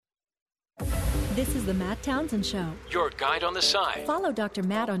This is the Matt Townsend Show. Your guide on the side. Follow Dr.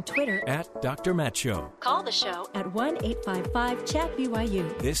 Matt on Twitter At Dr. Matt Show. Call the show at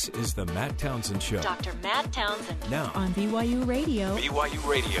 1-855-CHAT-BYU. This is the Matt Townsend Show. Dr. Matt Townsend. Now on BYU Radio. BYU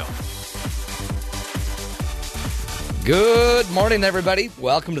Radio. Good morning, everybody.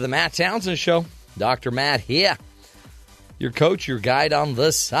 Welcome to the Matt Townsend Show. Dr. Matt here. Your coach, your guide on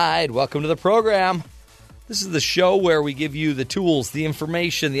the side. Welcome to the program. This is the show where we give you the tools, the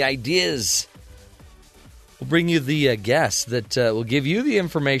information, the ideas. We'll bring you the guests that will give you the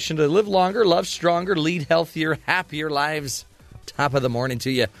information to live longer, love stronger, lead healthier, happier lives. Top of the morning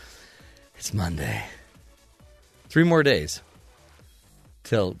to you. It's Monday. 3 more days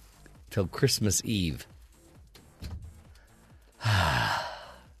till Christmas Eve.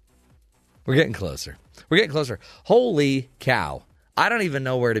 We're getting closer. We're getting closer. Holy cow. I don't even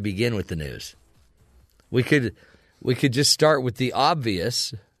know where to begin with the news. We could just start with the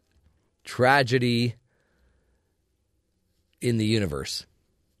obvious tragedy in the universe.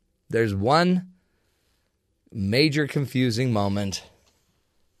 There's one major confusing moment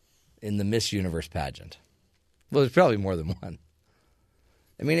in the Miss Universe pageant. Well, there's probably more than one.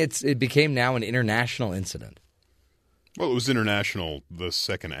 I mean, it became now an international incident. Well, it was international the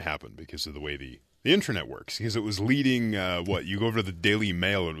second it happened because of the way the internet works. Because it was leading, you go over to the Daily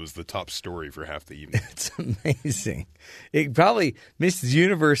Mail and it was the top story for half the evening. It's amazing. It probably Miss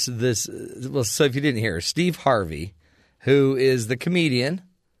Universe so if you didn't hear, Steve Harvey, who is the comedian.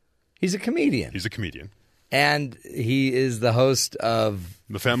 He's a comedian. He's a comedian. And he is the host of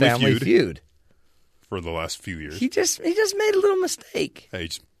The Family Feud. For the last few years. He just made a little mistake.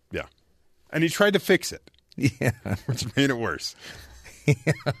 Yeah. And he tried to fix it. Yeah. Which made it worse.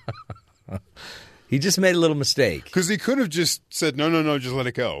 He just made a little mistake. Because he could have just said, no, just let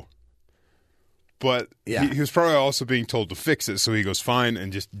it go. But yeah. he was probably also being told to fix it, so he goes, fine,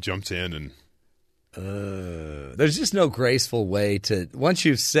 and just jumps in. And there's just no graceful way to, once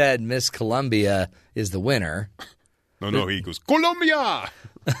you've said Miss Columbia is the winner. No, he goes, Colombia!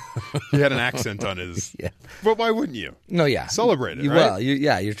 He had an accent on his. Yeah. But why wouldn't you? No, yeah. Celebrate it, right? Well,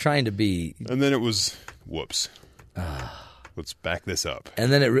 you're trying to be. And then it was, whoops. Let's back this up.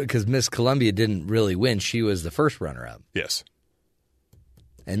 And then because Miss Columbia didn't really win, she was the first runner-up. Yes.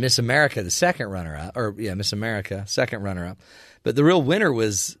 And Miss America, the second runner-up, Miss America, second runner-up. But the real winner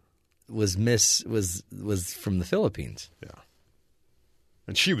was from the Philippines. Yeah.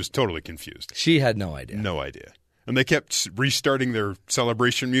 And she was totally confused. She had no idea. No idea. And they kept restarting their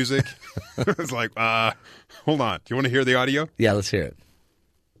celebration music. It was like, hold on. Do you want to hear the audio? Yeah, let's hear it.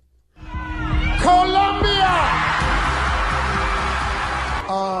 Colombia!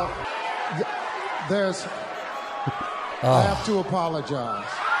 I have to apologize.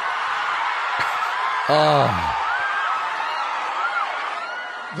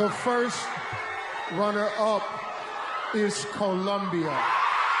 The first runner-up is Colombia.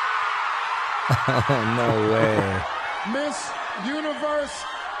 Oh, no way. Miss Universe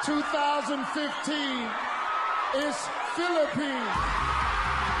 2015 is Philippines.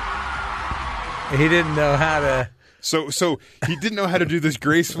 He didn't know how to. So he didn't know how to do this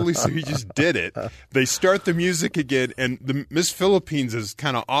gracefully, so he just did it. They start the music again, and the Miss Philippines is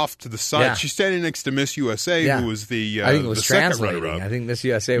kind of off to the side. Yeah. She's standing next to Miss USA, who was the I think it was the second translating. runner-up. I think Miss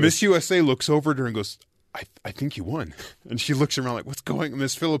USA was. Miss USA looks over at her and goes, I think you won. And she looks around like, what's going on?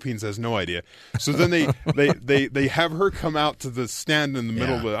 Miss Philippines has no idea. So then they have her come out to the stand in the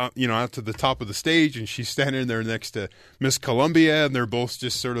middle of out to the top of the stage, and she's standing there next to Miss Columbia, and they're both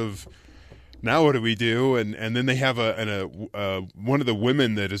just sort of, now what do we do? And then they have one of the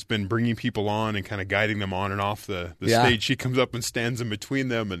women that has been bringing people on and kind of guiding them on and off the stage. She comes up and stands in between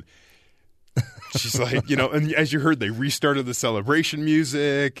them, and she's like, and as you heard, they restarted the celebration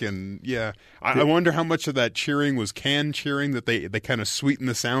music, and I wonder how much of that cheering was canned cheering that they kind of sweetened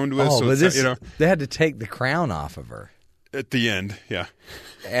the sound with. They had to take the crown off of her at the end, yeah,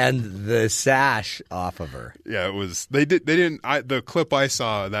 and the sash off of her. Yeah, it was. They didn't. The clip I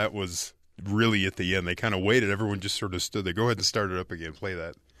saw, that was really at the end. They kind of waited. Everyone just sort of stood there. Go ahead and start it up again. Play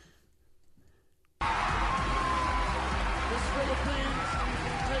that.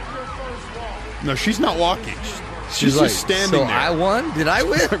 No, she's not walking. She's just standing there. I won? Did I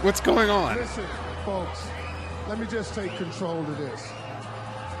win? What's going on? Listen, folks, let me just take control of this.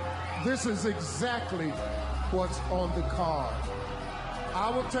 This is exactly what's on the card.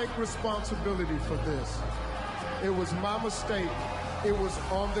 I will take responsibility for this. It was my mistake. It was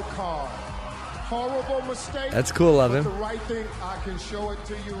on the card. Horrible mistake. That's cool of him. The right thing, I can show it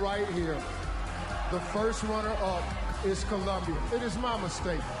to you right here. The first runner-up is Colombia. It is my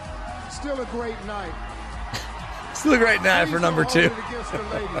mistake. Still a great night. Still a great night for number 2. Please don't.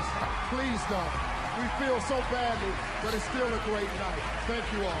 We feel so badly, but it's still a great night. Thank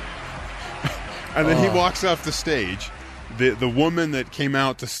you all. And then he walks off the stage. The woman that came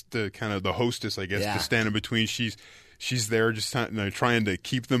out to kind of the hostess, I guess, to stand in between. She's there just trying to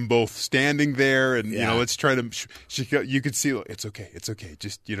keep them both standing there, and let's try to. You could see it's okay,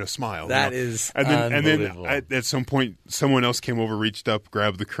 just smile. That is unbelievable. And then at some point, someone else came over, reached up,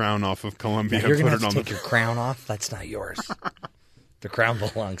 grabbed the crown off of Columbia, You're and gonna put have it to on take your crown off. That's not yours. The crown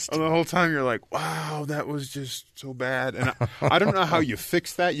belongs to the whole time you're like, wow, that was just so bad. And I don't know how you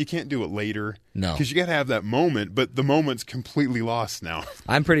fix that. You can't do it later. No. Because you got to have that moment, but the moment's completely lost now.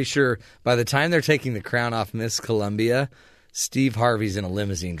 I'm pretty sure by the time they're taking the crown off Miss Columbia, Steve Harvey's in a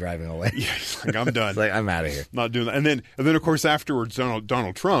limousine driving away. Yeah, he's like, I'm done. It's like, I'm out of here. Not doing that. And then of course, afterwards,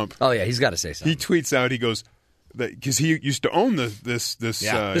 Donald Trump. Oh, yeah, he's got to say something. He tweets out, he goes, because he used to own this this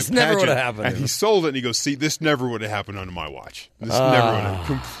pageant, never would have happened. And he sold it, and he goes, see, this never would have happened under my watch. This never would have.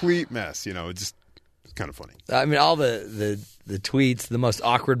 Complete mess. It's kind of funny. I mean, all the tweets, the most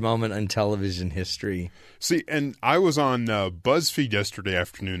awkward moment in television history. See, and I was on BuzzFeed yesterday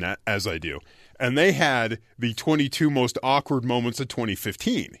afternoon, as I do, and they had the 22 most awkward moments of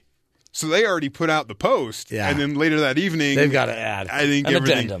 2015. So they already put out the post, and then later that evening, they've got to add I think an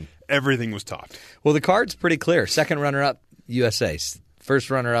addendum. Everything was topped. Well, the card's pretty clear. Second runner-up, USA.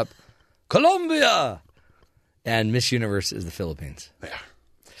 First runner-up, Colombia. And Miss Universe is the Philippines.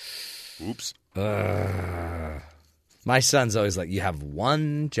 Yeah. Oops. My son's always like, you have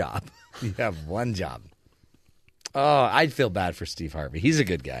one job. You have one job. Oh, I'd feel bad for Steve Harvey. He's a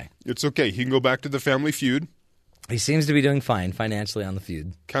good guy. It's okay. He can go back to the Family Feud. He seems to be doing fine financially on the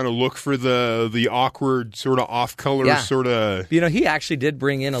feud. Kind of look for the awkward, sort of off-color, sort of. He actually did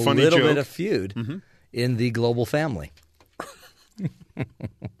bring in a little bit of feud in the global family.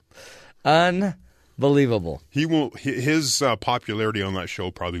 Unbelievable. He will. His popularity on that show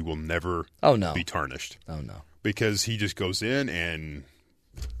probably will never be tarnished. Oh no, because he just goes in and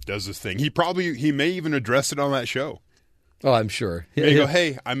does his thing. He may even address it on that show. Oh, I'm sure. They go,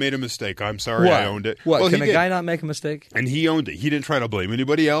 hey, I made a mistake. I'm sorry. I owned it. What? Well, can a guy not make a mistake? And he owned it. He didn't try to blame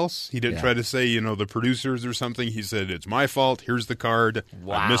anybody else. He didn't try to say, the producers or something. He said, it's my fault. Here's the card.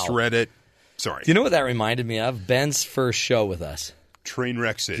 Wow. I misread it. Sorry. Do you know what that reminded me of? Ben's first show with us.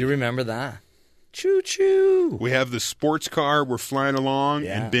 Trainwreck City. Do you remember that? Choo-choo. We have the sports car. We're flying along,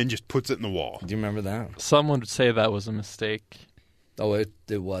 and Ben just puts it in the wall. Do you remember that? Someone would say that was a mistake. Oh, it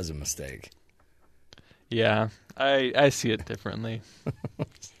was a mistake. Yeah, I see it differently.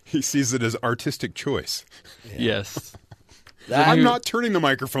 He sees it as artistic choice. Yeah. Yes. I'm not turning the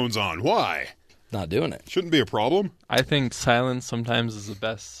microphones on. Why? Not doing it. Shouldn't be a problem. I think silence sometimes is the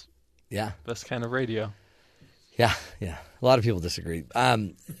best kind of radio. Yeah. A lot of people disagree.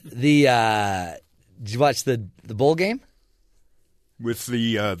 Did you watch the bowl game? With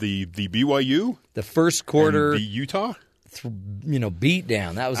the BYU? The first quarter. And the Utah? Beat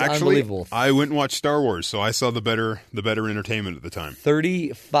down. That was unbelievable. I went and watched Star Wars, so I saw the better entertainment at the time.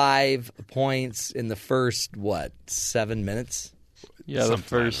 35 points in the first 7 minutes? Yeah, the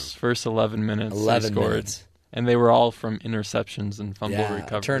first 11 minutes. 11 scored. minutes. And they were all from interceptions and fumble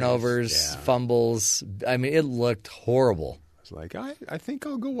recoveries. Turnovers, fumbles. I mean, it looked horrible. It's like, I think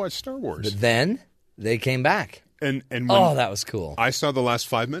I'll go watch Star Wars. But then they came back. And that was cool. I saw the last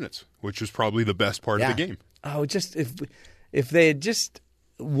 5 minutes, which was probably the best part of the game. Oh, just if they had just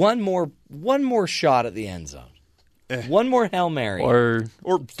one more shot at the end zone. One more Hail Mary. Or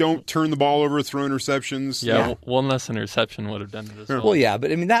don't turn the ball over, throw interceptions. Yeah, one less interception would have done it as well. Well, yeah,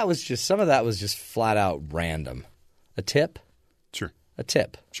 but I mean, some of that was just flat out random. A tip? Sure. A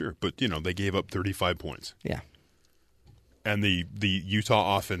tip. Sure, but, they gave up 35 points. Yeah. And the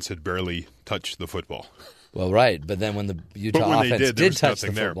Utah offense had barely touched the football. Well, right, but then when the Utah offense did touch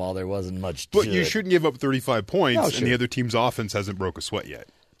the football, there wasn't much to it. But you shouldn't give up 35 points, and the other team's offense hasn't broke a sweat yet.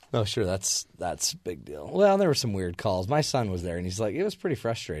 Oh, sure, that's a big deal. Well, there were some weird calls. My son was there, and he's like, it was pretty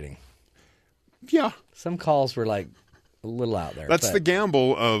frustrating. Yeah. Some calls were, a little out there. That's the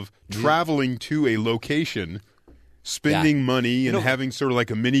gamble of traveling to a location, spending money, and having sort of like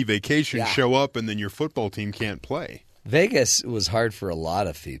a mini vacation show up, and then your football team can't play. Vegas was hard for a lot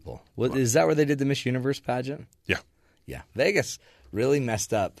of people. Is that where they did the Miss Universe pageant? Yeah. Yeah. Vegas really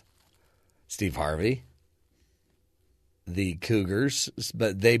messed up Steve Harvey, the Cougars,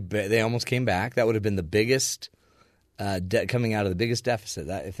 but they almost came back. That would have been the biggest coming out of the biggest deficit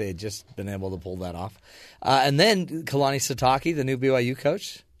if they had just been able to pull that off. And then Kalani Sitake, the new BYU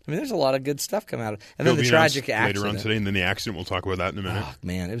coach. I mean, there's a lot of good stuff coming out of it. And then the tragic accident. Later on today, and then the accident. We'll talk about that in a minute. Oh,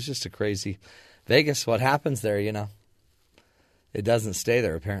 man, it was just a crazy Vegas. What happens there, It doesn't stay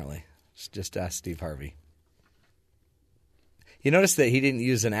there, apparently. Just ask Steve Harvey. You notice that he didn't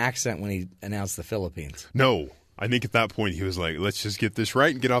use an accent when he announced the Philippines. No. I think at that point he was like, let's just get this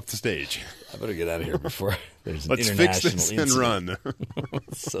right and get off the stage. I better get out of here before there's an Let's international fix this incident. and run.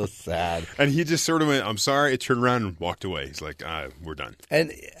 So sad. And he just sort of went, I'm sorry. It turned around and walked away. He's like, we're done.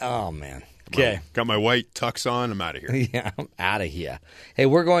 And, oh, man. Okay. Got my white tux on. I'm out of here. Yeah, I'm out of here. Hey,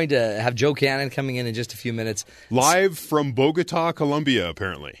 we're going to have Joe Cannon coming in just a few minutes. Live from Bogota, Colombia,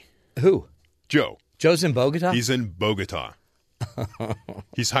 apparently. Who? Joe. Joe's in Bogota? He's in Bogota.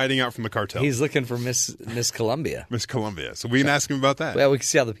 He's hiding out from the cartel. He's looking for Miss Colombia. Miss Colombia. So we can ask him about that. Well, we can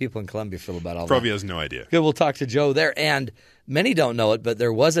see how the people in Colombia feel about all Probably that. has no idea. Good, we'll talk to Joe there. And many don't know it, but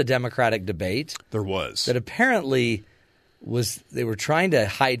there was a Democratic debate. There was. That apparently they were trying to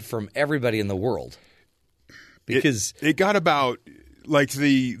hide from everybody in the world. Because it got about like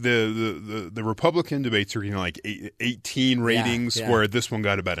the Republican debates are like 18 ratings, where this one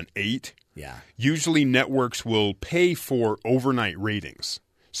got about an 8. Yeah. Usually networks will pay for overnight ratings.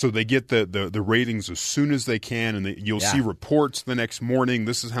 So they get the ratings as soon as they can, and you'll see reports the next morning.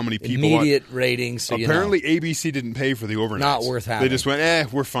 This is how many people. Immediate ratings. So apparently, ABC didn't pay for the overnights. Not worth having. They just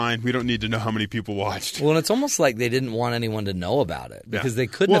went, we're fine. We don't need to know how many people watched. Well, and it's almost like they didn't want anyone to know about it because they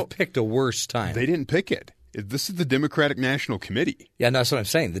couldn't have picked a worse time. They didn't pick it. This is the Democratic National Committee. Yeah, no, that's what I'm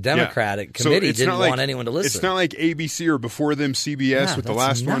saying. The Democratic Committee didn't want anyone to listen. It's not like ABC or before them CBS with the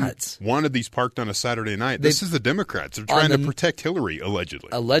last one wanted these parked on a Saturday night. This is the Democrats. They're trying to protect Hillary, allegedly.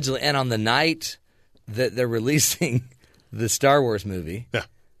 Allegedly. And on the night that they're releasing the Star Wars movie,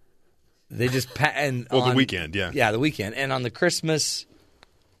 they just the weekend, Yeah, the weekend. And on the Christmas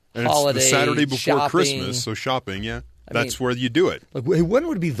and holiday, it's the Saturday before shopping, Christmas, so shopping, that's where you do it. Like, when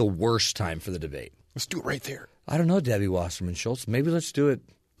would be the worst time for the debate? Let's do it right there. I don't know, Debbie Wasserman Schultz. Maybe let's do it.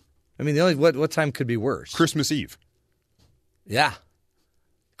 I mean, the only what time could be worse? Christmas Eve. Yeah.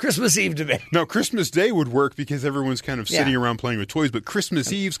 Christmas Eve debate. No, Christmas Day would work because everyone's kind of sitting around playing with toys, but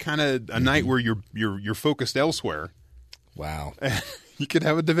Christmas Eve's kind of a night where you're focused elsewhere. Wow. You could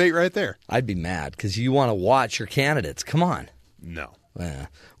have a debate right there. I'd be mad because you want to watch your candidates. Come on. No.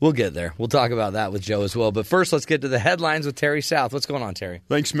 We'll get there. We'll talk about that with Joe as well. But first, let's get to the headlines with Terry South. What's going on, Terry?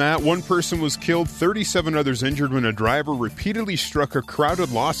 Thanks, Matt. One person was killed, 37 others injured when a driver repeatedly struck a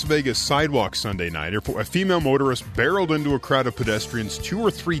crowded Las Vegas sidewalk Sunday night. A female motorist barreled into a crowd of pedestrians 2 or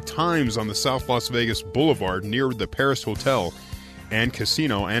 3 times on the South Las Vegas Boulevard near the Paris Hotel and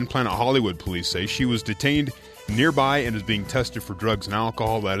Casino, and Planet Hollywood police say she was detained nearby and is being tested for drugs and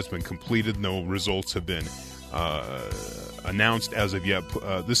alcohol. That has been completed. No results have been announced as of yet.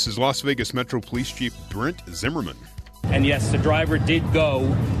 This is Las Vegas Metro Police Chief Brent Zimmerman. And yes, the driver did go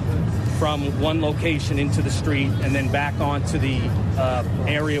from one location into the street and then back onto the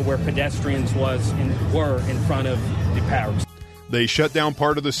area where pedestrians were in front of the Paris. They shut down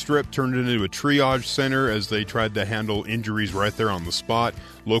part of the strip, turned it into a triage center as they tried to handle injuries right there on the spot.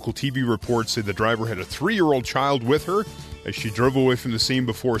 Local TV reports say the driver had a 3-year-old child with her as she drove away from the scene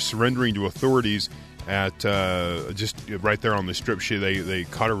before surrendering to authorities at just right there on the strip. They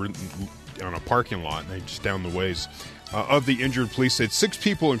caught her on a parking lot, and they just down the ways. Of the injured, police said 6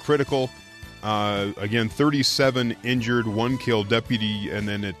 people in critical. Again, 37 injured, 1 killed. Deputy, and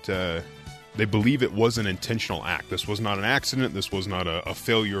then they believe it was an intentional act. This was not an accident. This was not a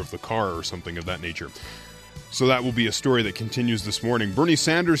failure of the car or something of that nature. So that will be a story that continues this morning. Bernie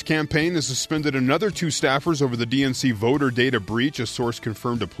Sanders' campaign has suspended another 2 staffers over the DNC voter data breach, a source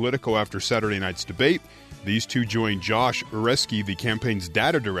confirmed to Politico after Saturday night's debate. These 2 joined Josh Ureski, the campaign's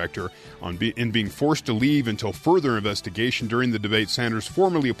data director, in being forced to leave until further investigation. During the debate, Sanders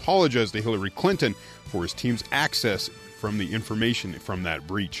formally apologized to Hillary Clinton for his team's access from the information from that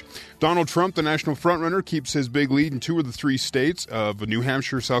breach. Donald Trump, the national frontrunner, keeps his big lead in 2 of the 3 states of New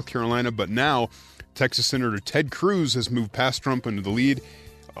Hampshire, South Carolina, but now Texas Senator Ted Cruz has moved past Trump into the lead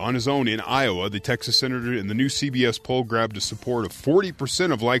on his own in Iowa. The Texas senator in the new CBS poll grabbed a support of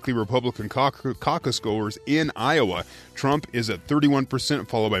 40% of likely Republican caucus goers in Iowa. Trump is at 31%,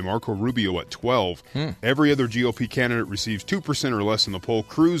 followed by Marco Rubio at 12%. Every other GOP candidate receives 2% or less in the poll.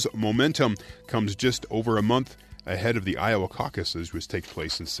 Cruz's momentum comes just over a month ahead of the Iowa caucuses, which takes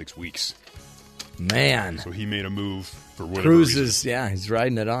place in 6 weeks. Man. So he made a move for whatever Cruz reason. He's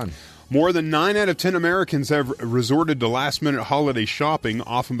riding it on. More than 9 out of 10 Americans have resorted to last-minute holiday shopping,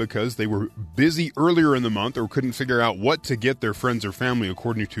 often because they were busy earlier in the month or couldn't figure out what to get their friends or family,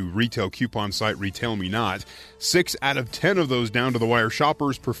 according to retail coupon site Retail Me Not. 6 out of 10 of those down-to-the-wire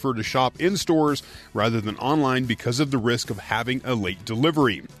shoppers prefer to shop in stores rather than online because of the risk of having a late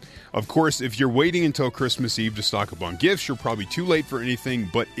delivery. Of course, if you're waiting until Christmas Eve to stock up on gifts, you're probably too late for anything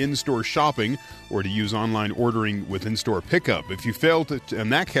but in-store shopping or to use online ordering with in-store pickup. If you fail in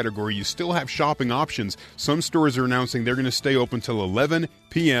that category, you still have shopping options. Some stores are announcing they're going to stay open till 11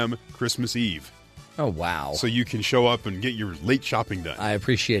 p.m. Christmas Eve. Oh, wow. So you can show up and get your late shopping done. I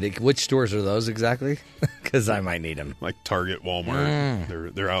appreciate it. Which stores are those exactly? Because I might need them. Like Target,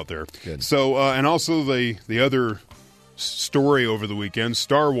 Walmart. They're out there. Good. So, and also the other story over the weekend,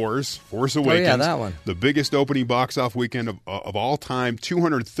 Star Wars, Force Awakens. Oh, yeah, that one. The biggest opening box office weekend of all time,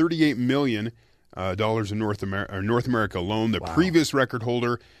 $238 million in North America alone. The previous record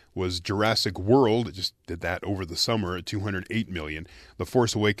holder was Jurassic World. It just did that over the summer at $208 million. The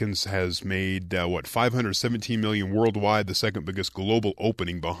Force Awakens has made, $517 million worldwide, the second biggest global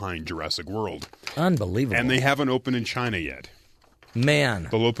opening behind Jurassic World. Unbelievable. And they haven't opened in China yet. Man.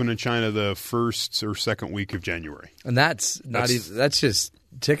 They'll open in China the first or second week of January. And that's just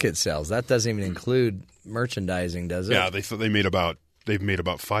ticket sales. That doesn't even include merchandising, does it? Yeah, they've made about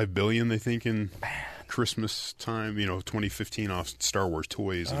 $5 billion, they think, in Christmas time, 2015 off Star Wars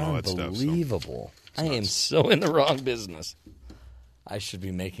toys and all that stuff. Unbelievable. So. I am so in the wrong business. I should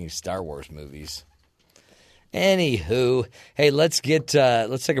be making Star Wars movies. Anywho, hey, let's take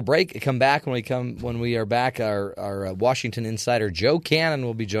a break. Come back when we are back. Our Washington insider Joe Cannon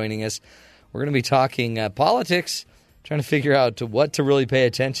will be joining us. We're going to be talking politics, trying to figure out what to really pay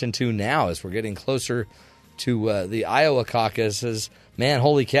attention to now as we're getting closer to the Iowa caucuses. Man,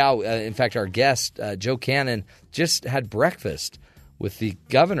 holy cow. In fact, our guest, Joe Cannon, just had breakfast with the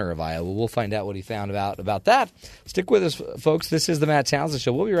governor of Iowa. We'll find out what he found out about that. Stick with us, folks. This is the Matt Townsend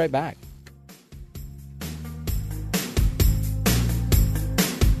Show. We'll be right back.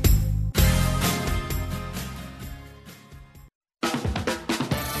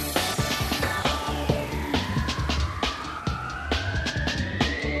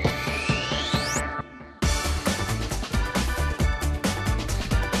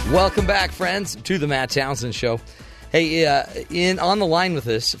 Welcome back, friends, to the Matt Townsend Show. Hey, on the line with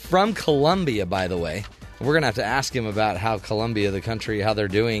us from Colombia, by the way. We're going to have to ask him about how Colombia, the country, how they're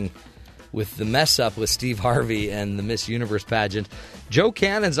doing with the mess up with Steve Harvey and the Miss Universe pageant. Joe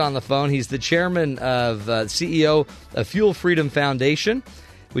Cannon's on the phone. He's the chairman CEO of Fuel Freedom Foundation,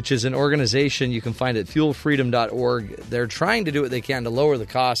 which is an organization you can find at fuelfreedom.org. They're trying to do what they can to lower the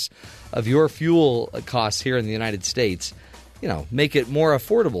costs of your fuel costs here in the United States. Make it more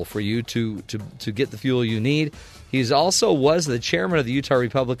affordable for you to get the fuel you need. He's also was the chairman of the Utah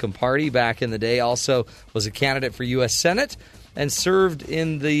Republican Party back in the day, also was a candidate for U.S. Senate, and served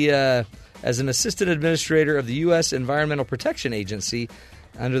in the as an assistant administrator of the U.S. Environmental Protection Agency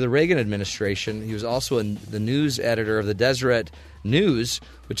under the Reagan administration. He was also the news editor of the Deseret News,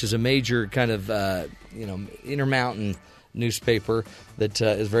 which is a major kind of Intermountain newspaper that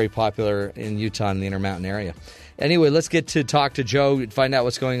is very popular in Utah and the Intermountain area. Anyway, let's get to talk to Joe and find out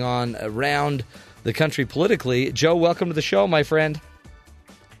what's going on around the country politically. Joe, welcome to the show, my friend.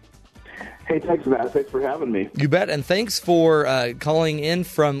 Hey, thanks, Matt. Thanks for having me. You bet, and thanks for calling in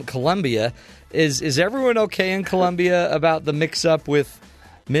from Colombia. Is everyone okay in Colombia about the mix-up with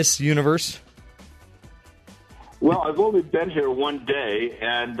Miss Universe? Well, I've only been here one day,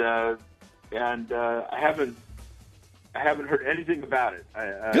 and I haven't heard anything about it.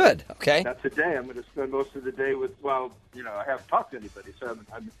 Good. Okay. Now today, I'm going to spend most of the day with. I haven't talked to anybody, so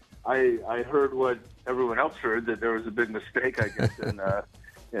I heard what everyone else heard, that there was a big mistake, I guess,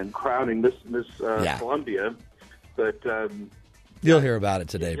 in crowning Miss Colombia. But you'll hear about it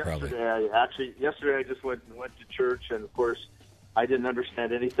today, probably. Yesterday I just went to church, and of course, I didn't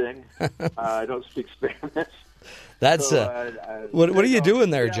understand anything. I don't speak Spanish. That's what are you doing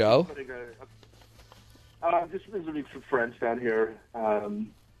there, Joe? Just visiting some friends down here.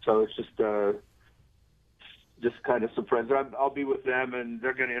 So it's just kind of some friends. I'll be with them, and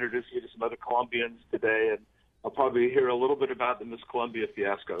they're going to introduce me to some other Colombians today, and I'll probably hear a little bit about the Miss Colombia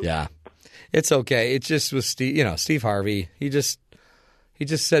fiasco. Yeah, it's okay. It's just with Steve Harvey. He just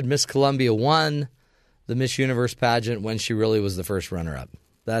said Miss Colombia won the Miss Universe pageant when she really was the first runner-up.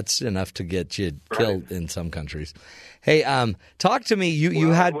 That's enough to get you killed in some countries. Hey, talk to me.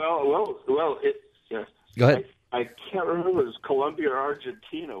 You had Go ahead. I can't remember if it was Colombia or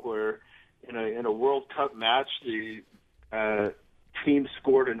Argentina where in a World Cup match the team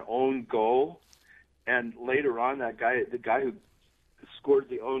scored an own goal, and later on the guy who scored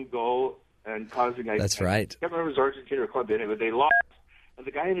the own goal and causing That's right. I can't remember if it was Argentina or Colombia, anyway, they lost, and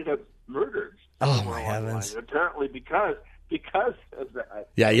the guy ended up murdered. Oh my heavens! Apparently because of that.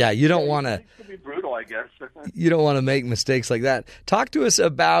 Yeah. You don't want to. It could be brutal, I guess. You don't want to make mistakes like that. Talk to us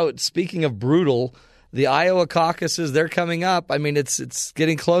about, speaking of brutal, the Iowa caucuses, they're coming up. I mean, it's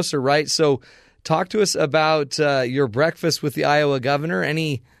getting closer, right? So talk to us about your breakfast with the Iowa governor.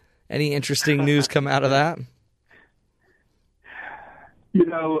 Any interesting news come out of that?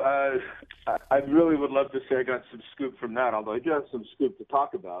 I really would love to say I got some scoop from that, although I do have some scoop to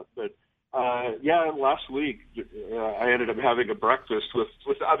talk about. But last week I ended up having a breakfast with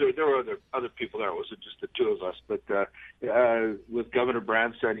there were other people there. It wasn't just the two of us, but with Governor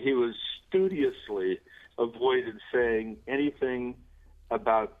Branstad. He was studiously avoided saying anything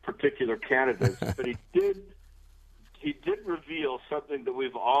about particular candidates, but he did reveal something that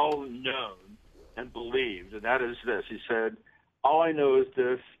we've all known and believed, and that is this. He said, "All I know is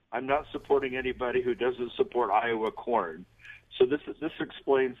this: I'm not supporting anybody who doesn't support Iowa corn." So this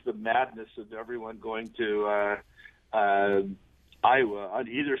explains the madness of everyone going to Iowa on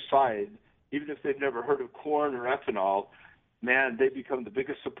either side, even if they've never heard of corn or ethanol. Man, they become the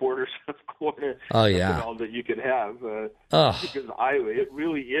biggest supporters of corn and ethanol that you could have. Because Iowa, it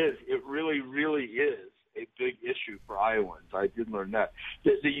really is a big issue for Iowans. I did learn that.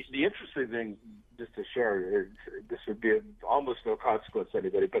 The interesting thing, just to share, this would be almost no consequence to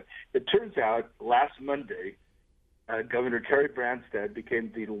anybody, but it turns out last Monday, Governor Terry Branstad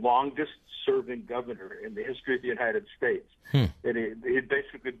became the longest-serving governor in the history of the United States. And he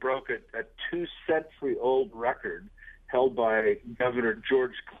basically broke a 2-century-old record held by Governor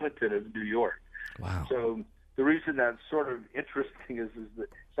George Clinton of New York. Wow. So the reason that's sort of interesting is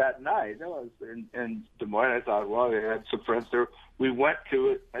that night, I was in Des Moines. I thought, well, I had some friends there. We went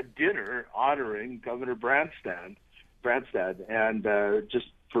to a dinner honoring Governor Branstad. And just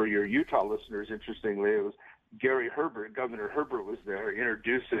for your Utah listeners, interestingly, it was Gary Herbert. Governor Herbert was there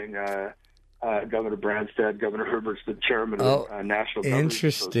introducing Governor Branstad. Governor Herbert's the chairman of National Governors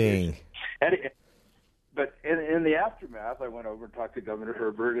Association. Interesting. But in the aftermath, I went over and talked to Governor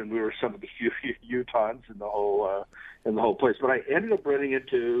Herbert, and we were some of the few Utahns in the whole place. But I ended up running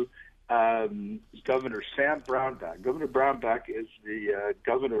into Governor Sam Brownback. Governor Brownback is the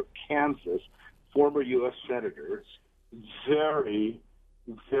governor of Kansas, former U.S. senator, very,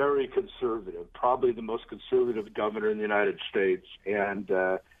 very conservative, probably the most conservative governor in the United States, and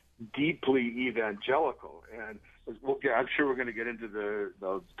deeply evangelical. And I'm sure we're going to get into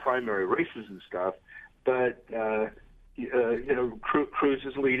the primary races and stuff. But Cruz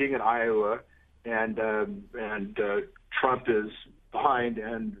is leading in Iowa, and Trump is behind,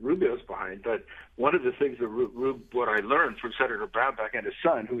 and Rubio's behind. But one of the things what I learned from Senator Brownback and his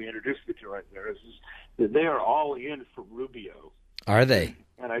son, who he introduced me to right there, is that they are all in for Rubio. Are they?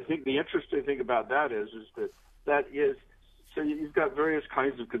 And I think the interesting thing about that is that so you've got various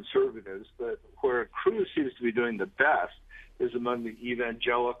kinds of conservatives, but where Cruz seems to be doing the best is among the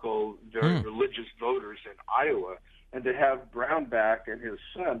evangelical, very religious voters in Iowa. And to have Brownback and his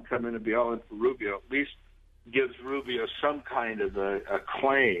son come in and be all in for Rubio at least gives Rubio some kind of a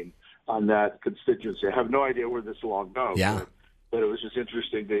claim on that constituency. I have no idea where this will all go. Yeah. But it was just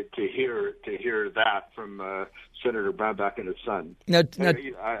interesting to hear that from Senator Brownback and his son. Now,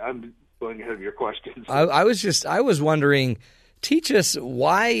 I'm going ahead of your questions. I was wondering, teach us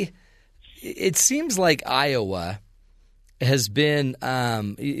why it seems like Iowa has been,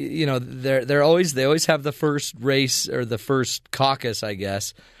 they always have the first race or the first caucus, I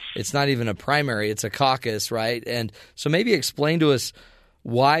guess. It's not even a primary, it's a caucus, right? And so maybe explain to us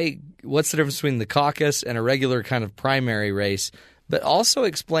what's the difference between the caucus and a regular kind of primary race, but also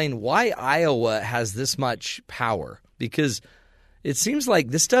explain why Iowa has this much power, because it seems like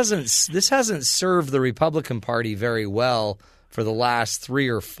this hasn't served the Republican Party very well for the last 3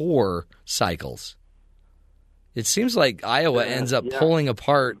 or 4 cycles. It seems like Iowa ends up pulling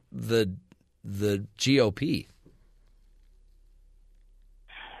apart the GOP.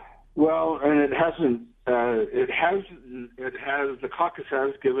 Well, and it hasn't. It has. The caucus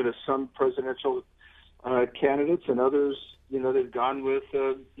has given us some presidential candidates, and others. They've gone with.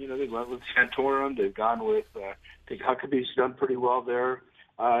 They went with Santorum. They've gone with. I think Huckabee's done pretty well there.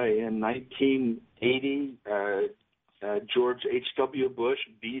 In 1980, George H.W. Bush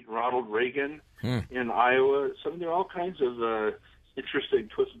beat Ronald Reagan in Iowa. So there are all kinds of interesting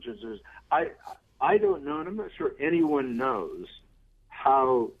twists and turns. I don't know, and I'm not sure anyone knows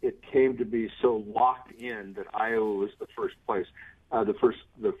how it came to be so locked in that Iowa was the first place, the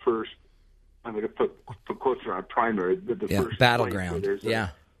first. I'm going to put quotes around primary, but the first battleground. There's a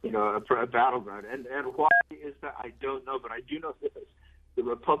battleground, and why is that? I don't know, but I do know this. The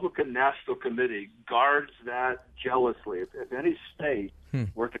Republican National Committee guards that jealously. If any state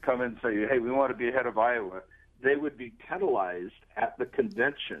were to come in and say, hey, we want to be ahead of Iowa, they would be penalized at the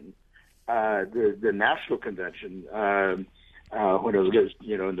convention, the national convention, when it was,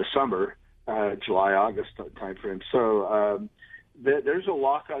 in the summer. July, August timeframe. So there's a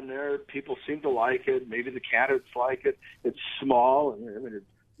lock on there. People seem to like it. Maybe the candidates like it. It's small. I mean,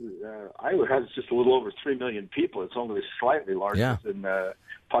 Iowa has just a little over 3 million people. It's only slightly larger than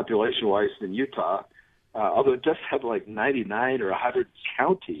population-wise than Utah, although it does have like 99 or 100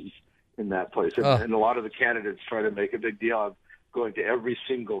 counties in that place. And a lot of the candidates try to make a big deal of going to every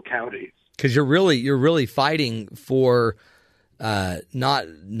single county. Because you're really fighting for it's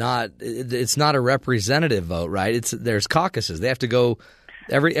not a representative vote, right? There's caucuses. They have to go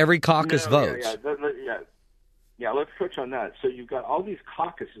every caucus votes. Yeah, let's touch on that. So you've got all these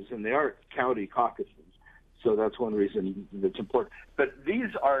caucuses, and they are county caucuses. So that's one reason that's important. But these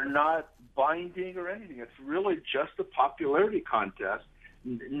are not binding or anything. It's really just a popularity contest.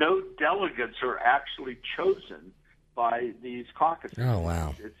 No delegates are actually chosen by these caucuses. Oh,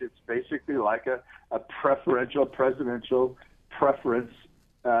 wow. It's basically like a presidential preference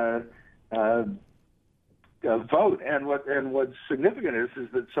vote. And what's significant is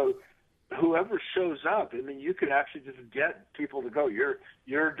that so whoever shows up, I mean, you could actually just get people to go.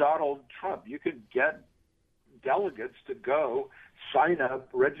 You're Donald Trump. You could get delegates to go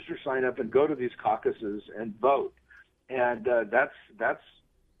register, sign up, and go to these caucuses and vote. And that's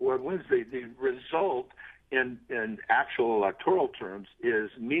what wins. The result in actual electoral terms is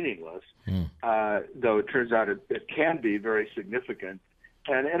meaningless, though it turns out it can be very significant.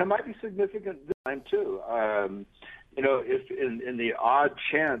 And it might be significant this time, too. If in the odd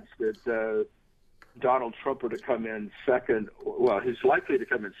chance that Donald Trump were to come in second, well, he's likely to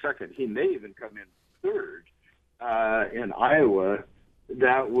come in second. He may even come in third in Iowa.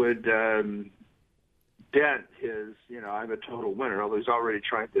 That would dent his, I'm a total winner, although he's already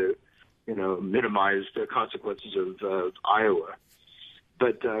trying to, minimize the consequences of Iowa.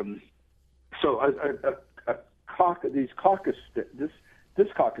 But these caucus, this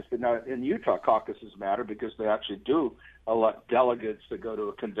caucus, now in Utah, caucuses matter because they actually do elect delegates that go to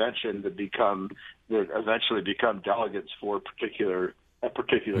a convention that eventually become delegates for a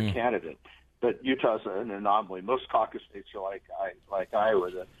particular candidate. But Utah's an anomaly. Most caucus states are like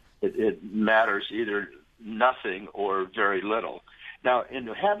Iowa. It matters either nothing or very little. Now, in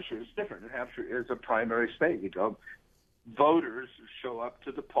New Hampshire, it's different. New Hampshire is a primary state. Voters show up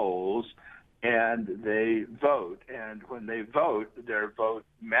to the polls and they vote. And when they vote, their vote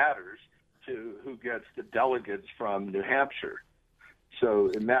matters to who gets the delegates from New Hampshire.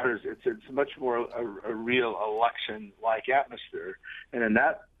 So it matters. It's much more a real election-like atmosphere. And in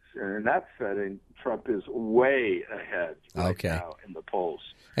that setting, Trump is way ahead now in the polls.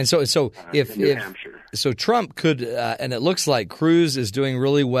 And so if Trump could, and it looks like Cruz is doing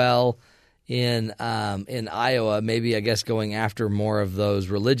really well in Iowa, maybe I guess going after more of those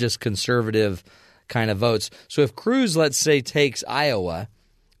religious conservative kind of votes. So if Cruz, let's say, takes Iowa,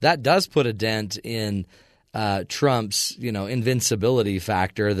 that does put a dent in Trump's invincibility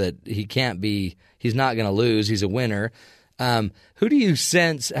factor that he's not going to lose. He's a winner. Who do you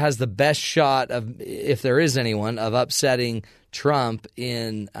sense has the best shot of, if there is anyone, of upsetting Trump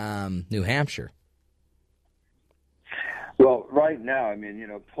in New Hampshire? Well, right now, I mean,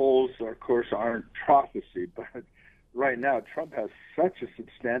 polls, of course, aren't prophecy, but right now Trump has such a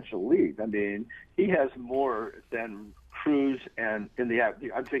substantial lead. I mean, he has more than Cruz, and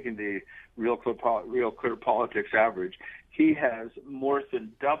I'm taking the Real Clear Politics average. He has more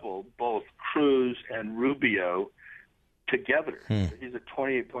than double both Cruz and Rubio together. He's at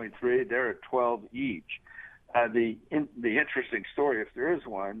 28.3. They're at 12 each. The interesting story, if there is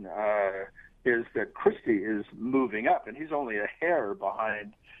one, is that Christie is moving up, and he's only a hair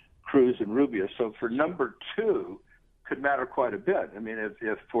behind Cruz and Rubio. So for number two, could matter quite a bit. I mean,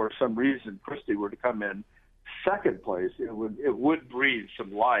 if for some reason Christie were to come in second place, it would breathe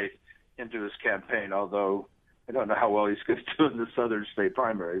some life into his campaign. Although I don't know how well he's going to do in the southern state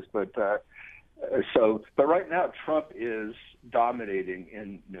primaries, but right now Trump is dominating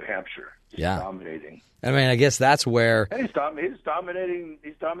in New Hampshire. He's dominating. I mean, I guess that's where he's dominating.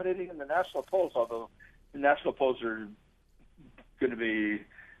 He's dominating in the national polls. Although the national polls are going to be,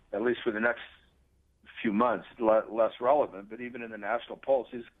 at least for the next few months, less relevant. But even in the national polls,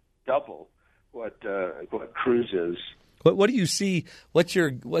 he's double what Cruz is. What do you see? What's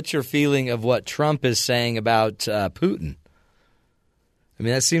your feeling of what Trump is saying about Putin? I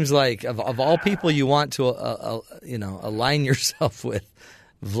mean, that seems like of all people you want to align yourself with,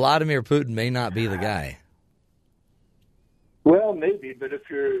 Vladimir Putin may not be the guy. Well, maybe, but if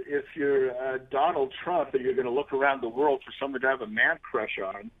you're Donald Trump and you're going to look around the world for someone to have a man crush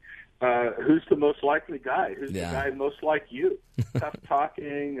on, who's the most likely guy? Who's the guy most like you? Tough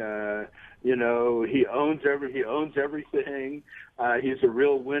talking, He owns everything. He's a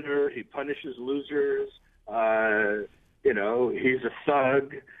real winner. He punishes losers. He's a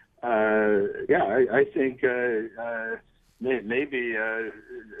thug. I think maybe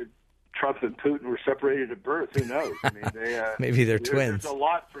Trump and Putin were separated at birth. Who knows? I mean, maybe they're twins. There's a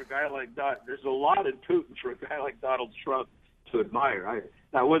lot for a guy like that. There's a lot in Putin for a guy like Donald Trump to admire.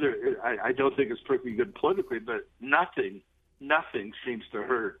 I don't think it's particularly good politically, but nothing seems to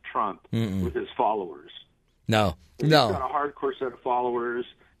hurt Trump with his followers. No. He's got a hardcore set of followers,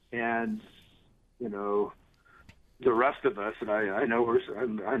 and the rest of us, and I know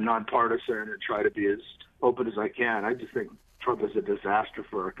I'm nonpartisan and try to be as open as I can. I just think Trump is a disaster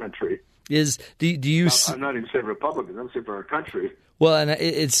for our country. Do you? I'm not even saying Republicans. I'm saying for our country. Well, and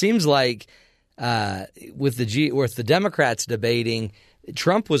it seems like with the Democrats debating,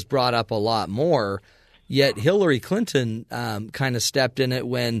 Trump was brought up a lot more. Yet Hillary Clinton kind of stepped in it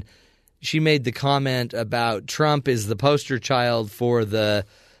when she made the comment about Trump is the poster child for the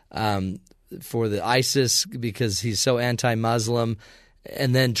ISIS because he's so anti-Muslim,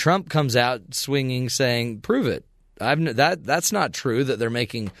 and then Trump comes out swinging, saying, "Prove it. That's not true that they're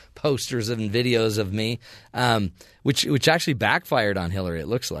making posters and videos of me," which actually backfired on Hillary. It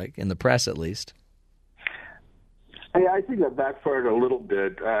looks like in the press, at least. I think that backfired a little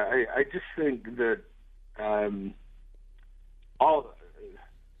bit. I just think that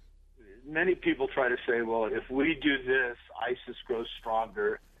many people try to say, well, if we do this, ISIS grows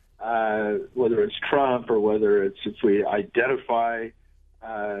stronger. Whether it's Trump or whether it's if we identify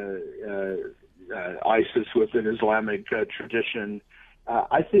ISIS with an Islamic tradition,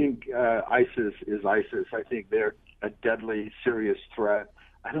 I think ISIS is ISIS. I think they're a deadly, serious threat.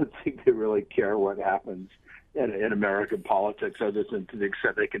 I don't think they really care what happens in American politics other than to the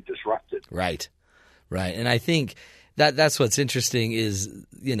extent they can disrupt it. Right. And I think that's what's interesting is,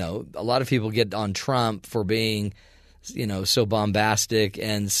 a lot of people get on Trump for being so bombastic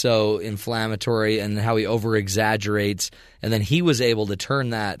and so inflammatory and how he over-exaggerates. And then he was able to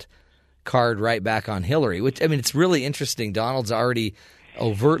turn that card right back on Hillary, which, I mean, it's really interesting. Donald's already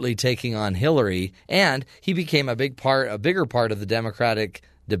overtly taking on Hillary, and he became a bigger part of the Democratic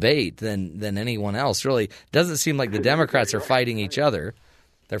debate than anyone else. Really doesn't seem like the Democrats are fighting each other.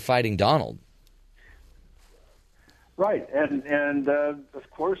 They're fighting Donald. Right. And of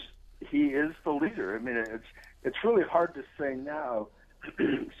course, he is the leader. I mean, it's really hard to say now,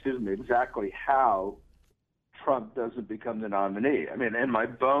 exactly how Trump doesn't become the nominee. I mean, in my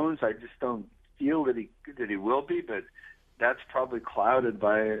bones, I just don't feel that he will be, but that's probably clouded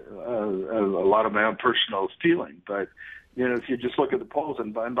by a lot of my own personal feeling. But, if you just look at the polls,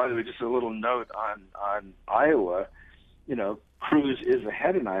 and by the way, just a little note on Iowa, Cruz is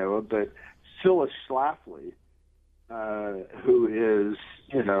ahead in Iowa, but Phyllis Schlafly, who is,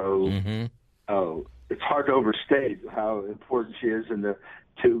 it's hard to overstate how important she is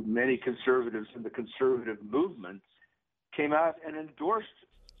to many conservatives in the conservative movement, came out and endorsed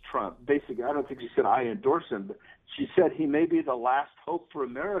Trump. Basically, I don't think she said, I endorse him, but she said he may be the last hope for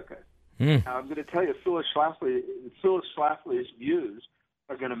America. Now, I'm going to tell you, Phyllis Schlafly's views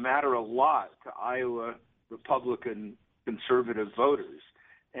are going to matter a lot to Iowa Republican conservative voters.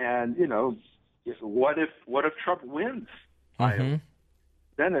 And, what if Trump wins Iowa?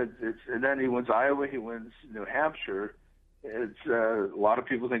 Then then he wins Iowa, he wins New Hampshire. It's a lot of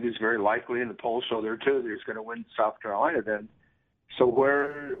people think he's very likely, and the polls show there too that he's going to win South Carolina. Then, so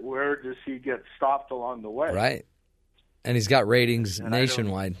where does he get stopped along the way? Right, and he's got ratings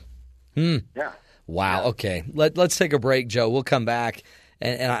nationwide. Yeah. Wow. Yeah. Okay. Let's take a break, Joe. We'll come back,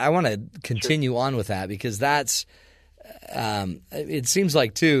 and I want to continue on with that because that's. It seems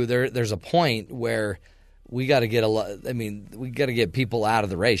like too there's a point where we got to get we got to get people out of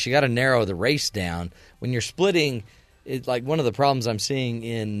the race. You got to narrow the race down. When you're splitting, like one of the problems I'm seeing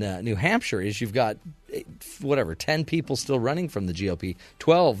in New Hampshire is you've got 10 people still running from the GOP,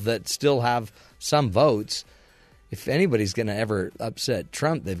 12 that still have some votes. If anybody's going to ever upset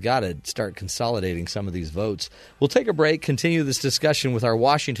Trump, they've got to start consolidating some of these votes. We'll take a break, continue this discussion with our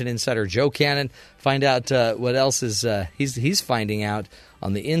Washington insider, Joe Cannon, find out what else is he's finding out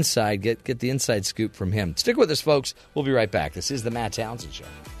on the inside, get the inside scoop from him. Stick with us, folks. We'll be right back. This is the Matt Townsend Show.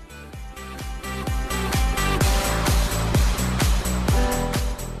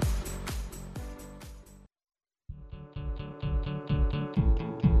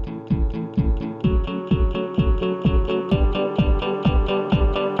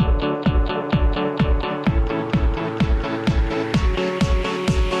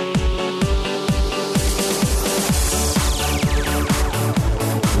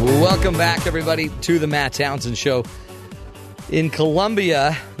 Welcome back, everybody, to the Matt Townsend Show. In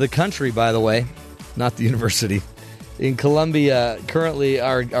Columbia, the country, by the way, not the university. In Columbia, currently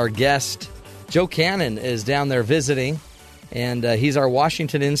our guest, Joe Cannon, is down there visiting, and he's our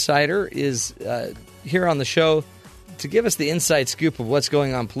Washington insider, is here on the show to give us the inside scoop of what's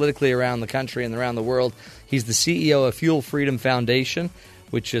going on politically around the country and around the world. He's the CEO of Fuel Freedom Foundation,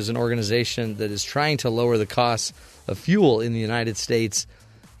 which is an organization that is trying to lower the costs of fuel in the United States,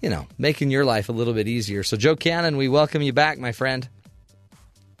 you know, making your life a little bit easier. So, Joe Cannon, we welcome you back, my friend.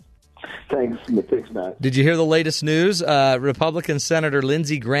 Thanks, Matt. Did you hear the latest news? Republican Senator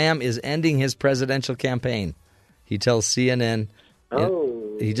Lindsey Graham is ending his presidential campaign. He tells CNN.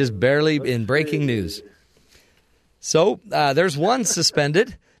 He just barely in breaking news. So there's one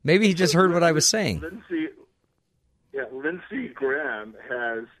suspended. Maybe he just heard what I was saying. Lindsey Graham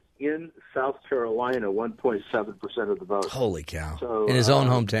has, in South Carolina, 1.7% of the vote. Holy cow. So, in his own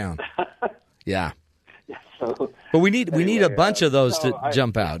hometown. Yeah. So, but we need a bunch of those to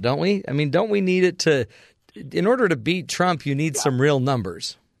jump out, don't we? I mean, don't we need it to – in order to beat Trump, you need some real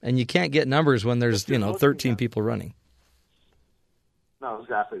numbers. And you can't get numbers when there's, 13 people running. No,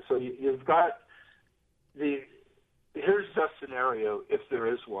 exactly. So you've got here's the scenario, if there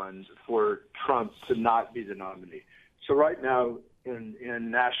is one, for Trump to not be the nominee. So right now in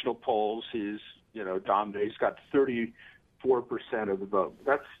national polls, he's, dominating. He's got 34% of the vote.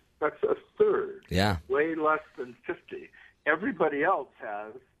 That's a third. Yeah. Way less than 50. Everybody else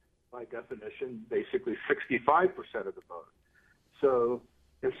has, by definition, basically 65% of the vote. So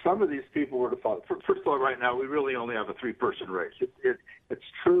if some of these people were to fall, first of all, right now we really only have a 3-person race. It's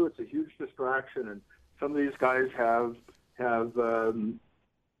true. It's a huge distraction, and some of these guys have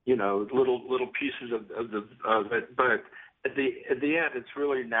little pieces of it. But at the end, it's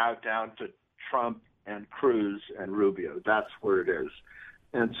really now down to Trump and Cruz and Rubio. That's where it is.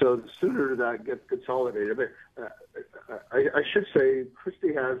 And so the sooner that gets consolidated, I should say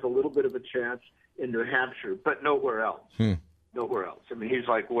Christie has a little bit of a chance in New Hampshire, but nowhere else. Nowhere else. I mean, he's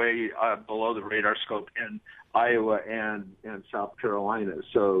like way below the radar scope in Iowa and South Carolina.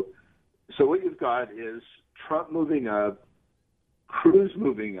 So what you've got is Trump moving up, Cruz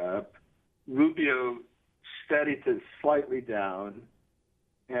moving up, Rubio steady to slightly down,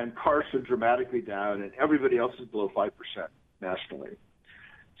 and Carson dramatically down, and everybody else is below 5% nationally.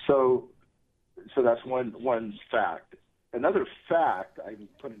 So that's one fact. Another fact, I'm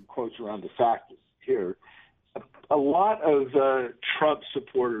putting quotes around the fact here, a lot of Trump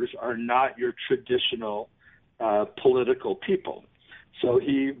supporters are not your traditional political people. So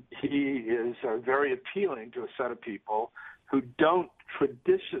he is very appealing to a set of people who don't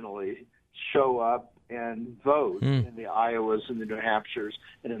traditionally show up and vote in the Iowas and the New Hampshires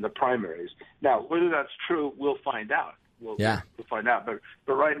and in the primaries. Now, whether that's true, we'll find out. We'll find out.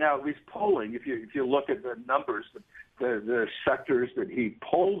 But right now, at least polling, if you look at the numbers, the sectors that he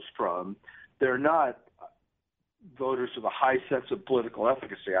polls from, they're not voters with a high sense of political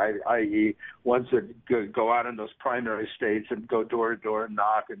efficacy, i.e. ones that go out in those primary states and go door to door and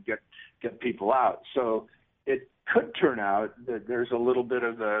knock and get people out. So it could turn out that there's a little bit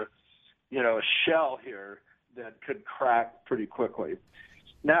of a shell here that could crack pretty quickly.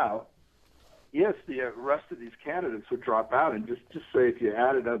 Now, yes, the rest of these candidates would drop out, and just say if you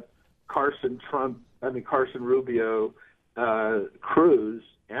added up Carson, Rubio, Cruz,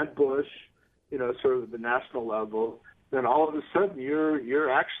 and Bush, sort of at the national level, then all of a sudden you're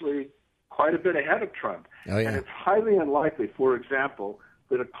actually quite a bit ahead of Trump. Oh, yeah. And it's highly unlikely, for example,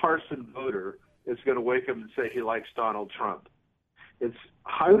 that a Carson voter is going to wake up and say he likes Donald Trump. It's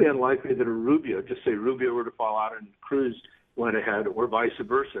highly unlikely that a Rubio, just say Rubio were to fall out and Cruz went ahead, or vice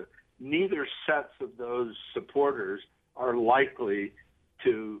versa. Neither sets of those supporters are likely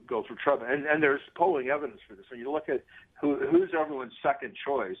to go for Trump. And there's polling evidence for this. When you look at who's everyone's second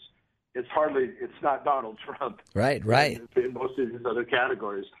choice, it's not Donald Trump. Right. In most of these other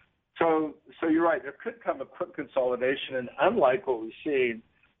categories. So you're right. There could come a quick consolidation, and unlike what we've seen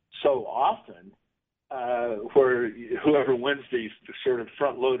so often, where whoever wins these sort of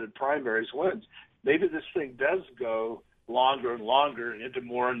front-loaded primaries wins, maybe this thing does go longer and longer into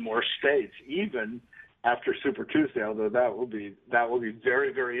more and more states, even after Super Tuesday. Although that will be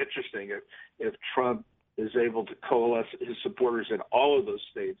very, very interesting if Trump is able to coalesce his supporters in all of those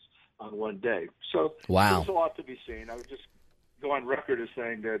states on one day. So There's a lot to be seen. I would just go on record as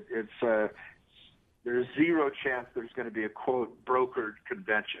saying that there's zero chance there's going to be a quote brokered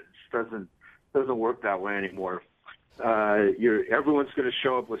convention. It doesn't work that way anymore. Everyone's going to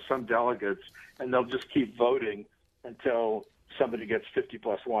show up with some delegates, and they'll just keep voting until somebody gets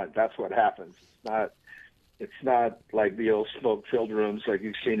 50+1. That's what happens. It's not like the old smoke-filled rooms like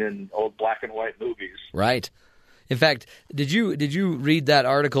you've seen in old black and white movies. Right. In fact, did you read that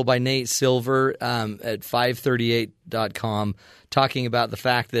article by Nate Silver at 538.com talking about the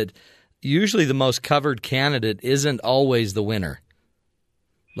fact that usually the most covered candidate isn't always the winner?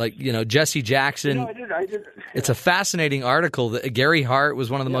 Like, Jesse Jackson. I did. It's a fascinating article. That Gary Hart was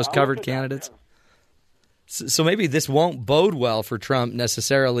one of the most covered candidates. So maybe this won't bode well for Trump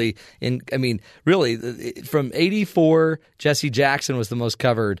necessarily. Really, from 84, Jesse Jackson was the most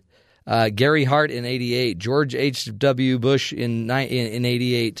covered. Gary Hart in 88, George H.W. Bush in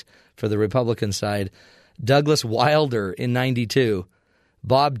 88 for the Republican side, Douglas Wilder in 92,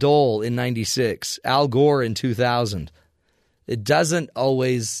 Bob Dole in 96, Al Gore in 2000. It doesn't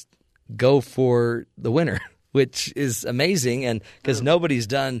always go for the winner, which is amazing, and because nobody's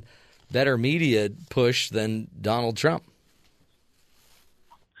done better media push than Donald Trump.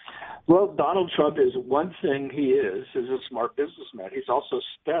 Well, Donald Trump is one thing he is a smart businessman. He's also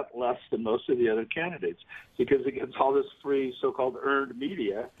spent less than most of the other candidates because he gets all this free so-called earned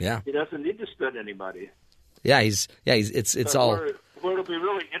media. Yeah. He doesn't need to spend any money. Yeah, it's all. Where it'll be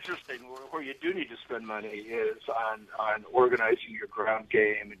really interesting, where you do need to spend money, is on organizing your ground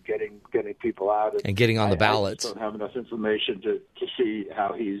game and getting people out and getting on the ballots. I just don't have enough information to see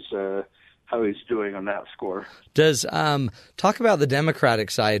how he's doing on that score. Does talk about the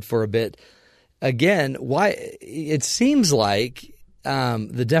Democratic side for a bit. Again, why it seems like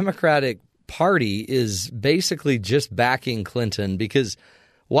the Democratic Party is basically just backing Clinton, because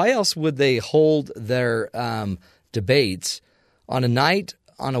why else would they hold their debates on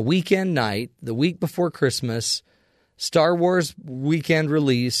a weekend night, the week before Christmas, Star Wars weekend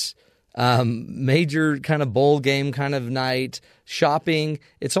release, major kind of bowl game kind of night, shopping?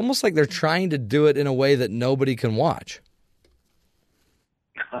 It's almost like they're trying to do it in a way that nobody can watch.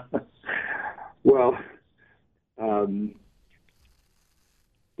 Well, in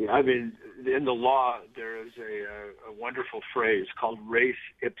the law, there is a wonderful phrase called res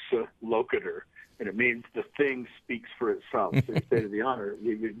ipsa loquitur, and it means the thing speaks for itself. So you say to the honor,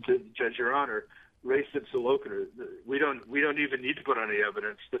 you judge your honor, res ipsa loquitur. We don't even need to put on any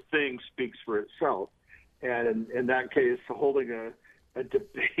evidence. The thing speaks for itself. And in that case, holding a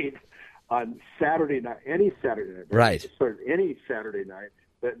debate on Saturday night, any Saturday night, right? Any Saturday night,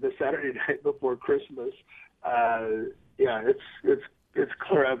 the Saturday night before Christmas, it's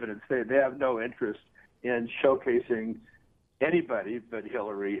clear evidence. They have no interest in showcasing anybody but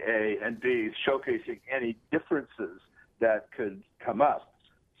Hillary, A, and B, showcasing any differences that could come up.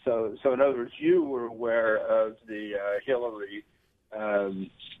 So in other words, you were aware of the Hillary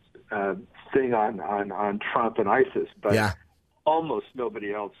thing on Trump and ISIS, but almost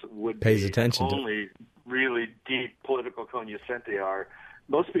nobody else would pays attention to only really deep political cognoscenti are.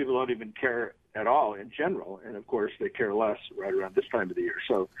 Most people don't even care at all in general, and of course they care less right around this time of the year.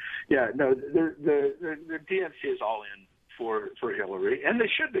 So, the DNC is all in for Hillary, and they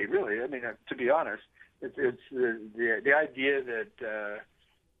should be, really. I mean, to be honest, it's the idea that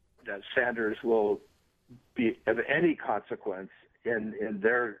Sanders will be of any consequence in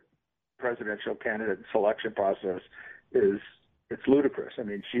their presidential candidate selection process it's ludicrous. I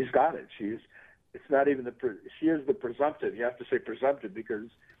mean, she's got it. It's not even she is the presumptive. You have to say presumptive because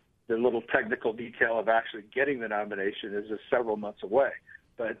the little technical detail of actually getting the nomination is just several months away.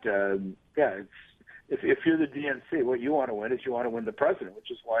 But if you're the DNC, what you want to win is you want to win the president, which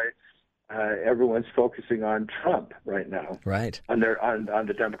is why everyone's focusing on Trump right now. Right. On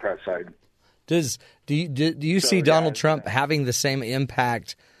the Democrat side. Do you see Donald Trump having the same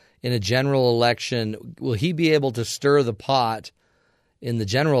impact in a general election? Will he be able to stir the pot in the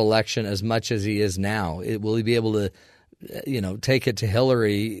general election as much as he is now? Will he be able to, take it to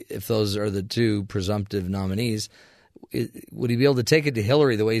Hillary if those are the two presumptive nominees? Would he be able to take it to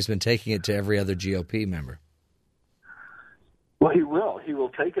Hillary the way he's been taking it to every other GOP member? Well, he will. He will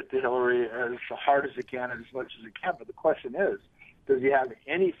take it to Hillary as hard as he can and as much as he can. But the question is, does he have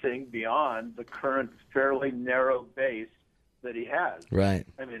anything beyond the current fairly narrow base that he has? Right.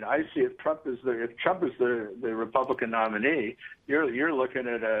 I mean, I see if Trump is the Republican nominee, you're looking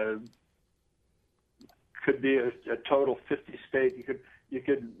at could be a total 50 state. You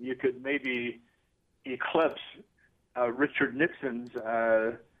could maybe eclipse Richard Nixon's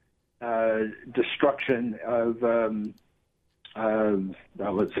destruction of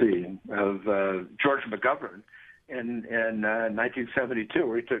George McGovern in 1972,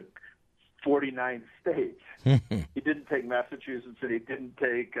 where he took 49 states. He didn't take Massachusetts, and he didn't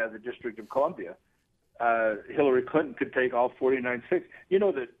take the District of Columbia. Hillary Clinton could take all 49 states. You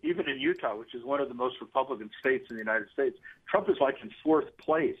know that even in Utah, which is one of the most Republican states in the United States, Trump is like in fourth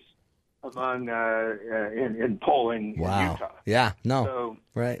place among in polling in Utah. Yeah, no,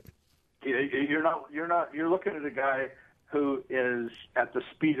 right. You're looking at a guy who is at the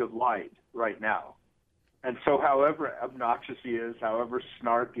speed of light right now. And so however obnoxious he is, however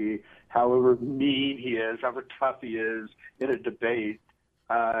snarky, however mean he is, however tough he is in a debate,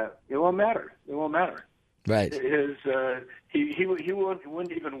 it won't matter. It won't matter. Right. He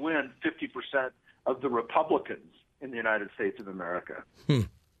wouldn't even win 50% of the Republicans in the United States of America.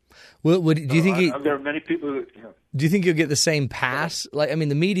 Well, do you think there are many people who, do you think he'll get the same pass? Like, I mean,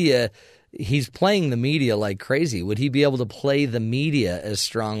 the media, he's playing the media like crazy. Would he be able to play the media as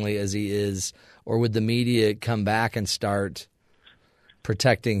strongly as he is, or would the media come back and start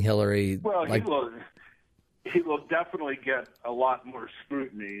protecting Hillary? Well, he will definitely get a lot more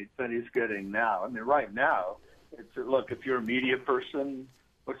scrutiny than he's getting now. I mean, right now, look, if you're a media person,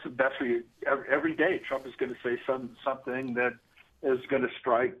 what's the best for you? Every day, Trump is going to say something that is going to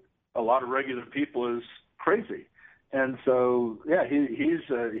strike a lot of regular people as crazy. And so, yeah, he's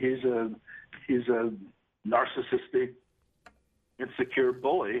a narcissistic, insecure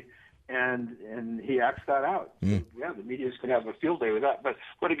bully, and he acts that out. So, yeah, the media's going to have a field day with that. But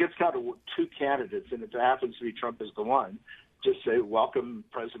when it gets down to two candidates, and if it happens to be Trump as the one, just say, welcome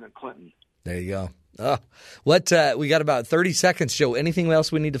President Clinton. There you go. Oh, we got about 30 seconds, Joe. Anything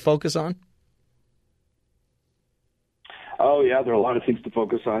else we need to focus on? Oh yeah, there are a lot of things to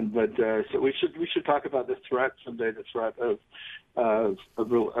focus on, but so we should talk about the threat someday. The threat of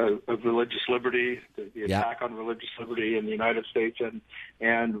religious liberty, the attack on religious liberty in the United States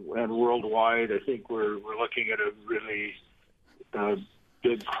and worldwide. I think we're looking at a really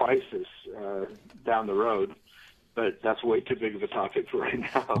big crisis down the road, but that's way too big of a topic for right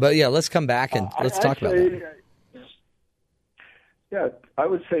now. But yeah, let's come back and let's talk about that. Yeah, I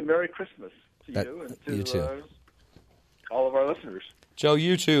would say Merry Christmas to you and to you too. All of our listeners. Joe,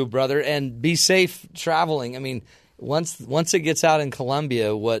 you too, brother, and be safe traveling. I mean, once it gets out in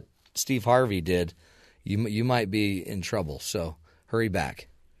Colombia, what Steve Harvey did, you might be in trouble. So hurry back.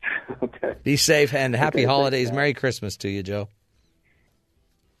 Okay. Be safe and happy holidays. Merry Christmas to you, Joe.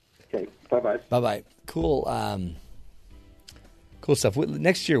 Okay. Bye-bye. Bye-bye. Cool. Cool stuff.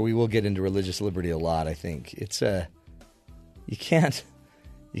 Next year we will get into religious liberty a lot. I think it's you can't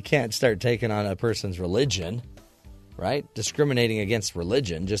start taking on a person's religion. Right? Discriminating against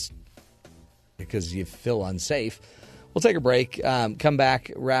religion just because you feel unsafe. We'll take a break, come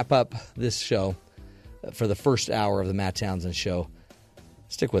back, wrap up this show for the first hour of the Matt Townsend Show.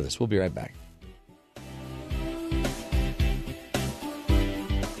 Stick with us. We'll be right back.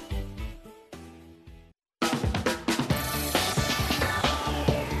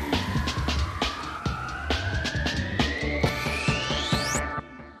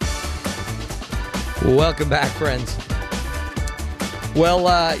 Welcome back, friends.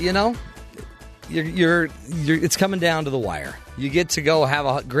 Well, you're it's coming down to the wire. You get to go have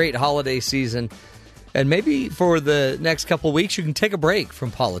a great holiday season, and maybe for the next couple of weeks you can take a break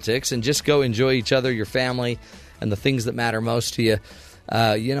from politics and just go enjoy each other, your family, and the things that matter most to you.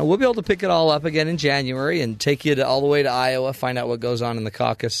 We'll be able to pick it all up again in January and take you all the way to Iowa, find out what goes on in the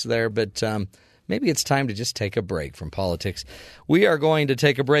caucus there, but maybe it's time to just take a break from politics. We are going to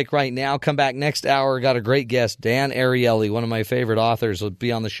take a break right now. Come back next hour. Got a great guest, Dan Ariely, one of my favorite authors, will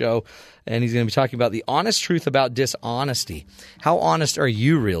be on the show, and he's going to be talking about the honest truth about dishonesty. How honest are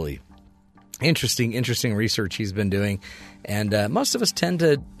you really? Interesting research he's been doing, and most of us tend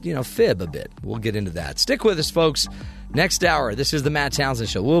to, fib a bit. We'll get into that. Stick with us, folks. Next hour, this is the Matt Townsend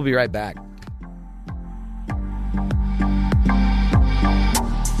Show. We'll be right back.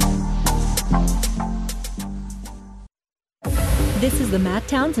 This is the Matt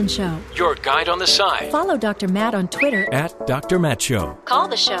Townsend Show. Your guide on the side. Follow Dr. Matt on Twitter At Dr. Matt Show. Call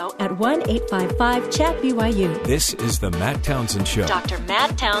the show at 1-855-CHAT-BYU. This is the Matt Townsend Show. Dr.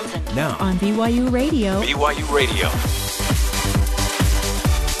 Matt Townsend. Now on BYU Radio. BYU Radio.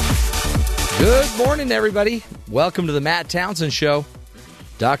 Good morning, everybody. Welcome to the Matt Townsend Show.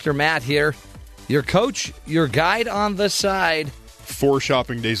 Dr. Matt here, your coach, your guide on the side. 4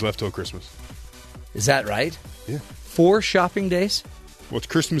 shopping days left till Christmas. Is that right? Yeah. 4 shopping days? Well, it's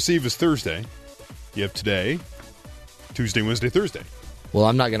Christmas Eve is Thursday. You have today, Tuesday, Wednesday, Thursday. Well,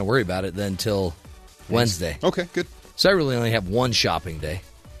 I'm not going to worry about it then until Wednesday. Okay, good. So I really only have 1 shopping day.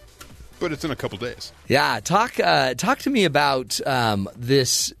 But it's in a couple days. Yeah, talk to me about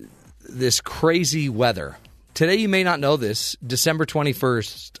this crazy weather. Today, you may not know this, December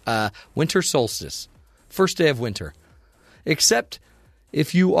 21st, winter solstice, first day of winter. Except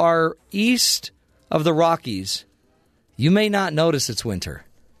if you are east of the Rockies, you may not notice it's winter.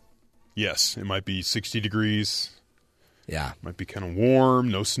 Yes, it might be 60 degrees. Yeah. Might be kind of warm,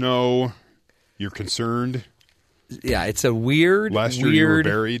 no snow. You're concerned. Yeah, it's a weird Last year you were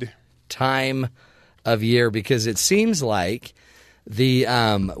buried. time of year because it seems like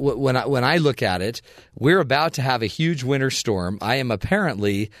when I look at it, we're about to have a huge winter storm. I am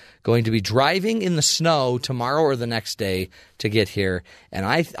apparently going to be driving in the snow tomorrow or the next day to get here, and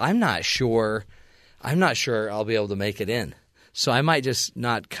I'm not sure I'll be able to make it in. So I might just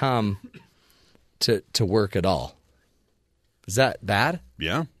not come to work at all. Is that bad?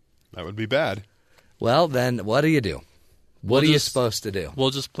 Yeah, that would be bad. Well, then what do you do? What are you supposed to do? We'll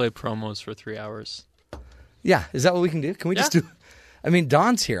just play promos for 3 hours. Yeah, is that what we can do? Can we just do? I mean,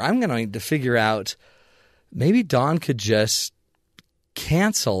 Dawn's here. I'm going to need to figure out. Maybe Dawn could just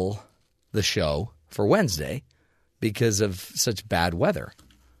cancel the show for Wednesday because of such bad weather.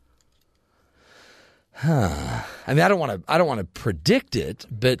 I mean, I don't want to predict it,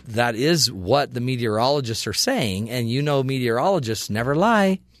 but that is what the meteorologists are saying, and meteorologists never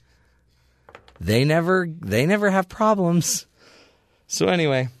lie. They never have problems. So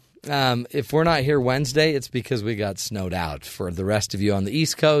anyway, if we're not here Wednesday, it's because we got snowed out. For the rest of you on the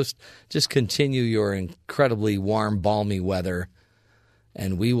East Coast, just continue your incredibly warm, balmy weather,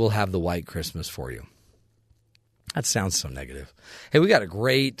 and we will have the white Christmas for you. That sounds so negative. Hey, we got a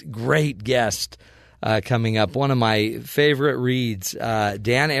great, great guest coming up. One of my favorite reads,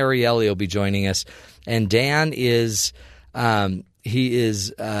 Dan Ariely will be joining us, and Dan is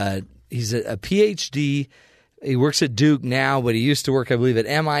he's a PhD. He works at Duke now, but he used to work, I believe, at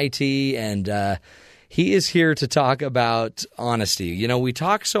MIT, and he is here to talk about honesty. You know, we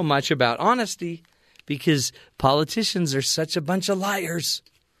talk so much about honesty because politicians are such a bunch of liars.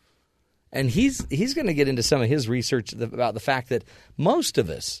 And he's going to get into some of his research about the fact that most of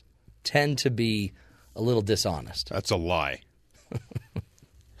us tend to be a little dishonest. That's a lie.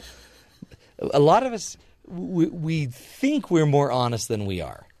 A lot of us, we think we're more honest than we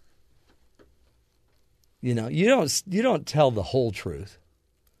are. You know, you don't tell the whole truth.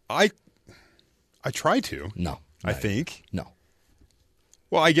 I try to. No. I think. No.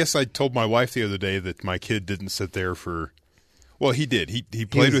 Well, I guess I told my wife the other day that my kid didn't sit there for... Well, he did. He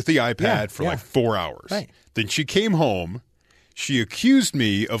played with the iPad for like 4 hours. Right. Then she came home. She accused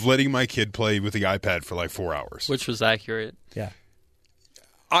me of letting my kid play with the iPad for like 4 hours. Which was accurate. Yeah.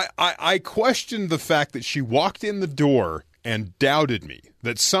 I questioned the fact that she walked in the door and doubted me,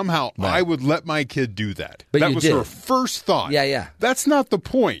 that somehow I would let my kid do that. But that you was did. her first thought. Yeah. That's not the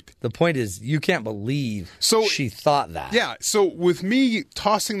point. The point is you can't believe she thought that. Yeah, so with me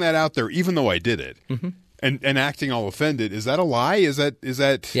tossing that out there, even though I did it, and acting all offended, is that a lie? Is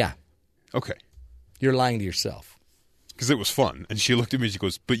that... Yeah. Okay. You're lying to yourself. Because it was fun. And she looked at me and she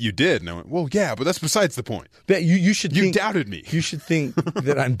goes, but you did. And I went, well, yeah, but that's besides the point. But you should think... You doubted me. You should think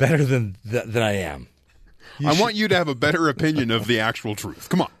that I'm better than I am. I want you to have a better opinion of the actual truth.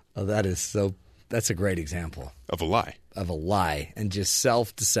 Come on. Oh, that's a great example. Of a lie. Of a lie and just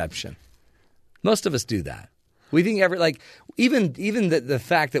self-deception. Most of us do that. We think even the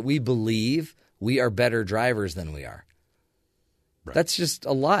fact that we believe we are better drivers than we are. Right. That's just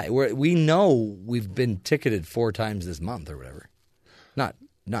a lie. We know we've been ticketed 4 times this month or whatever. Not.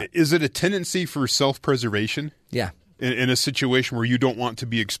 Is it a tendency for self-preservation? Yeah. In a situation where you don't want to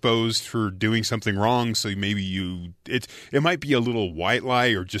be exposed for doing something wrong, so maybe it might be a little white lie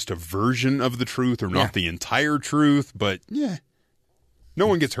or just a version of the truth or not the entire truth, but no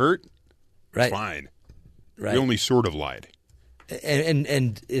one gets hurt. Right. It's fine. Right. We only sort of lied.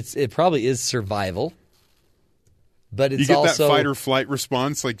 And it probably is survival. But it's you get also that fight or flight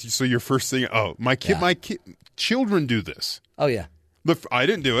response, like so. Your first thing, my children do this. Oh yeah, I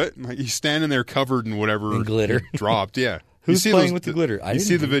didn't do it. He's standing there covered in whatever in glitter dropped. Yeah, who's playing with the glitter? You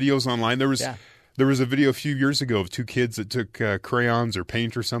see the videos online. There was a video a few years ago of 2 kids that took crayons or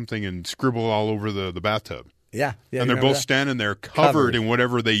paint or something and scribbled all over the bathtub. Yeah, and they're both standing there covered in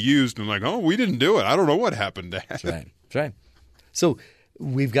whatever they used, and like, we didn't do it. I don't know what happened, Dad. That's right. So.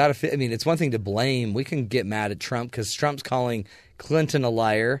 We've got to – I mean, it's one thing to blame. We can get mad at Trump because Trump's calling Clinton a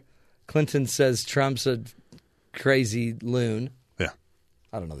liar. Clinton says Trump's a crazy loon. Yeah.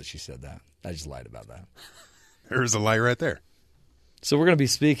 I don't know that she said that. I just lied about that. There's a lie right there. So we're going to be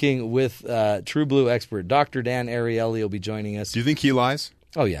speaking with True Blue expert Dr. Dan Ariely will be joining us. Do you think he lies?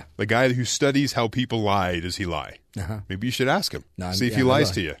 Oh, yeah. The guy who studies how people lie, does he lie? Uh-huh. Maybe you should ask him. See if he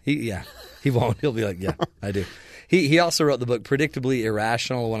lies to you. He won't. He'll be like, yeah, I do. He also wrote the book Predictably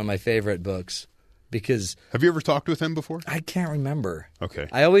Irrational, one of my favorite books. Because have you ever talked with him before? I can't remember. Okay.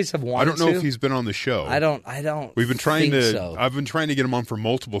 I always have wanted to. I don't know if he's been on the show. I don't. We've been trying to. So. I've been trying to get him on for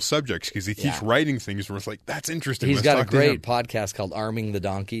multiple subjects because he keeps writing things where it's like, that's interesting. He's got a great podcast called Arming the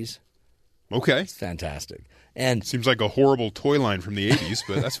Donkeys. Okay. It's fantastic. And seems like a horrible toy line from the 80s,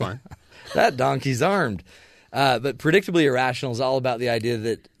 but that's fine. That donkey's armed. But predictably irrational is all about the idea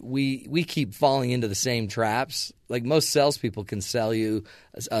that we keep falling into the same traps. Like most salespeople can sell you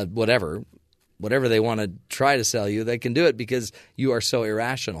whatever they want to try to sell you. They can do it because you are so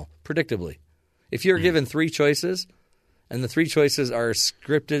irrational, predictably. If you're given 3 choices and the 3 choices are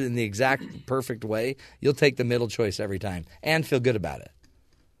scripted in the exact perfect way, you'll take the middle choice every time and feel good about it.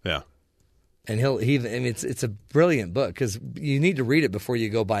 Yeah. And it's a brilliant book because you need to read it before you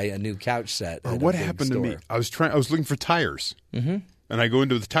go buy a new couch set. Or what happened to me? I was looking for tires, and I go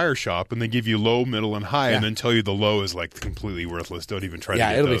into the tire shop, and they give you low, middle, and high, and then tell you the low is like completely worthless. Don't even try to get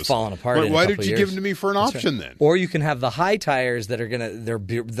those. Yeah, it'll be falling apart. But why did you years. give them to me for an option then? Or you can have the high tires that are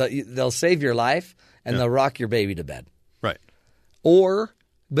they'll save your life and they'll rock your baby to bed. Right.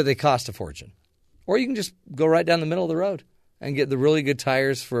 But they cost a fortune. Or you can just go right down the middle of the road and get the really good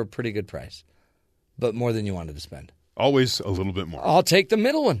tires for a pretty good price. But more than you wanted to spend. Always a little bit more. I'll take the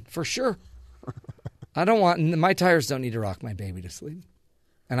middle one for sure. My tires don't need to rock my baby to sleep.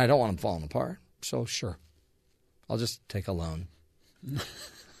 And I don't want them falling apart. So sure. I'll just take a loan.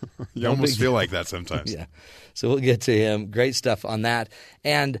 You almost feel like that sometimes. Yeah. So we'll get to him. Great stuff on that.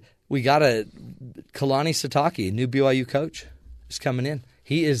 And we got Kalani Sitake, a new BYU coach, is coming in.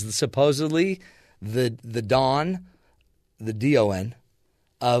 He is supposedly the Don, the D-O-N,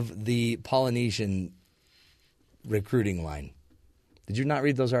 of the Polynesian recruiting line. Did you not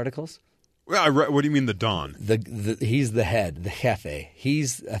read those articles? Well, what do you mean the Don? He's the head, the jefe.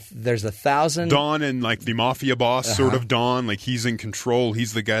 There's 1,000 Don and like the mafia boss sort of Don, like he's in control.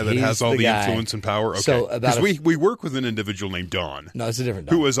 He's the guy that has all the influence and power. Okay, so because we work with an individual named Don. No, it's a different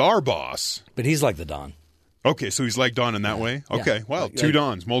Don. Who is our boss? But he's like the Don. Okay, so he's like Don in that way? Okay, yeah. Well, 2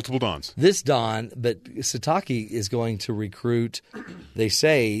 Dons, multiple Dons. This Don, but Sitake is going to recruit, they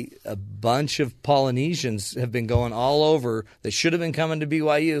say, a bunch of Polynesians have been going all over that should have been coming to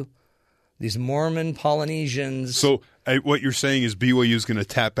BYU. These Mormon Polynesians. So what you're saying is BYU is going to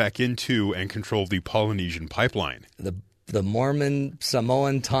tap back into and control the Polynesian pipeline. The Mormon,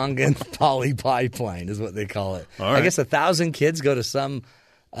 Samoan, Tongan Poly Pipeline is what they call it. All right. I guess 1,000 kids go to some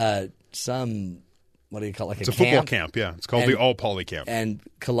what do you call it? It's a football camp, yeah. It's called the All Poly Camp. And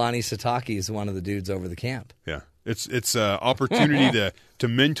Kalani Sitake is one of the dudes over the camp. Yeah. It's an opportunity to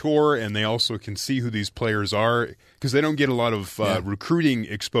mentor, and they also can see who these players are because they don't get a lot of recruiting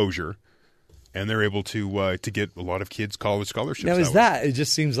exposure, and they're able to get a lot of kids college scholarships. Now, it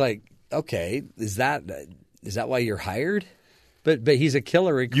just seems like, okay, is that why you're hired? But he's a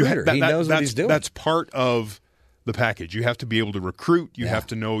killer recruiter. He knows what he's doing. That's part of the package. You have to be able to recruit. You have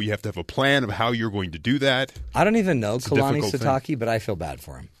to know. You have to have a plan of how you're going to do that. I don't even know Kalani Sitake, but I feel bad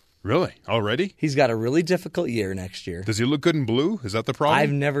for him. Really? Already? He's got a really difficult year next year. Does he look good in blue? Is that the problem?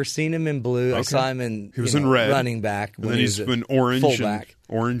 I've never seen him in blue. Okay. I saw him in red, running back. And then he's been orange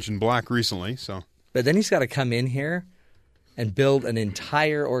and black recently. So, but then he's got to come in here and build an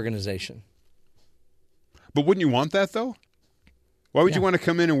entire organization. But wouldn't you want that though? Why would you want to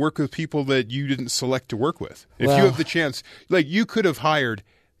come in and work with people that you didn't select to work with? If you have the chance, like you could have hired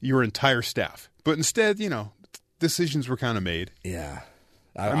your entire staff, but instead, decisions were kind of made. Yeah.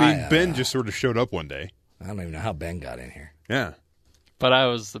 I mean, Ben just sort of showed up one day. I don't even know how Ben got in here. Yeah. But I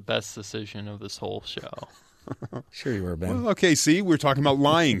was the best decision of this whole show. Sure you were, Ben. Well, okay, see, we're talking about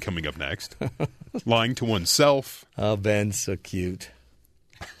lying coming up next. Lying to oneself. Oh, Ben, so cute.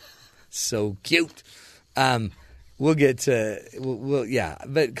 So cute. We'll get to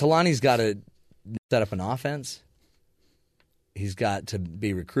but Kalani's got to set up an offense. He's got to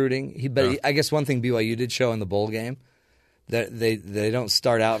be recruiting. I guess one thing BYU did show in the bowl game that they don't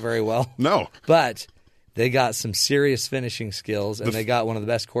start out very well. No, but they got some serious finishing skills, and they got one of the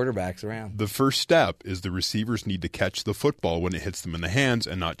best quarterbacks around. The first step is the receivers need to catch the football when it hits them in the hands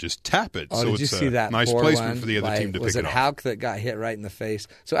and not just tap it. Oh, so did you see that nice poor placement one for the other team to pick it up. Was it Houck that got hit right in the face?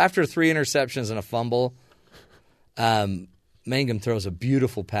 So after 3 interceptions and a fumble, Mangum throws a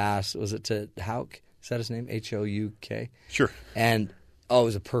beautiful pass. Was it to Houck? Is that his name? Houk? Sure. And, it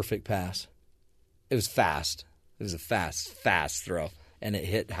was a perfect pass. It was fast. It was a fast throw. And it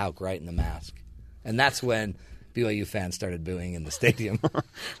hit Houck right in the mask. And that's when BYU fans started booing in the stadium.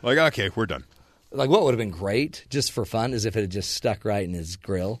 Like, okay, we're done. Like, what would have been great, just for fun, is if it had just stuck right in his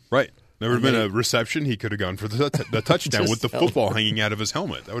grill. Right. There would have been a reception. He could have gone for the touchdown with the football hanging out of his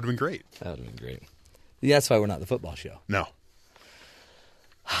helmet. That would have been great. That would have been great. Yeah, that's why we're not the football show. No.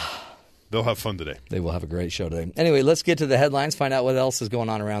 They'll have fun today. They will have a great show today. Anyway, let's get to the headlines, find out what else is going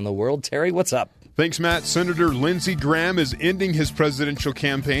on around the world. Terry, what's up? Thanks, Matt. Senator Lindsey Graham is ending his presidential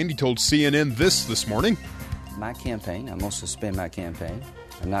campaign. He told CNN this morning. My campaign, I'm going to suspend my campaign.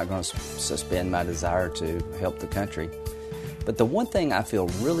 I'm not going to suspend my desire to help the country. But the one thing I feel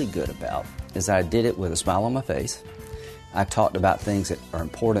really good about is I did it with a smile on my face. I talked about things that are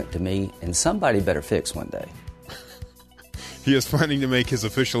important to me, and somebody better fix one day. He is planning to make his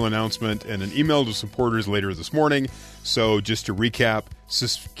official announcement in an email to supporters later this morning. So just to recap,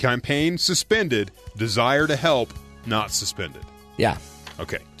 campaign suspended, desire to help not suspended. Yeah.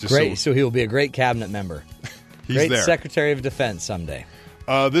 Okay. Great. So he will be a great cabinet member. He's great there. Secretary of Defense someday.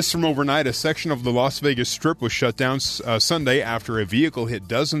 This from overnight. A section of the Las Vegas Strip was shut down Sunday after a vehicle hit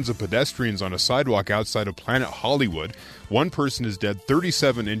dozens of pedestrians on a sidewalk outside of Planet Hollywood. One person is dead,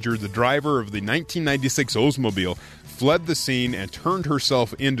 37 injured. The driver of the 1996 Oldsmobile fled the scene and turned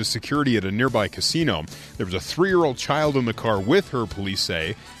herself into security at a nearby casino. There was a 3-year-old child in the car with her, police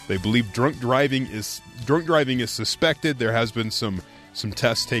say. They believe drunk driving is suspected. There has been some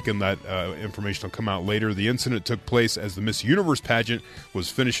tests taken. That information will come out later. The incident took place as the Miss Universe pageant was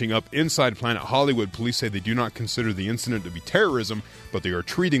finishing up inside Planet Hollywood. Police say they do not consider the incident to be terrorism, but they are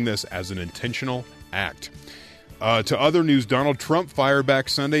treating this as an intentional act. To other news, Donald Trump fired back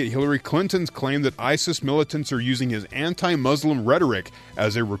Sunday at Hillary Clinton's claim that ISIS militants are using his anti-Muslim rhetoric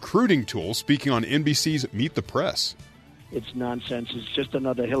as a recruiting tool, speaking on NBC's Meet the Press. It's nonsense. It's just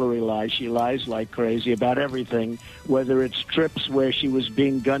another Hillary lie. She lies like crazy about everything, whether it's trips where she was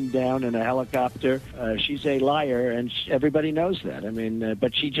being gunned down in a helicopter. She's a liar, and everybody knows that. I mean,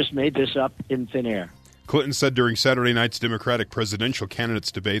 but she just made this up in thin air. Clinton said during Saturday night's Democratic presidential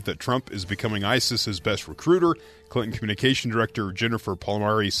candidates debate that Trump is becoming ISIS's best recruiter. Clinton communication director Jennifer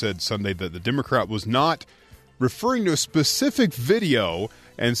Palmieri said Sunday that the Democrat was not referring to a specific video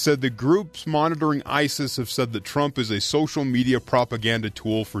and said the groups monitoring ISIS have said that Trump is a social media propaganda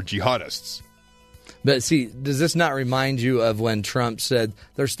tool for jihadists. But see, does this not remind you of when Trump said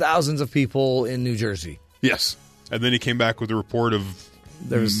there's thousands of people in New Jersey? Yes. And then he came back with a report of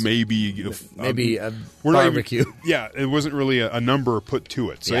maybe a barbecue. It wasn't really a number put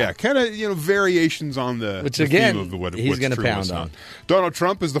to it. So kind of variations on the theme of what he's going to pound on. Donald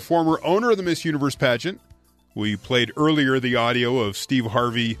Trump is the former owner of the Miss Universe pageant. We played earlier the audio of Steve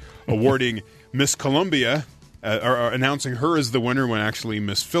Harvey awarding Miss Columbia, or announcing her as the winner when actually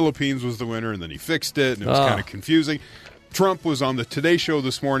Miss Philippines was the winner, and then he fixed it, and it was kind of confusing. Trump was on the Today Show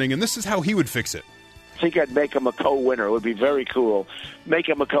this morning, and this is how he would fix it. I think I'd make him a co-winner. It would be very cool. Make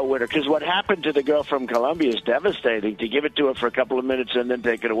him a co-winner. Because what happened to the girl from Colombia is devastating. To give it to her for a couple of minutes and then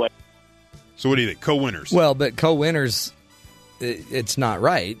take it away. So what do you think? Co-winners? Well, but co-winners, it's not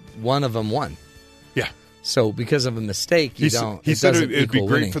right. One of them won. Yeah. So because of a mistake, he said it'd be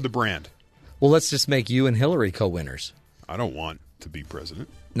great winning. for the brand. Well, let's just make you and Hillary co-winners. I don't want to be president.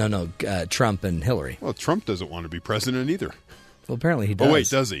 No, Trump and Hillary. Well, Trump doesn't want to be president either. Well, apparently he does. Oh, wait,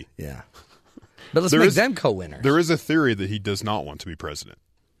 does he? Yeah. But let's make them co-winners. There is a theory that he does not want to be president.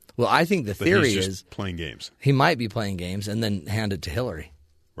 Well, I think the theory is is playing games. He might be playing games and then hand it to Hillary.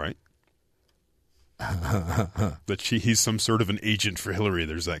 Right? That he's some sort of an agent for Hillary.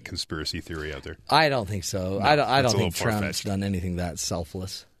 There's that conspiracy theory out there. I don't think so. No, I don't think Trump's done anything that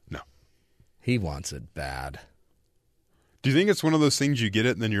selfless. No. He wants it bad. Do you think it's one of those things you get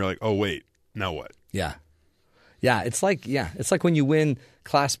it and then you're like, oh, wait, now what? Yeah. Yeah, it's like when you win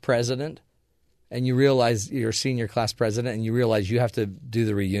class president and you realize you're senior class president and you realize you have to do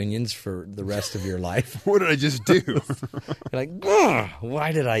the reunions for the rest of your life. What did I just do? You're like,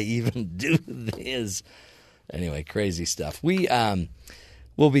 why did I even do this? Anyway, crazy stuff.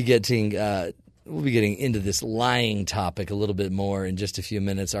 We'll be getting into this lying topic a little bit more in just a few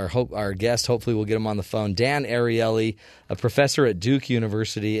minutes. Our guest, hopefully we'll get him on the phone, Dan Ariely, a professor at Duke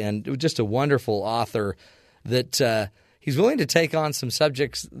University and just a wonderful author that he's willing to take on some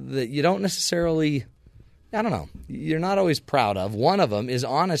subjects that you don't necessarily, you're not always proud of. One of them is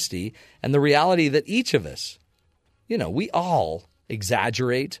honesty and the reality that each of us, we all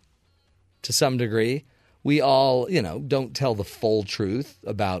exaggerate to some degree. We all, don't tell the full truth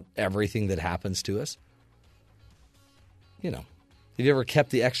about everything that happens to us. Have you ever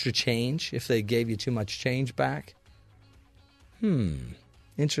kept the extra change if they gave you too much change back?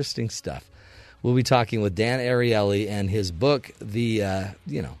 Interesting stuff. We'll be talking with Dan Ariely and his book, The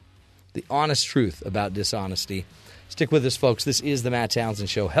Honest Truth About Dishonesty. Stick with us, folks. This is the Matt Townsend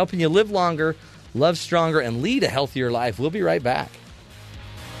Show, helping you live longer, love stronger, and lead a healthier life. We'll be right back.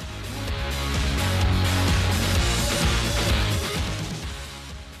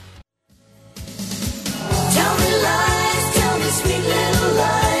 Tell me lies, tell me sweet little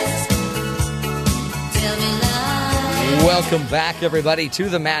lies. Tell me lies. Welcome back, everybody, to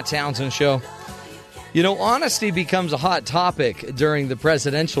the Matt Townsend Show. Honesty becomes a hot topic during the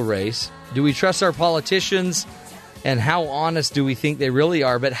presidential race. Do we trust our politicians? And how honest do we think they really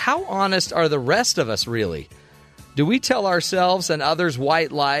are? But how honest are the rest of us really? Do we tell ourselves and others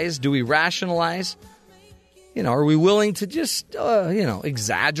white lies? Do we rationalize? Are we willing to just,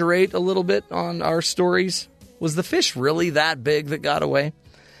 exaggerate a little bit on our stories? Was the fish really that big that got away?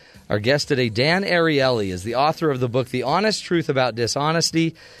 Our guest today, Dan Ariely, is the author of the book, The Honest Truth About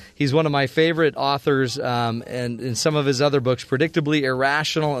Dishonesty. He's one of my favorite authors, and in some of his other books, Predictably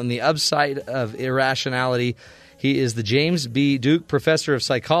Irrational and the Upside of Irrationality. He is the James B. Duke Professor of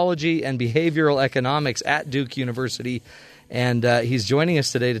Psychology and Behavioral Economics at Duke University. And he's joining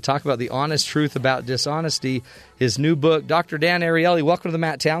us today to talk about the honest truth about dishonesty, his new book. Dr. Dan Ariely, welcome to the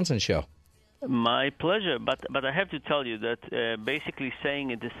Matt Townsend Show. My pleasure, but I have to tell you that basically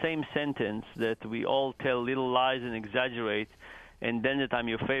saying in the same sentence that we all tell little lies and exaggerate, and then that I'm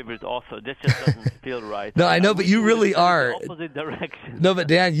your favorite author, that just doesn't feel right. No, I know, but you really are. Opposite direction. No, but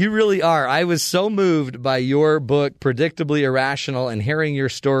Dan, you really are. I was so moved by your book, Predictably Irrational, and hearing your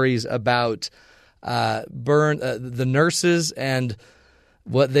stories about the nurses and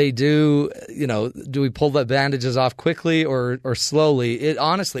what they do. Do we pull the bandages off quickly or slowly?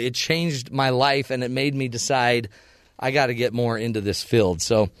 It changed my life, and it made me decide I got to get more into this field.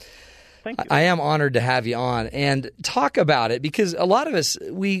 So thank you. I am honored to have you on and talk about it, because a lot of us,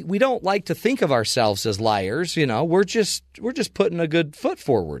 we don't like to think of ourselves as liars. We're just putting a good foot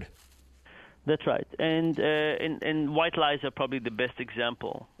forward. That's right, and white lies are probably the best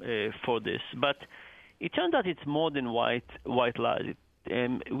example for this. But it turns out it's more than white lies.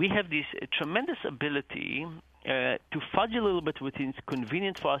 We have this tremendous ability to fudge a little bit what's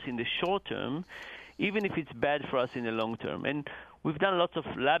convenient for us in the short term, even if it's bad for us in the long term. And we've done lots of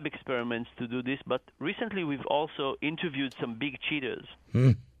lab experiments to do this, but recently we've also interviewed some big cheaters.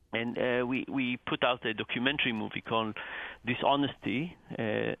 And we put out a documentary movie called Dishonesty,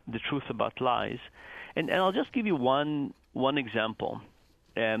 The Truth About Lies. And I'll just give you one example.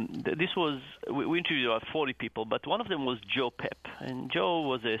 We interviewed about 40 people, but one of them was Joe Pep. And Joe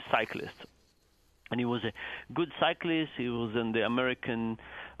was a cyclist. And he was a good cyclist. He was in the American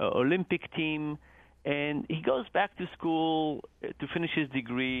Olympic team. And he goes back to school to finish his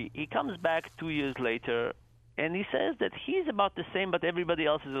degree. He comes back 2 years later, and he says that he's about the same, but everybody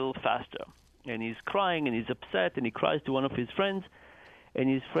else is a little faster. And he's crying, and he's upset, and he cries to one of his friends. And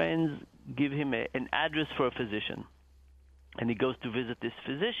his friends give him an address for a physician. And he goes to visit this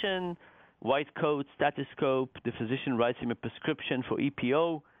physician, white coat, stethoscope. The physician writes him a prescription for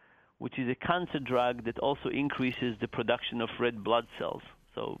EPO, which is a cancer drug that also increases the production of red blood cells.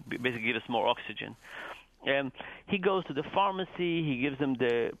 So basically gives us more oxygen. He goes to the pharmacy. He gives them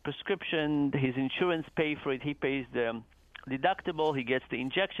the prescription. His insurance pays for it. He pays the deductible. He gets the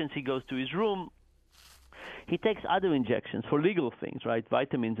injections. He goes to his room. He takes other injections for legal things, right,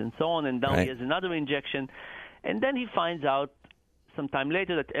 vitamins and so on, and now he has another injection. And then he finds out sometime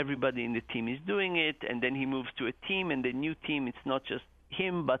later that everybody in the team is doing it, and then he moves to a team, and the new team, it's not just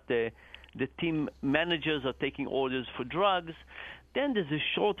him, but the team managers are taking orders for drugs. Then there's a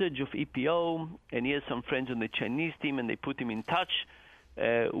shortage of EPO, and he has some friends on the Chinese team, and they put him in touch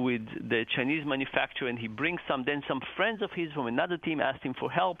with the Chinese manufacturer, and he brings some. Then some friends of his from another team asked him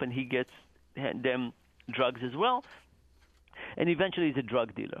for help, and he gets them drugs as well. And eventually he's a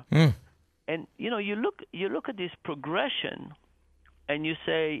drug dealer. And, you look at this progression, and you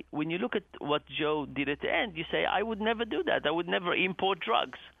say, when you look at what Joe did at the end, you say, I would never do that. I would never import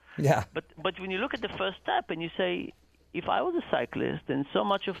drugs. Yeah. But when you look at the first step and you say, if I was a cyclist and so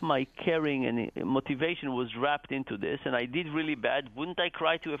much of my caring and motivation was wrapped into this, and I did really bad, wouldn't I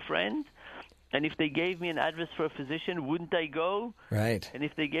cry to a friend? And if they gave me an address for a physician, wouldn't I go? Right. And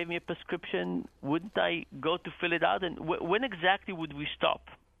if they gave me a prescription, wouldn't I go to fill it out? And when exactly would we stop?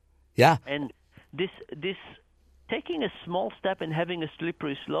 Yeah. And this taking a small step and having a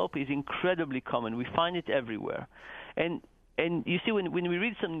slippery slope is incredibly common. We find it everywhere. And you see, when we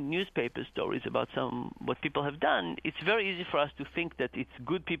read some newspaper stories about what people have done, it's very easy for us to think that it's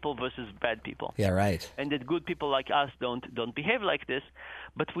good people versus bad people. Yeah, right. And that good people like us don't behave like this.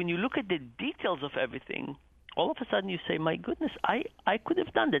 But when you look at the details of everything, all of a sudden you say, my goodness, I could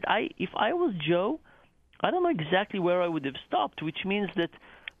have done that. If I was Joe, I don't know exactly where I would have stopped, which means that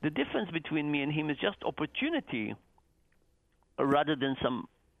the difference between me and him is just opportunity rather than some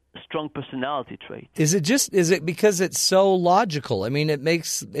strong personality trait. Is it because it's so logical? I mean,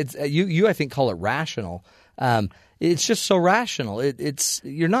 you I think call it rational. It's just so rational.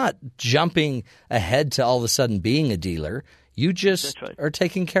 You're not jumping ahead to all of a sudden being a dealer. You just are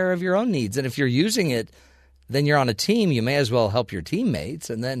taking care of your own needs. And if you're using it, then you're on a team. You may as well help your teammates.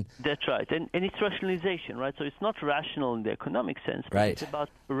 And then that's right. And it's rationalization, right? So it's not rational in the economic sense, but it's about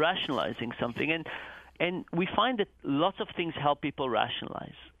rationalizing something. And we find that lots of things help people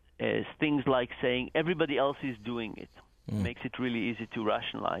rationalize. things like saying everybody else is doing it. Makes it really easy to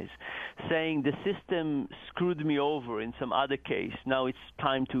rationalize. Saying the system screwed me over in some other case, now it's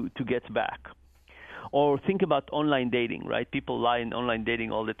time to get back. Or think about online dating, right? People lie in online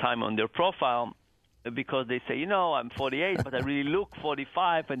dating all the time on their profile because they say, I'm 48, but I really look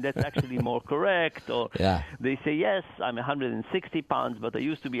 45, and that's actually more correct. Or they say, yes, I'm 160 pounds, but I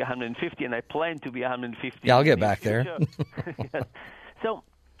used to be 150, and I plan to be 150. Yeah, I'll get back there. Yes. So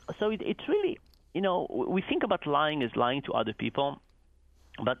it's really, we think about lying as lying to other people,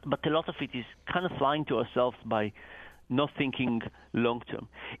 but a lot of it is kind of lying to ourselves by not thinking long-term.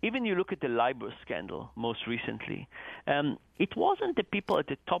 Even you look at the LIBOR scandal most recently, it wasn't the people at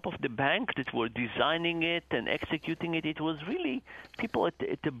the top of the bank that were designing it and executing it. It was really people at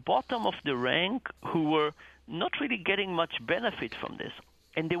the bottom of the rank who were not really getting much benefit from this,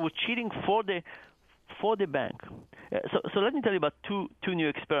 and they were cheating for the bank. So let me tell you about two new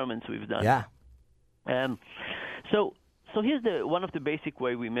experiments we've done. Yeah. So here's one of the basic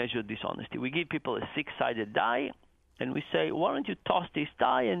way we measure dishonesty. We give people a 6-sided die, and we say, why don't you toss this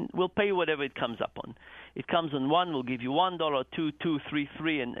die, and we'll pay you whatever it comes up on. It comes on 1, we'll give you $1, 2, 2, 3,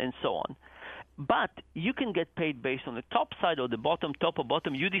 3, and so on. But you can get paid based on the top side or the bottom, top or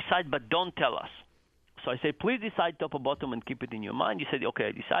bottom. You decide, but don't tell us. So I say, please decide top or bottom and keep it in your mind. You said, okay,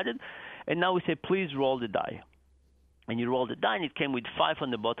 I decided. And now we say, please roll the die. And you roll the die, and it came with 5 on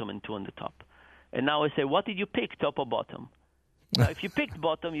the bottom and 2 on the top. And now I say, what did you pick, top or bottom? Now, if you picked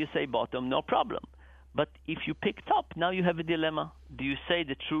bottom, you say bottom, no problem. But if you pick top, now you have a dilemma. Do you say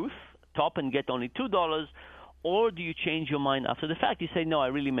the truth, top, and get only $2, or do you change your mind after the fact? You say, no, I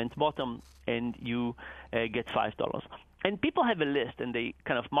really meant bottom, and you get $5. And people have a list, and they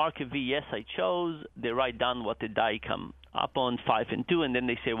kind of mark a V, yes, I chose. They write down what the die come up on, 5 and 2, and then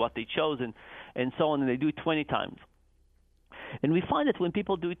they say what they chose, and so on, and they do it 20 times. And we find that when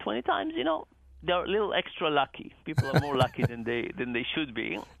people do it 20 times, they're a little extra lucky. People are more lucky than they should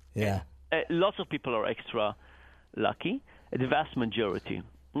be. Yeah. Lots of people are extra lucky, the vast majority.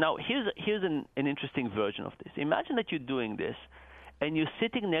 Now, here's an interesting version of this. Imagine that you're doing this, and you're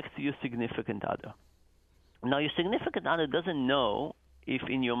sitting next to your significant other. Now, your significant other doesn't know if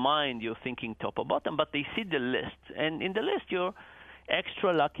in your mind you're thinking top or bottom, but they see the list. And in the list, you're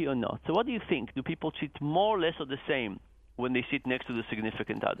extra lucky or not. So what do you think? Do people cheat more, less, or the same when they sit next to the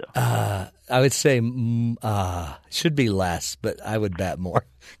significant other? I would say should be less, but I would bet more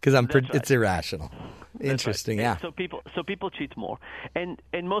because it's irrational. Interesting, right. Yeah. So people cheat more, and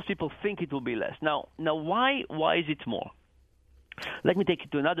most people think it will be less. Now why is it more? Let me take you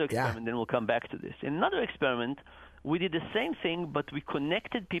to another experiment, then we'll come back to this. In another experiment, we did the same thing, but we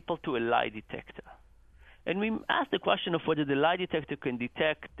connected people to a lie detector. And we asked the question of whether the lie detector can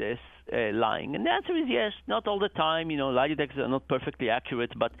detect this lying. And the answer is yes, not all the time. Lie detectors are not perfectly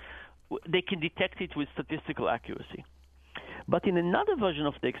accurate, but they can detect it with statistical accuracy. But in another version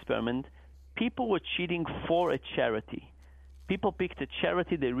of the experiment, people were cheating for a charity. People picked a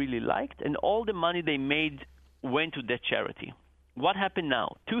charity they really liked, and all the money they made went to that charity. What happened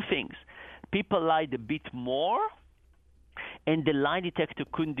now? 2 things. People lied a bit more, and the lie detector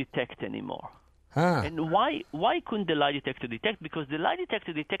couldn't detect anymore. Huh. And why couldn't the lie detector detect? Because the lie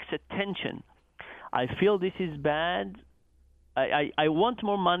detector detects attention. I feel this is bad. I want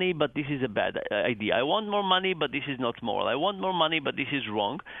more money, but this is a bad idea. I want more money, but this is not moral. I want more money, but this is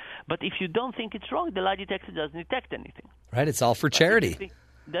wrong. But if you don't think it's wrong, the lie detector doesn't detect anything. Right, it's all for charity.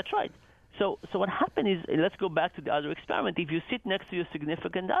 That's right. So what happened is, let's go back to the other experiment. If you sit next to your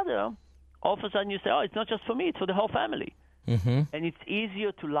significant other, all of a sudden you say, oh, it's not just for me, it's for the whole family. Mm-hmm. And it's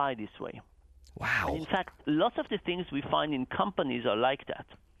easier to lie this way. Wow. And in fact, lots of the things we find in companies are like that,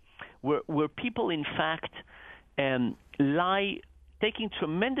 where people, in fact, lie, taking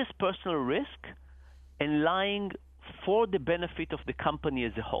tremendous personal risk and lying for the benefit of the company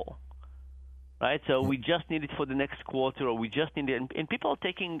as a whole. Right? So we just need it for the next quarter, or we just need it. And people are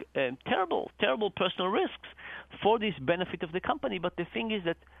taking terrible personal risks for this benefit of the company. But the thing is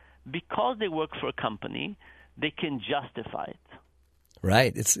that because they work for a company, they can justify it.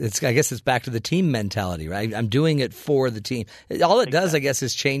 Right. It's. I guess it's back to the team mentality, right? I'm doing it for the team. All it does, I guess,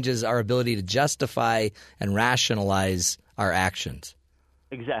 is changes our ability to justify and rationalize our actions.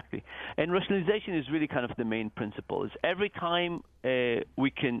 Exactly. And rationalization is really kind of the main principle. Is every time we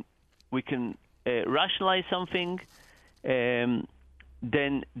can rationalize something, then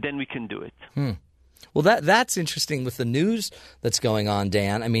we can do it. Well, that's interesting with the news that's going on,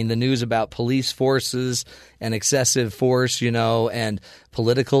 Dan. I mean, the news about police forces and excessive force, and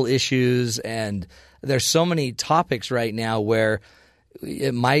political issues. And there's so many topics right now where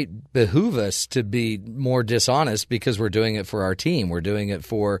it might behoove us to be more dishonest because we're doing it for our team. We're doing it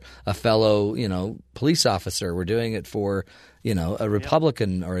for a fellow, police officer. We're doing it for, a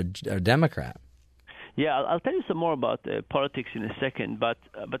Republican or a Democrat. Yeah, I'll tell you some more about politics in a second, but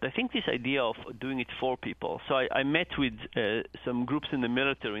I think this idea of doing it for people. So I met with some groups in the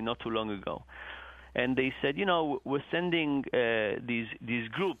military not too long ago, and they said, we're sending these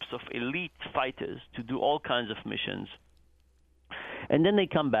groups of elite fighters to do all kinds of missions, and then they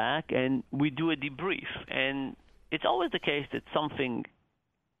come back and we do a debrief, and it's always the case that something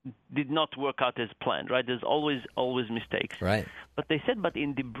did not work out as planned, right? There's always mistakes, right? But they said, but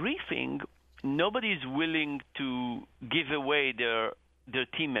in debriefing, nobody is willing to give away their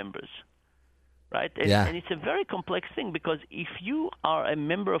team members, right? And it's a very complex thing, because if you are a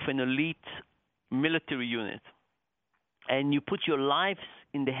member of an elite military unit and you put your lives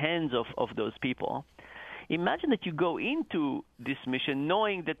in the hands of those people, imagine that you go into this mission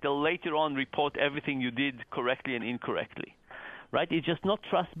knowing that they'll later on report everything you did correctly and incorrectly, right? It's just not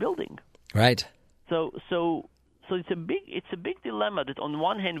trust building. Right. So it's a big dilemma that on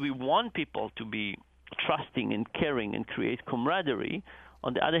one hand we want people to be trusting and caring and create camaraderie.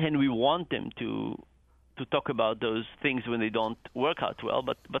 On the other hand, we want them to talk about those things when they don't work out well.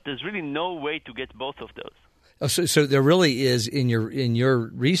 But there's really no way to get both of those. Oh, so there really is in your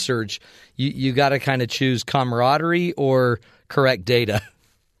research, you got to kind of choose camaraderie or correct data.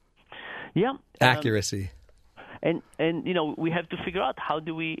 Yeah, accuracy. And we have to figure out how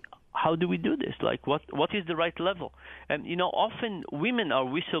do we do this? Like what is the right level? And often women are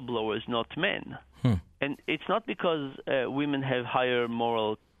whistleblowers, not men. And it's not because women have higher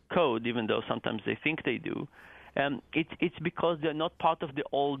moral code, even though sometimes they think they do. It's because they're not part of the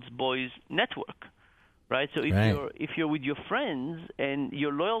old boys network, right? So if you're with your friends, and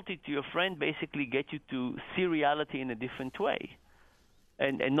your loyalty to your friend basically gets you to see reality in a different way,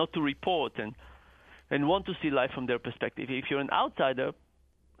 and not to report and want to see life from their perspective. If you're an outsider,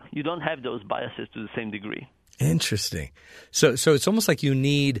 you don't have those biases to the same degree. Interesting. So it's almost like you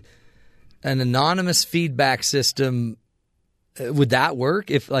need an anonymous feedback system. Would that work?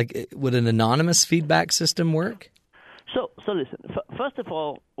 Would an anonymous feedback system work? So listen. First of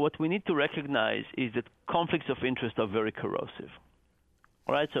all, what we need to recognize is that conflicts of interest are very corrosive.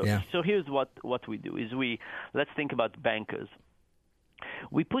 All right. So here's what we do: is let's think about bankers.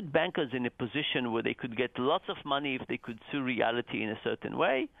 We put bankers in a position where they could get lots of money if they could see reality in a certain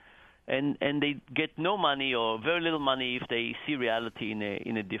way, and they get no money or very little money if they see reality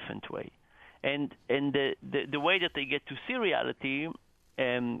in a different way. And the way that they get to see reality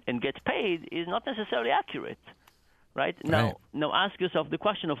and get paid is not necessarily accurate, right? Now ask yourself the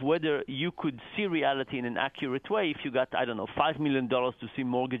question of whether you could see reality in an accurate way if you got, $5 million to see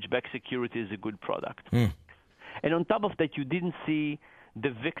mortgage-backed security as a good product. And on top of that, you didn't see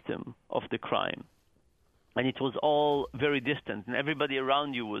the victim of the crime, and it was all very distant, and everybody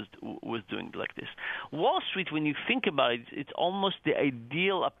around you was doing like this. Wall Street, when you think about it, it's almost the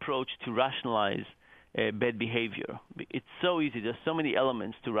ideal approach to rationalize bad behavior. It's so easy. There's so many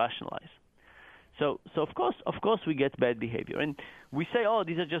elements to rationalize. So of course we get bad behavior, and we say, oh,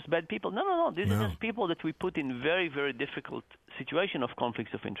 these are just bad people. No. These are just people that we put in very, very difficult situation of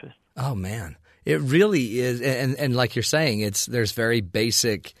conflicts of interest. Oh man, it really is, and like you're saying, there's very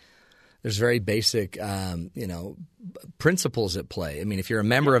basic, principles at play. I mean, if you're a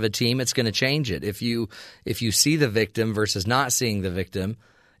member of a team, it's going to change it. If you see the victim versus not seeing the victim,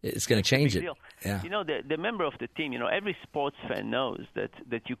 it's going to change it. Deal. Yeah. The member of the team, every sports fan knows that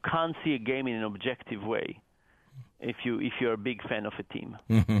you can't see a game in an objective way if you're a big fan of a team,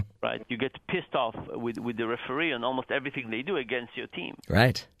 right? You get pissed off with the referee on almost everything they do against your team.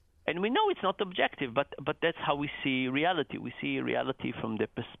 Right. And we know it's not objective, but that's how we see reality. We see reality from the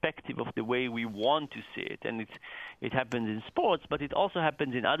perspective of the way we want to see it. And it happens in sports, but it also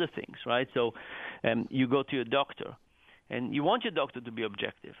happens in other things, right? So you go to your doctor, and you want your doctor to be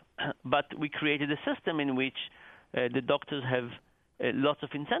objective. But we created a system in which the doctors have lots of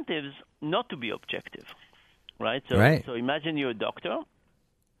incentives not to be objective, right? So imagine you're a doctor,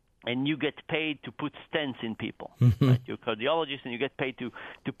 and you get paid to put stents in people. Right? You're a cardiologist, and you get paid to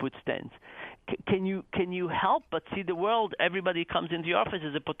put stents. Can you help but see the world? Everybody comes into your office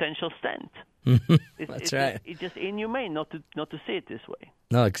as a potential stent. That's right. It's just inhumane not to see it this way.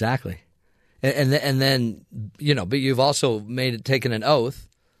 No, exactly. And then but you've also taken an oath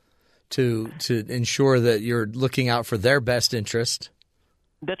to ensure that you're looking out for their best interest.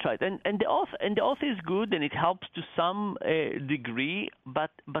 That's right, and the oath is good, and it helps to some degree, but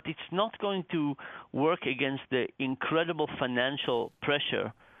it's not going to work against the incredible financial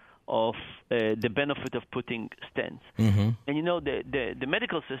pressure of the benefit of putting stents. Mm-hmm. And the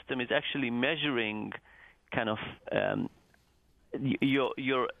medical system is actually measuring kind of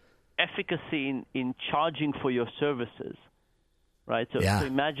your efficacy in charging for your services, right? So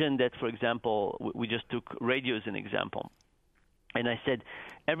imagine that, for example, we just took radio as an example. And I said,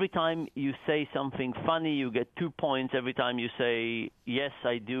 every time you say something funny, you get 2 points. Every time you say, yes,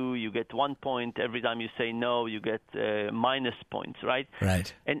 I do, you get 1 point. Every time you say no, you get minus points, right?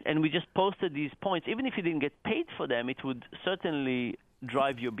 Right. And we just posted these points. Even if you didn't get paid for them, it would certainly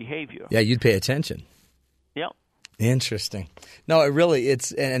drive your behavior. Yeah, you'd pay attention. Yeah. Interesting. No,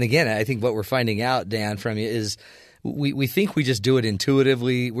 and again, I think what we're finding out, Dan, from you is we think we just do it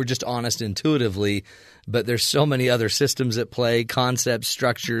intuitively. We're just honest intuitively, but there's so many other systems at play, concepts,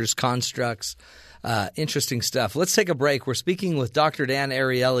 structures, constructs, interesting stuff. Let's take a break. We're speaking with Dr. Dan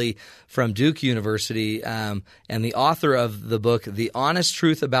Ariely from Duke University and the author of the book, The Honest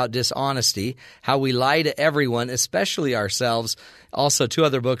Truth About Dishonesty, How We Lie to Everyone, Especially Ourselves. Also, 2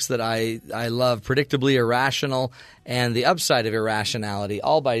 other books that I love, Predictably Irrational and The Upside of Irrationality,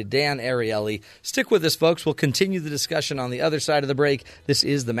 all by Dan Ariely. Stick with us, folks. We'll continue the discussion on the other side of the break. This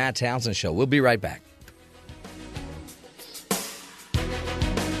is The Matt Townsend Show. We'll be right back.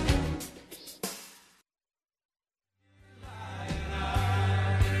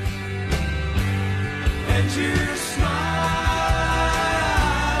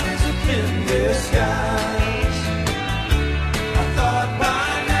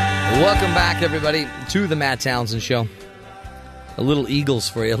 Welcome back, everybody, to the Matt Townsend Show. A little eagles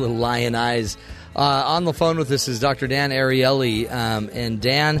for you, a little lion eyes. On the phone with us is Dr. Dan Ariely, and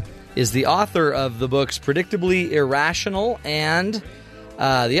Dan is the author of the books Predictably Irrational and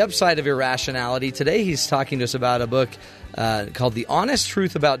The Upside of Irrationality. Today he's talking to us about a book called The Honest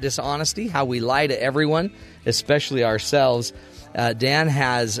Truth About Dishonesty, How We Lie to Everyone, Especially Ourselves. Dan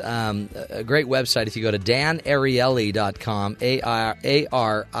has a great website. If you go to danariely.com, A-R-I-E-L-Y,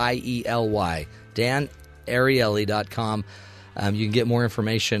 danariely.com, you can get more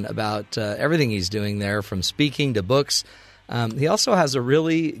information about everything he's doing there, from speaking to books. He also has a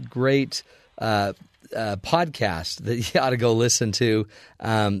really great podcast that you ought to go listen to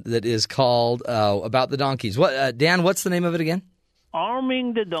that is called About the Donkeys. Dan, what's the name of it again?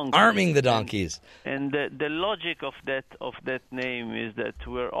 Arming the Donkeys. Arming the Donkeys. And the logic of that name is that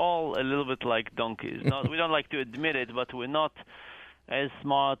we're all a little bit like donkeys. We don't like to admit it, but we're not as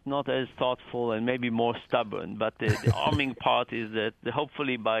smart, not as thoughtful, and maybe more stubborn. But the arming part is that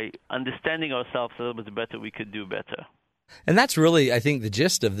hopefully by understanding ourselves a little bit better, we could do better. And that's really, I think, the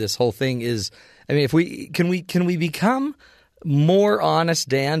gist of this whole thing is, I mean, if we can we become more honest,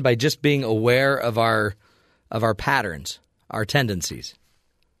 Dan, by just being aware of our patterns, our tendencies?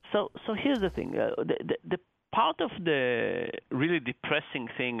 So here's the thing. The part of the really depressing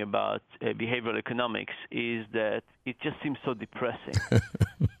thing about behavioral economics is that it just seems so depressing,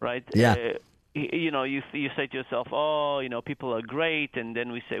 right? Yeah. You say to yourself, people are great, and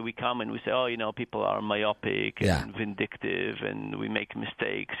then we come and we say, people are myopic and vindictive, and we make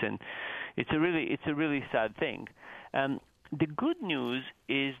mistakes, and it's a really sad thing. The good news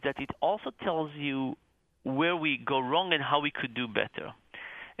is that it also tells you where we go wrong and how we could do better,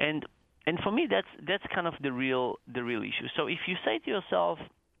 and for me that's kind of the real issue. So if you say to yourself,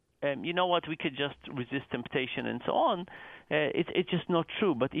 you know what, we could just resist temptation and so on, it's just not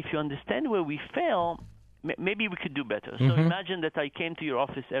true. But if you understand where we fail, maybe we could do better. So imagine that I came to your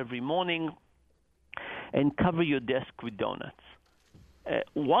office every morning and cover your desk with donuts.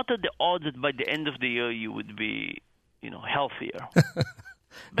 What are the odds that by the end of the year you would be, healthier?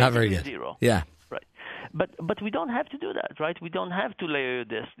 Not very good. Zero. Yeah. Right. But we don't have to do that, right? We don't have to layer your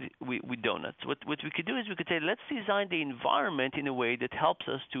desk with donuts. What we could do is we could say, let's design the environment in a way that helps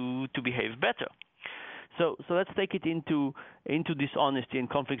us to behave better. So let's take it into dishonesty and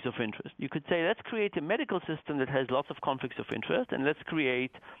conflicts of interest. You could say, let's create a medical system that has lots of conflicts of interest, and let's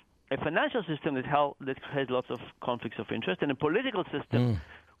create a financial system that has lots of conflicts of interest, and a political system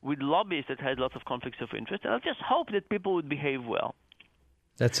with lobbyists that has lots of conflicts of interest. And I'll just hope that people would behave well.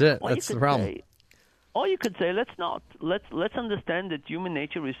 That's it. That's the problem. Or you could say, let's not. Let's understand that human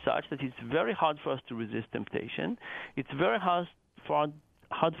nature is such that it's very hard for us to resist temptation. It's very hard for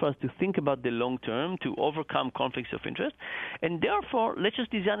us to think about the long term, to overcome conflicts of interest. And therefore, let's just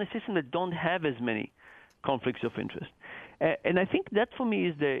design a system that don't have as many conflicts of interest. And I think that for me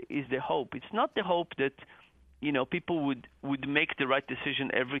is the hope. It's not the hope that people would make the right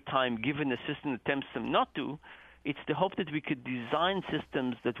decision every time, given a system that tempts them not to. It's the hope that we could design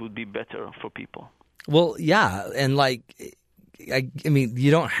systems that would be better for people. Well, yeah, and I mean,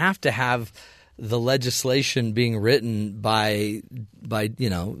 you don't have to have the legislation being written by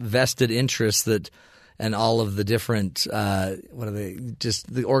vested interests and all of the different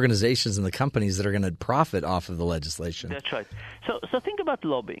the organizations and the companies that are going to profit off of the legislation. That's right. So think about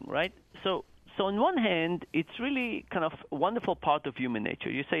lobbying, right? So on one hand, it's really kind of a wonderful part of human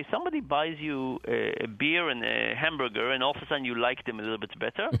nature. You say somebody buys you a beer and a hamburger, and all of a sudden you like them a little bit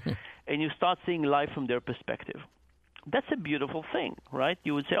better, and you start seeing life from their perspective. That's a beautiful thing, right?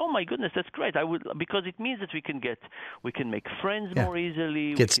 You would say, "Oh my goodness, that's great!" Because it means that we can make friends more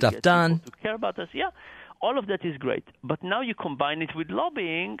easily, get stuff done, people to care about us. Yeah, all of that is great. But now you combine it with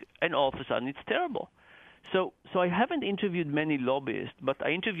lobbying, and all of a sudden it's terrible. So I haven't interviewed many lobbyists, but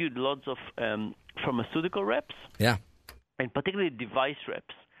I interviewed lots of pharmaceutical reps, and particularly device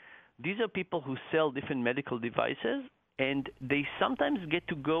reps. These are people who sell different medical devices, and they sometimes get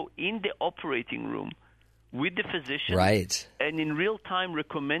to go in the operating room with the physician, right, and in real time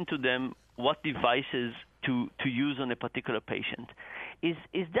recommend to them what devices to use on a particular patient.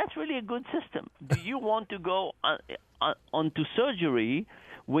 Is that really a good system? Do you want to go onto surgery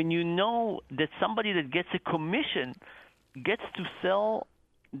when you know that somebody that gets a commission gets to sell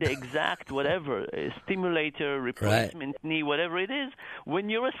the exact whatever, a stimulator, replacement knee, whatever it is, when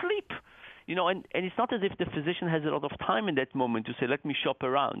you're asleep? And it's not as if the physician has a lot of time in that moment to say, let me shop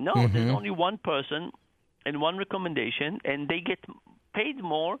around. No, there's only one person and one recommendation, and they get paid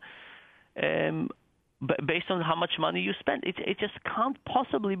more based on how much money you spend. It just can't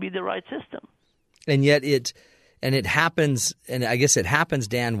possibly be the right system. And yet it happens, and I guess it happens,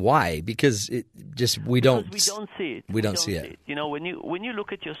 Dan. Why? Because we don't see it. We don't see it. When you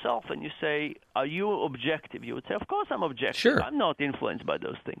look at yourself and you say, "Are you objective?" You would say, "Of course I'm objective. Sure. I'm not influenced by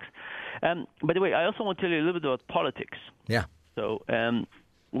those things." By the way, I also want to tell you a little bit about politics. Yeah. So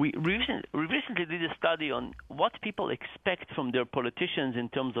we recently did a study on what people expect from their politicians in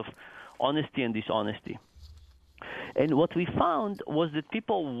terms of honesty and dishonesty. And what we found was that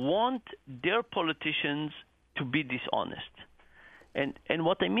people want their politicians to be dishonest. And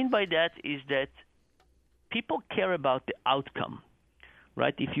what I mean by that is that people care about the outcome,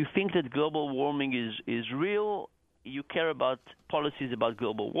 right? If you think that global warming is real, you care about policies about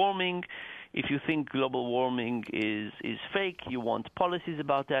global warming. If you think global warming is fake, you want policies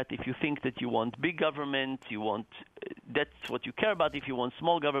about that. If you think that you want big government, that's what you care about. If you want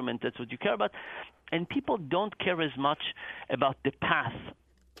small government, that's what you care about. And people don't care as much about the path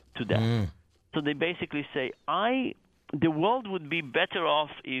to that. So they basically say, the world would be better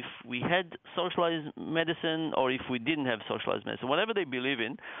off if we had socialized medicine or if we didn't have socialized medicine, whatever they believe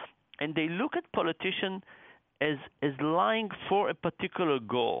in. And they look at politicians as lying for a particular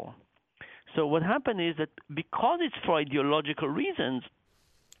goal. So what happened is that because it's for ideological reasons,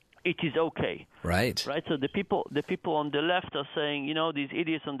 it is okay. Right. So the people on the left are saying, these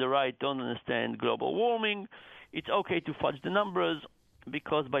idiots on the right don't understand global warming. It's okay to fudge the numbers,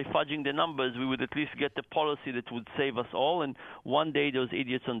 because by fudging the numbers, we would at least get the policy that would save us all, and one day those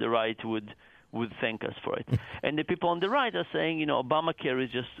idiots on the right would thank us for it. And the people on the right are saying, Obamacare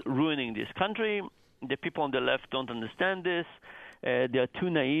is just ruining this country. The people on the left don't understand this. They are too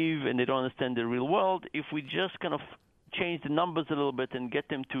naive, and they don't understand the real world. If we just kind of change the numbers a little bit and get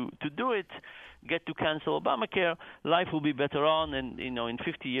them to do it, get to cancel Obamacare, life will be better on, and in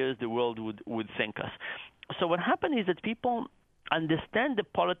 50 years the world would thank us. So what happened is that people understand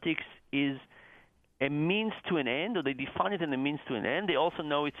that politics is a means to an end, or they define it as a means to an end. They also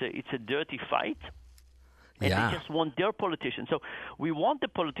know it's a dirty fight, and they just want their politicians. So we want the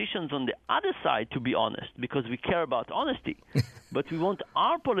politicians on the other side to be honest, because we care about honesty. But we want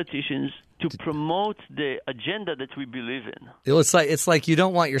our politicians to promote the agenda that we believe in. It's like you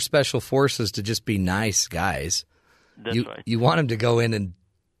don't want your special forces to just be nice guys. That's right. You want them to go in and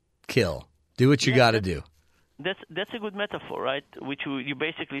kill. Do what you got to do. That's a good metaphor, right? Which you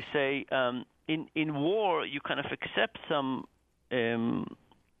basically say in war you kind of accept some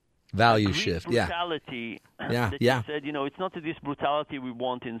value shift, brutality. That you said, it's not this brutality we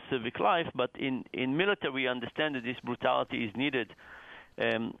want in civic life, but in military we understand that this brutality is needed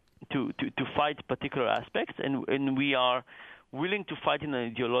to fight particular aspects, and we are willing to fight in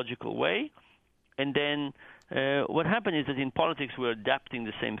an ideological way. And then what happened is that in politics we're adapting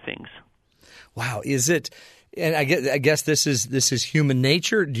the same things. Wow, is it? And I guess this is human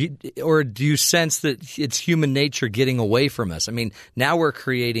nature, or do you sense that it's human nature getting away from us? I mean, now we're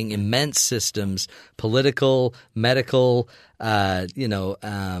creating immense systems, political, medical,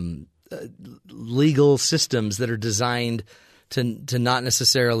 legal systems that are designed to not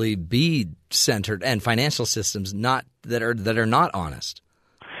necessarily be centered, and financial systems that are not honest.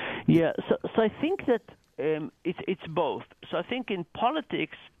 Yeah, so I think that it's both. So I think in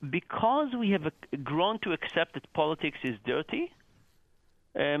politics, because we have grown to accept that politics is dirty,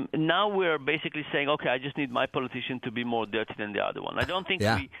 now we're basically saying, okay, I just need my politician to be more dirty than the other one. I don't think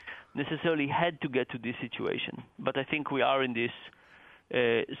we necessarily had to get to this situation, but I think we are in this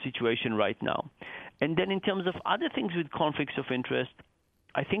situation right now. And then in terms of other things with conflicts of interest,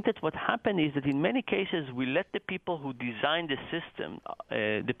 I think that what happened is that in many cases we let the people who design the system,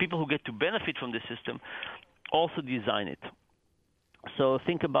 the people who get to benefit from the system, also design it. So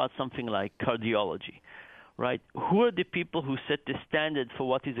think about something like cardiology, right? Who are the people who set the standard for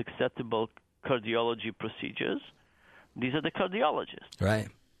what is acceptable cardiology procedures? These are the cardiologists. Right.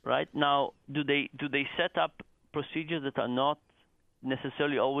 Right? Now, do they set up procedures that are not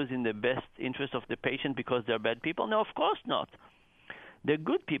necessarily always in the best interest of the patient because they're bad people? No, of course not. They're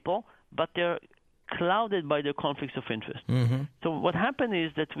good people, but they're clouded by their conflicts of interest. Mm-hmm. So what happened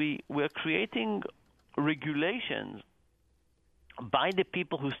is that we're creating regulations by the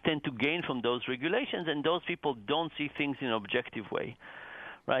people who stand to gain from those regulations, and those people don't see things in an objective way.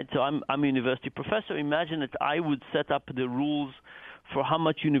 Right? So I'm a university professor. Imagine that I would set up the rules for how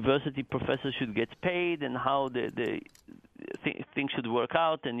much university professors should get paid and how the things should work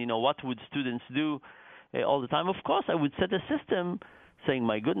out, and what would students do all the time. Of course, I would set a system saying,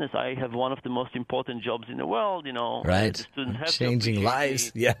 my goodness, I have one of the most important jobs in the world, Right. The students have changing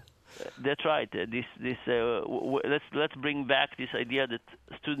lives. Yeah. That's right. Let's bring back this idea that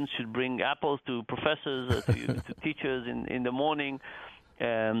students should bring apples to professors, to teachers in the morning.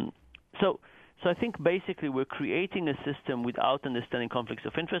 So I think basically we're creating a system without understanding conflicts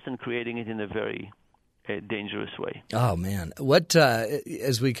of interest and creating it in a very dangerous way. Oh man, what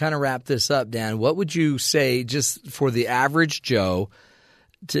as we kind of wrap this up, Dan, what would you say just for the average Joe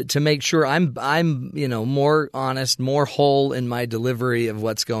to make sure I'm more honest, more whole in my delivery of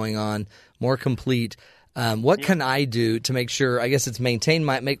what's going on, more complete? What can I do to make sure? I guess it's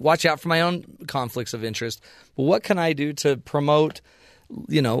watch out for my own conflicts of interest. But what can I do to promote,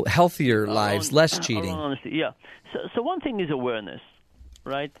 healthier lives, less cheating? Honesty, yeah. So one thing is awareness.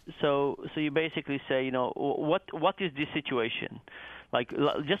 Right, so you basically say, what is this situation? Like,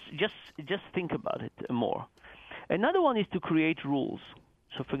 just think about it more. Another one is to create rules.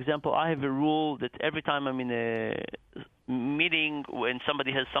 So, for example, I have a rule that every time I'm in a meeting when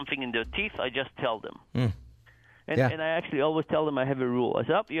somebody has something in their teeth, I just tell them. And I actually always tell them I have a rule. I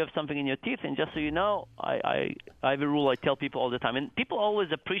say, you have something in your teeth, and just so you know, I have a rule I tell people all the time, and people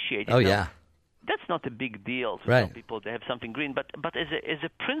always appreciate it. Oh, yeah. That's not a big deal for right. some people to have something green, but as a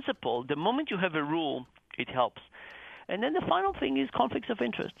principle, the moment you have a rule, it helps. And then the final thing is conflicts of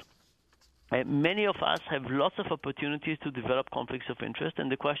interest. Many of us have lots of opportunities to develop conflicts of interest,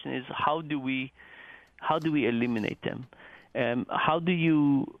 and the question is how do we eliminate them? How do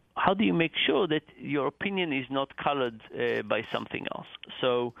you make sure that your opinion is not colored by something else?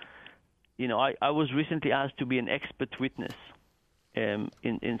 So, I was recently asked to be an expert witness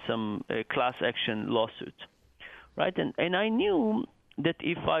in some class action lawsuit, right? And I knew that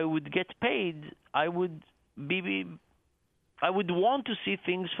if I would get paid, I would want to see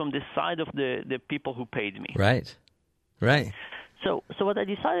things from the side of the people who paid me. Right. So what I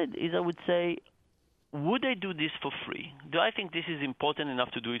decided is I would say, would I do this for free? Do I think this is important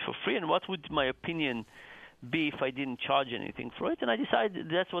enough to do it for free? And what would my opinion be if I didn't charge anything for it? And I decided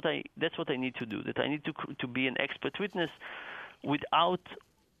that's what I need to do. That I need to be an expert witness without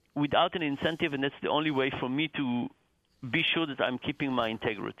an incentive, and that's the only way for me to be sure that I'm keeping my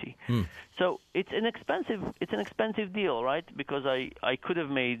integrity. So it's an expensive deal, right? Because I could have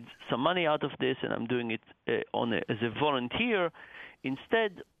made some money out of this, and I'm doing it as a volunteer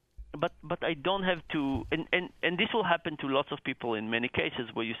instead. But I don't have to, and this will happen to lots of people in many cases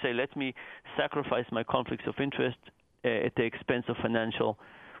where you say, let me sacrifice my conflicts of interest at the expense of financial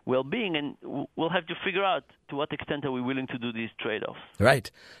well-being, and we'll have to figure out to what extent are we willing to do these trade-offs.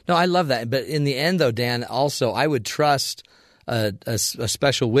 Right. No, I love that. But in the end, though, Dan, also I would trust a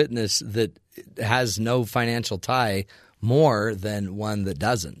special witness that has no financial tie more than one that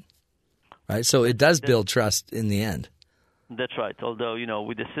doesn't. Right. So it does build trust in the end. That's right. Although,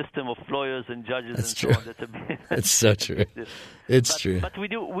 with the system of lawyers and judges that's and true. so on, that's a bit... It's so true. It's true. But we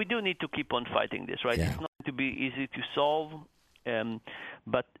do need to keep on fighting this, right? Yeah. It's not going to be easy to solve.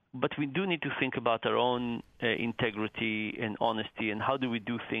 But we do need to think about our own integrity and honesty, and how do we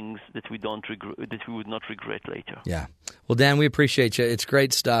do things that we would not regret later. Yeah. Well, Dan, we appreciate you. It's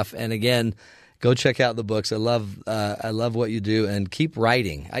great stuff. And again, go check out the books. I love what you do, and keep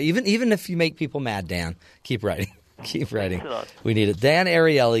writing. Even if you make people mad, Dan, keep writing. Keep writing. We need it. Dan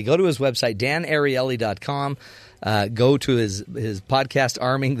Ariely. Go to his website, danariely.com. go to his podcast,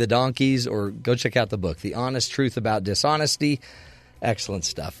 Arming the Donkeys, or go check out the book, The Honest Truth About Dishonesty. Excellent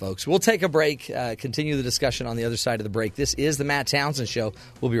stuff, folks. We'll take a break, continue the discussion on the other side of the break. This is the Matt Townsend Show.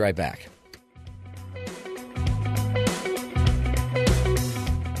 We'll be right back.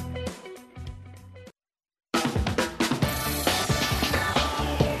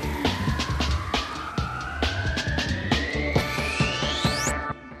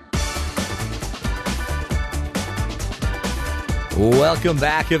 Welcome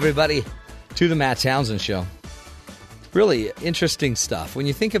back, everybody, to the Matt Townsend Show. Really interesting stuff. When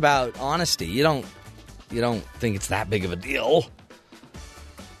you think about honesty, you don't think it's that big of a deal.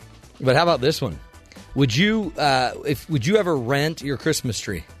 But how about this one? Would you ever rent your Christmas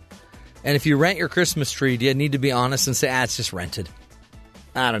tree? And if you rent your Christmas tree, do you need to be honest and say, it's just rented?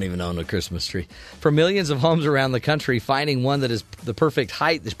 I don't even own a Christmas tree. For millions of homes around the country, finding one that is the perfect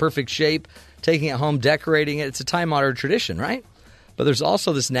height, the perfect shape, taking it home, decorating it, it's a time-honored tradition, right? But there's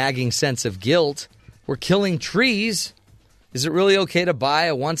also this nagging sense of guilt. We're killing trees. Is it really okay to buy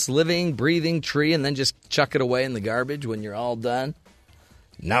a once living, breathing tree and then just chuck it away in the garbage when you're all done?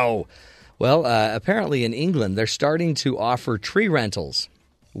 No. Well, apparently in England, they're starting to offer tree rentals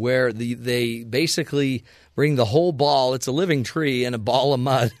where they basically bring the whole ball. It's a living tree and a ball of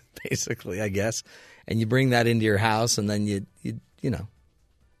mud, basically, I guess. And you bring that into your house and then you know,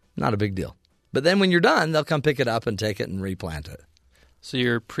 not a big deal. But then when you're done, they'll come pick it up and take it and replant it. So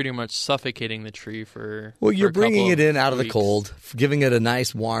you're pretty much suffocating the tree for you're a bringing it in out of the weeks. cold, giving it a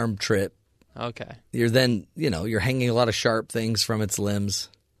nice warm trip. Okay. You're then, you're hanging a lot of sharp things from its limbs.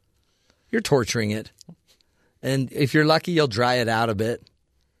 You're torturing it. And if you're lucky, you'll dry it out a bit,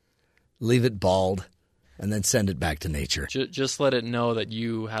 leave it bald, and then send it back to nature. Just let it know that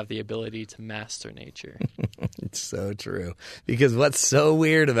you have the ability to master nature. It's so true. Because what's so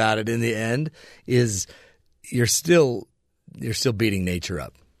weird about it in the end is you're still beating nature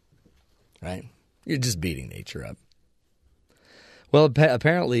up, right? You're just beating nature up. Well,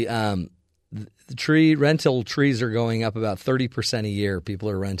 apparently, the rental trees are going up about 30% a year. People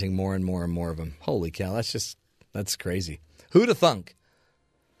are renting more and more and more of them. Holy cow, that's crazy. Who'd have thunk?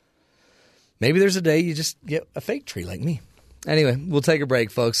 Maybe there's a day you just get a fake tree like me. Anyway, we'll take a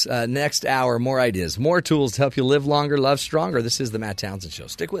break, folks. Next hour, more ideas, more tools to help you live longer, love stronger. This is the Matt Townsend Show.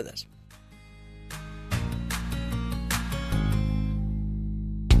 Stick with us.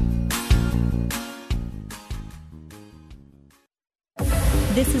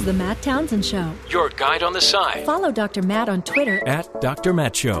 This is the Matt Townsend Show. Your guide on the side. Follow Dr. Matt on Twitter At Dr.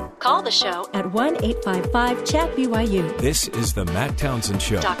 Matt Show. Call the show at 1-855-CHAT-BYU. This is the Matt Townsend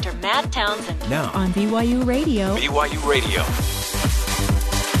Show. Dr. Matt Townsend. Now on BYU Radio. BYU Radio.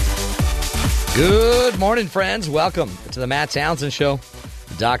 Good morning, friends. Welcome to the Matt Townsend Show.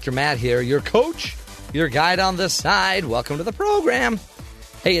 Dr. Matt here, your coach, your guide on the side. Welcome to the program.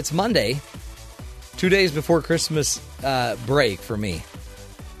 Hey, it's Monday, 2 days before Christmas break for me.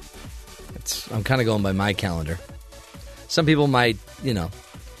 I'm kind of going by my calendar. Some people might, not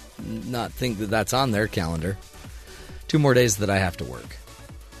think that that's on their calendar. 2 more days that I have to work.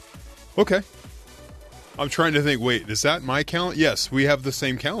 Okay. I'm trying to think, wait, is that my calendar? Yes, we have the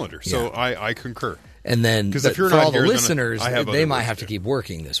same calendar, so yeah. I concur. And then if you're for not all here, the listeners, they might have to to keep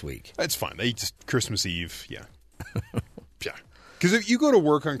working this week. It's fine. They just Christmas Eve, yeah. Yeah. Because if you go to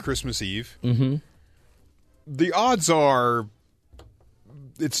work on Christmas Eve, the odds are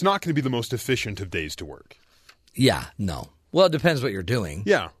it's not going to be the most efficient of days to work. Yeah, no. Well, it depends what you're doing.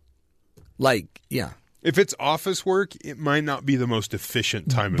 Yeah. Yeah. If it's office work, it might not be the most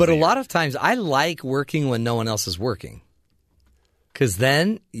efficient time of But the a year. lot of times, I like working when no one else is working. Because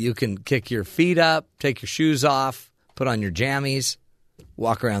then you can kick your feet up, take your shoes off, put on your jammies,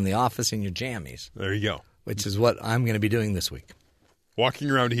 walk around the office in your jammies. There you go. Which is what I'm going to be doing this week. Walking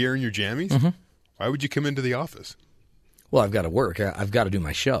around here in your jammies? Mm-hmm. Why would you come into the office? Well, I've got to work. I've got to do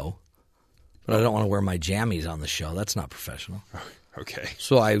my show. But I don't want to wear my jammies on the show. That's not professional. Okay.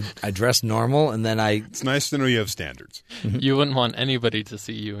 So I dress normal, and then It's nice to know you have standards. You wouldn't want anybody to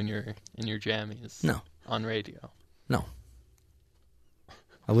see you in your jammies. No. On radio. No.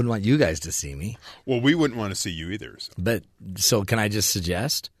 I wouldn't want you guys to see me. Well, we wouldn't want to see you either. So can I just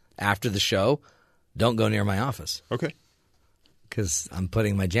suggest, after the show, don't go near my office. Okay. Because I'm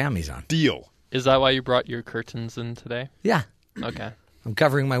putting my jammies on. Deal. Is that why you brought your curtains in today? Yeah. Okay. I'm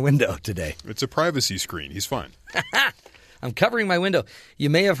covering my window today. It's a privacy screen. He's fine. I'm covering my window. You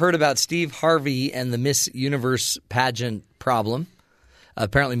may have heard about Steve Harvey and the Miss Universe pageant problem.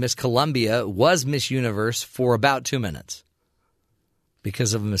 Apparently, Miss Columbia was Miss Universe for about 2 minutes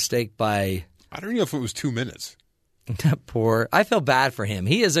because of a mistake by... I don't know if it was 2 minutes. Poor. I feel bad for him.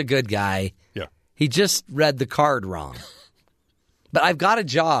 He is a good guy. Yeah. He just read the card wrong. But I've got a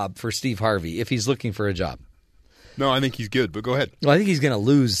job for Steve Harvey if he's looking for a job. No, I think he's good, but go ahead. Well, I think he's going to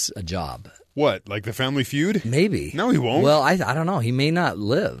lose a job. What, like the Family Feud? Maybe. No, he won't. Well, I don't know. He may not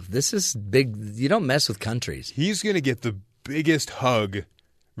live. This is big. You don't mess with countries. He's going to get the biggest hug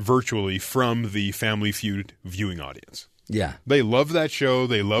virtually from the Family Feud viewing audience. Yeah. They love that show.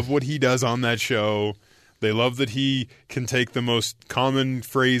 They love what he does on that show. They love that he can take the most common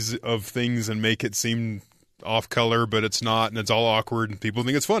phrase of things and make it seem off color, but it's not, and it's all awkward, and people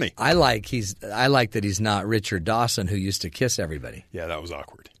think it's funny. I like that he's not Richard Dawson, who used to kiss everybody. Yeah, that was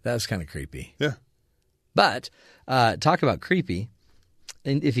awkward. That was kind of creepy. Yeah. But talk about creepy.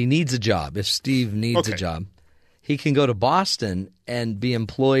 And if he needs a job, if Steve needs a job, he can go to Boston and be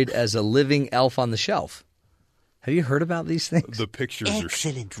employed as a living elf on the shelf. Have you heard about these things? The pictures are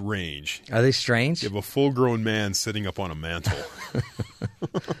strange. Are they strange? You have a full-grown man sitting up on a mantle.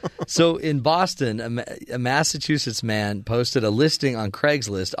 So in Boston, a Massachusetts man posted a listing on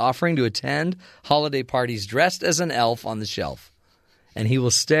Craigslist offering to attend holiday parties dressed as an elf on the shelf. And he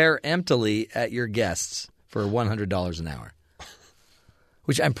will stare emptily at your guests for $100 an hour.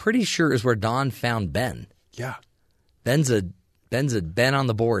 Which I'm pretty sure is where Don found Ben. Yeah. Ben's a Ben on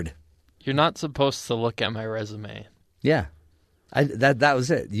the board. You're not supposed to look at my resume. Yeah. That was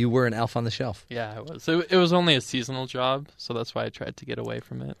it. You were an elf on the shelf. Yeah, I was. It was only a seasonal job, so that's why I tried to get away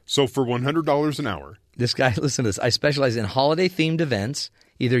from it. So for $100 an hour. This guy, listen to this. I specialize in holiday-themed events,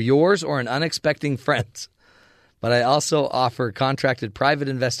 either yours or an unexpected friend's. But I also offer contracted private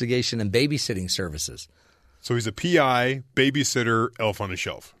investigation and babysitting services. So he's a PI, babysitter, elf on a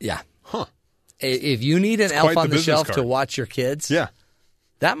shelf. Yeah. Huh. If you need an elf on the shelf to watch your kids,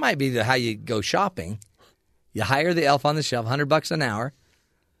 that might be how you go shopping. You hire the elf on the shelf, $100 an hour,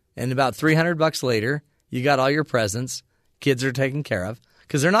 and about $300 later, you got all your presents. Kids are taken care of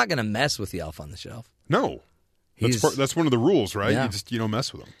because they're not going to mess with the elf on the shelf. No, that's one of the rules, right? Yeah. You don't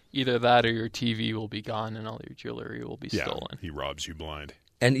mess with them. Either that or your TV will be gone and all your jewelry will be stolen. He robs you blind.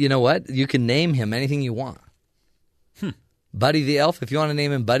 And you know what? You can name him anything you want. Buddy the Elf. If you want to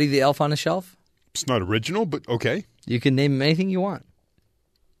name him Buddy the Elf on a Shelf. It's not original, but okay. You can name him anything you want.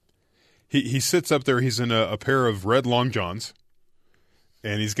 He sits up there. He's in a pair of red long johns,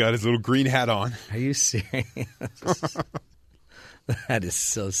 and he's got his little green hat on. Are you serious? That is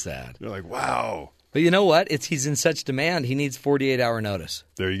so sad. You're like, wow. But you know what? He's in such demand, he needs 48-hour notice.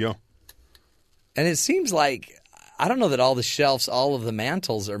 There you go. And it seems like, I don't know that all the shelves, all of the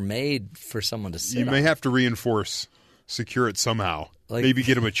mantles are made for someone to sit on. You may have to secure it somehow. Maybe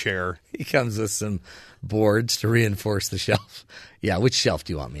get him a chair. He comes with some boards to reinforce the shelf. Yeah, which shelf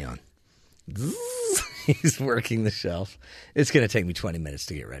do you want me on? He's working the shelf. It's going to take me 20 minutes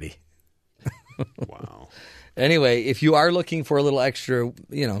to get ready. Wow. Anyway, if you are looking for a little extra,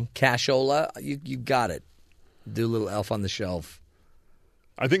 cashola, you got it. Do a little elf on the shelf.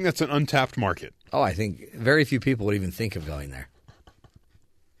 I think that's an untapped market. Oh, I think very few people would even think of going there.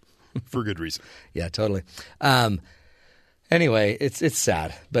 For good reason. Yeah, totally. Anyway, it's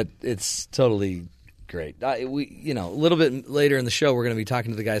sad, but it's totally great. A little bit later in the show, we're going to be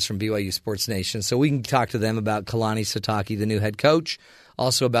talking to the guys from BYU Sports Nation, so we can talk to them about Kalani Sitake, the new head coach,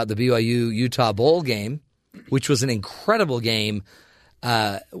 also about the BYU-Utah Bowl game, which was an incredible game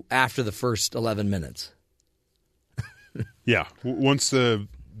after the first 11 minutes. Yeah. Once the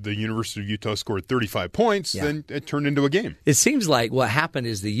University of Utah scored 35 points, then it turned into a game. It seems like what happened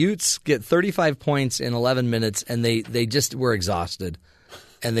is the Utes get 35 points in 11 minutes, and they just were exhausted,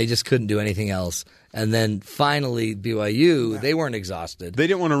 and they just couldn't do anything else. And then finally, BYU, they weren't exhausted. They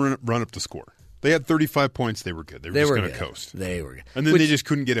didn't want to run up the score. They had 35 points. They were good. They were just going to coast. They were good. And then they just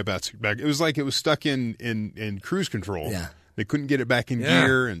couldn't get it back. It was like it was stuck in cruise control. Yeah. They couldn't get it back in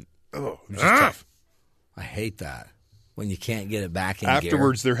gear, and it was just tough. I hate that. When you can't get it back in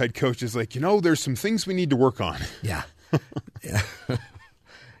Afterwards, their head coach is like, there's some things we need to work on. Yeah.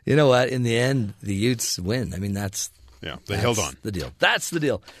 You know what? In the end, the Utes win. I mean, they held on. The deal. That's the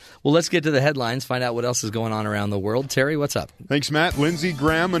deal. Well, let's get to the headlines, find out what else is going on around the world. Terry, what's up? Thanks, Matt. Lindsey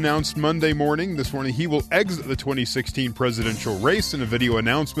Graham announced Monday morning he will exit the 2016 presidential race. In a video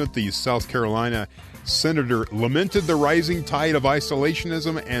announcement, the South Carolina senator lamented the rising tide of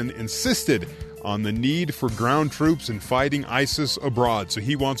isolationism and insisted on the need for ground troops in fighting ISIS abroad. So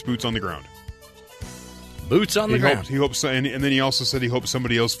he wants boots on the ground. Boots on the ground. He hopes, and then he also said he hopes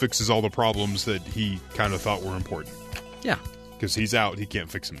somebody else fixes all the problems that he kind of thought were important. Yeah. Because he's out. He can't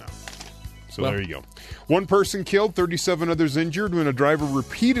fix them now. So there you go. One person killed, 37 others injured when a driver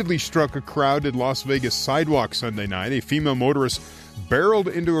repeatedly struck a crowded Las Vegas sidewalk Sunday night. A female motorist barreled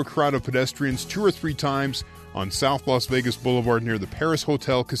into a crowd of pedestrians 2 or 3 times, on South Las Vegas Boulevard near the Paris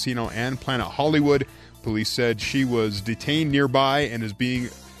Hotel, Casino, and Planet Hollywood. Police said she was detained nearby and is being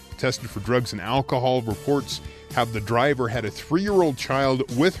tested for drugs and alcohol. Reports have the driver had a 3-year-old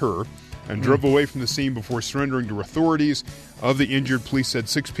child with her and drove away from the scene before surrendering to authorities. Of the injured, police said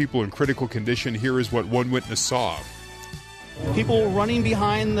 6 people in critical condition. Here is what one witness saw. People were running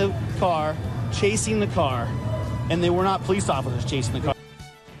behind the car, chasing the car, and they were not police officers chasing the car.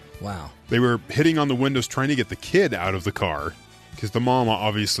 Wow. They were hitting on the windows trying to get the kid out of the car because the mom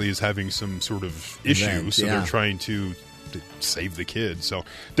obviously is having some sort of issue, so they're trying to save the kid. So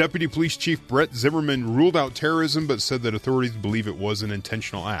Deputy Police Chief Brett Zimmerman ruled out terrorism but said that authorities believe it was an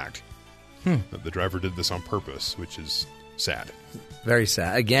intentional act. That the driver did this on purpose, which is sad. Very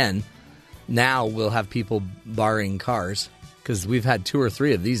sad. Again, now we'll have people borrowing cars because we've had 2 or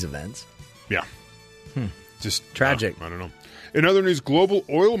 3 of these events. Yeah. Just tragic. I don't know. In other news, global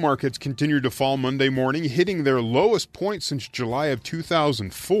oil markets continued to fall Monday morning, hitting their lowest point since July of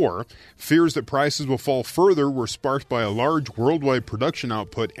 2004. Fears that prices will fall further were sparked by a large worldwide production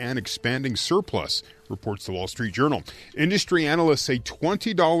output and expanding surplus, reports the Wall Street Journal. Industry analysts say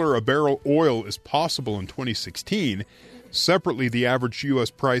 $20 a barrel oil is possible in 2016. Separately, the average U.S.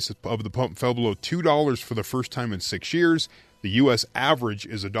 price of the pump fell below $2 for the first time in 6 years. The U.S. average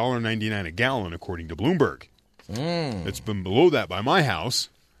is $1.99 a gallon, according to Bloomberg. It's been below that by my house,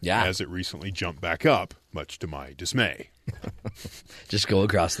 as it recently jumped back up, much to my dismay. Just go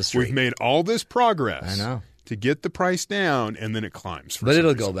across the street. We've made all this progress. I know. To get the price down, and then it climbs. But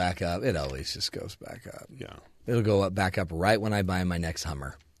it'll go back up. It always just goes back up. Yeah. It'll go back up right when I buy my next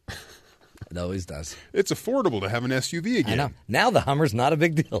Hummer. It always does. It's affordable to have an SUV again. I know. Now the Hummer's not a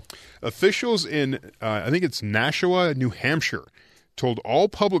big deal. Officials in, I think it's Nashua, New Hampshire, told all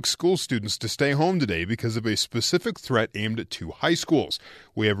public school students to stay home today because of a specific threat aimed at 2 high schools.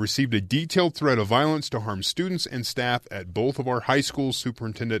 We have received a detailed threat of violence to harm students and staff at both of our high schools,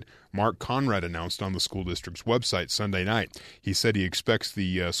 Superintendent Mark Conrad announced on the school district's website Sunday night. He said he expects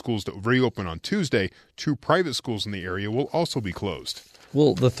the schools to reopen on Tuesday. 2 private schools in the area will also be closed.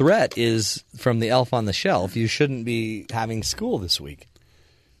 Well, the threat is from the elf on the shelf. You shouldn't be having school this week.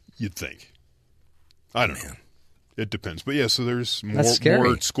 You'd think. I don't know. It depends. But, yeah, so there's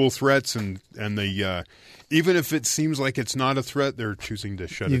more school threats, and the even if it seems like it's not a threat, they're choosing to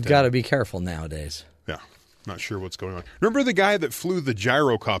shut it down. You've got to be careful nowadays. Yeah. Not sure what's going on. Remember the guy that flew the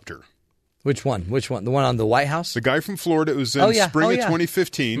gyrocopter? Which one? The one on the White House? The guy from Florida. It was in spring of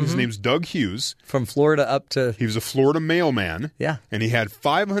 2015. His name's Doug Hughes. From Florida up to... He was a Florida mailman. Yeah. And he had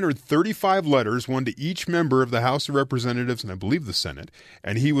 535 letters, one to each member of the House of Representatives and I believe the Senate.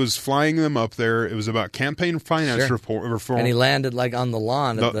 And he was flying them up there. It was about campaign finance reform. And he landed like on the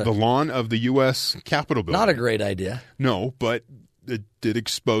lawn. The lawn of the U.S. Capitol building. Not a great idea. No, but it did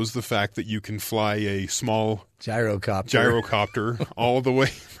expose the fact that you can fly a small... Gyrocopter all the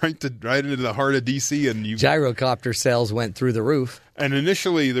way right into the heart of D.C. and Gyrocopter sales went through the roof. And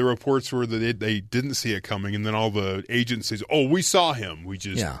initially the reports were that they didn't see it coming, and then all the agencies, we saw him. We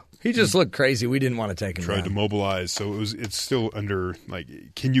just he just looked crazy. We didn't want to take him tried down. to mobilize. So it's still under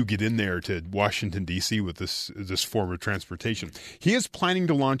can you get in there to Washington D.C. with this form of transportation? He is planning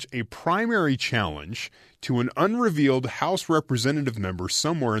to launch a primary challenge to an unrevealed House representative member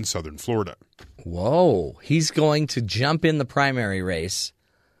somewhere in southern Florida. Whoa. He's going to jump in the primary race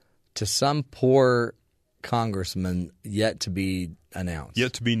to some poor congressman yet to be announced.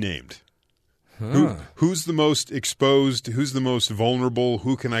 Yet to be named. Who's the most exposed? Who's the most vulnerable?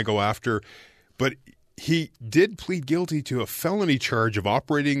 Who can I go after? But he did plead guilty to a felony charge of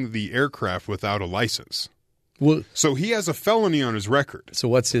operating the aircraft without a license. Well, so he has a felony on his record. So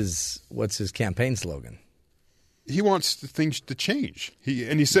what's his campaign slogan? He wants things to change.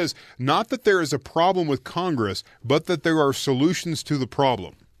 He says, not that there is a problem with Congress, but that there are solutions to the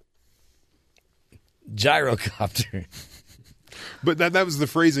problem. Gyrocopter. But that was the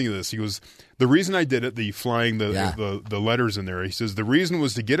phrasing of this. He goes, the reason I did it, flying the letters in there, he says, the reason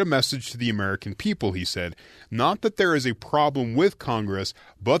was to get a message to the American people, he said. Not that there is a problem with Congress,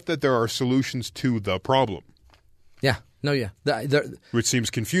 but that there are solutions to the problem. Yeah. No, yeah. Which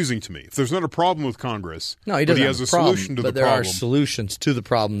seems confusing to me. If there's not a problem with Congress, no, he doesn't but he has have a solution to the problem. But there are solutions to the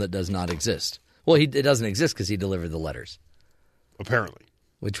problem that does not exist. Well, it doesn't exist because he delivered the letters. Apparently.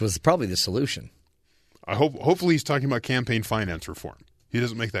 Which was probably the solution. Hopefully he's talking about campaign finance reform. He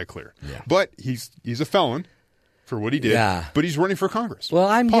doesn't make that clear. Yeah. But he's a felon for what he did. Yeah. But he's running for Congress. Well,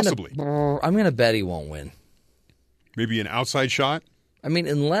 I'm going to bet he won't win. Maybe an outside shot? I mean,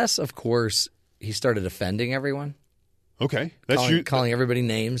 unless, of course, he started offending everyone. Okay. Calling everybody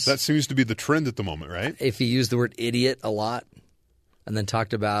names. That seems to be the trend at the moment, right? If he used the word idiot a lot. and then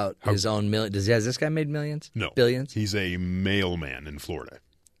talked about his own million. Has this guy made millions? No. Billions? He's a mailman in Florida.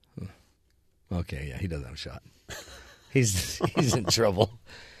 Okay, yeah, he doesn't have a shot. He's in trouble.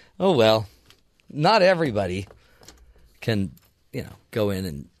 Oh, well, not everybody can, go in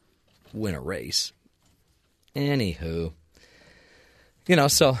and win a race. Anywho,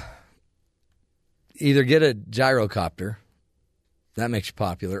 so either get a gyrocopter, that makes you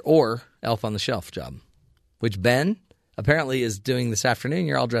popular, or Elf on the Shelf job, which Ben apparently is doing this afternoon.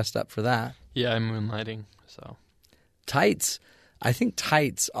 You're all dressed up for that. Yeah, I'm moonlighting, so. Tights. I think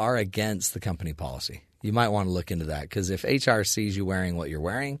tights are against the company policy. You might want to look into that because if HR sees you wearing what you're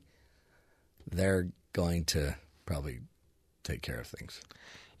wearing, they're going to probably take care of things.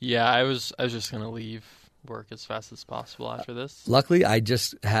 Yeah, I was just going to leave work as fast as possible after this. Luckily, I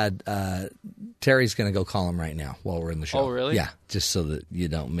just had Terry's going to go call him right now while we're in the show. Oh, really? Yeah, just so that you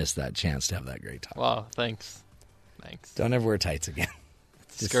don't miss that chance to have that great talk. Wow, thanks. Don't ever wear tights again.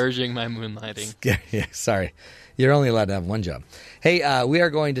 Discouraging my moonlighting. Yeah, sorry. You're only allowed to have one job. Hey, we are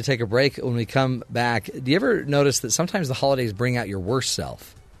going to take a break. When we come back, do you ever notice that sometimes the holidays bring out your worst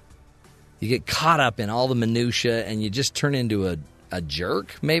self? You get caught up in all the minutia and you just turn into a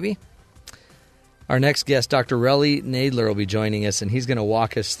jerk, maybe? Our next guest, Dr. Relly Nadler, will be joining us, and he's going to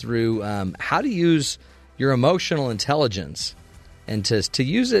walk us through how to use your emotional intelligence and to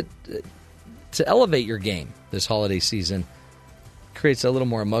use it to elevate your game this holiday season. Creates a little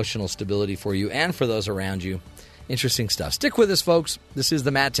more emotional stability for you and for those around you. Interesting stuff. Stick with us, folks. This is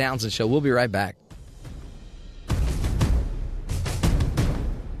the Matt Townsend Show. We'll be right back. The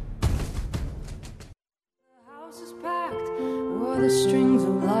house is packed where the strings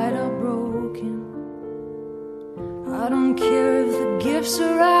of light are broken. I don't care if the gifts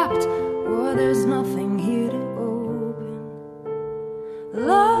are wrapped or there's nothing here to open.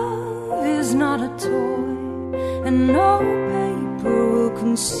 Love is not a toy and no paper will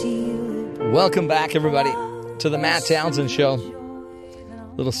conceal it. Welcome back, everybody, to the Matt Townsend Show.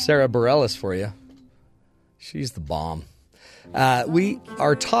 Little Sarah Bareilles for you. She's the bomb. We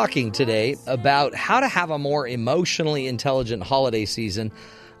are talking today about how to have a more emotionally intelligent holiday season.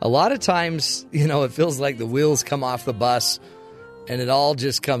 A lot of times, it feels like the wheels come off the bus and it all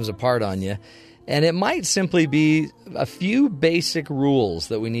just comes apart on you. And it might simply be a few basic rules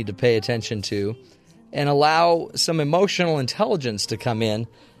that we need to pay attention to and allow some emotional intelligence to come in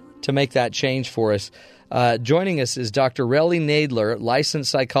to make that change for us. Joining us is Dr. Relly Nadler,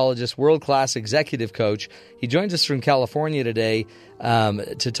 licensed psychologist, world-class executive coach. He joins us from California today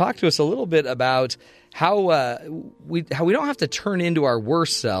to talk to us a little bit about how we don't have to turn into our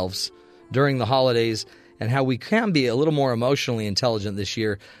worst selves during the holidays and how we can be a little more emotionally intelligent this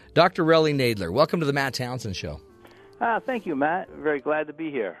year. Dr. Relly Nadler, welcome to the Matt Townsend Show. Thank you, Matt. Very glad to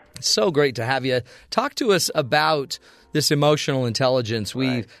be here. So great to have you. Talk to us about this emotional intelligence.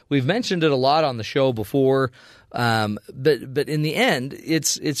 We've mentioned it a lot on the show before, but in the end,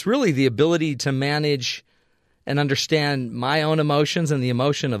 it's really the ability to manage and understand my own emotions and the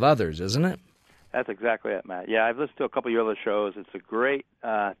emotion of others, isn't it? That's exactly it, Matt. Yeah, I've listened to a couple of your other shows. It's a great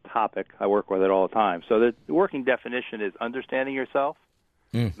topic. I work with it all the time. So the working definition is understanding yourself,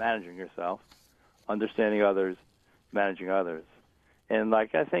 managing yourself, understanding others, managing others. And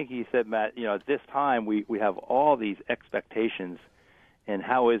like I think you said, Matt, at this time we have all these expectations, and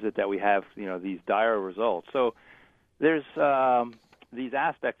how is it that we have, these dire results? So there's these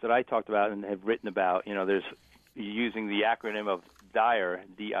aspects that I talked about and have written about, there's using the acronym of DIRE,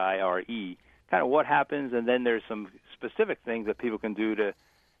 D-I-R-E, kind of what happens, and then there's some specific things that people can do to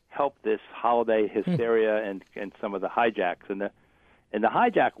help this holiday hysteria and some of the hijacks. And the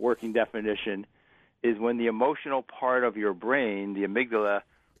hijack working definition is when the emotional part of your brain, the amygdala,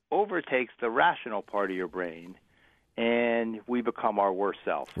 overtakes the rational part of your brain, and we become our worst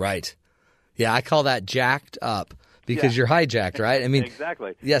self. Right. Yeah, I call that jacked up because you're hijacked, right? I mean,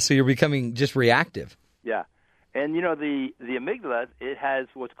 exactly. Yeah, so you're becoming just reactive. Yeah. And, the amygdala, it has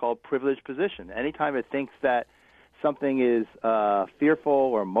what's called privileged position. Anytime it thinks that something is fearful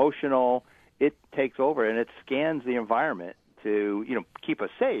or emotional, it takes over and it scans the environment to, keep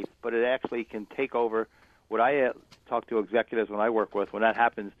us safe, but it actually can take over. What I talk to executives when I work with, when that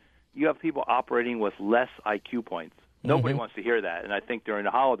happens, you have people operating with less IQ points. Nobody wants to hear that, and I think during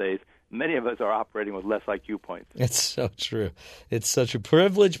the holidays, many of us are operating with less IQ points. It's so true. It's such a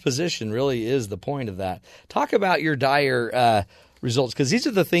privileged position, really is the point of that. Talk about your dire results, because these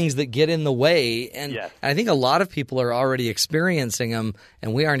are the things that get in the way, and I think a lot of people are already experiencing them,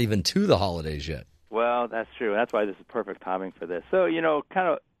 and we aren't even to the holidays yet. Well, that's true. That's why this is perfect timing for this. So,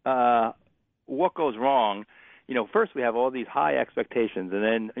 kind of what goes wrong, first we have all these high expectations,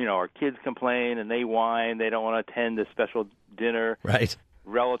 and then, our kids complain and they whine. They don't want to attend a special dinner. Right.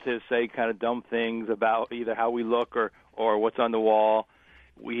 Relatives say kind of dumb things about either how we look or what's on the wall.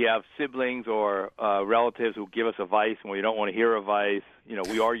 We have siblings or relatives who give us advice when we don't want to hear advice.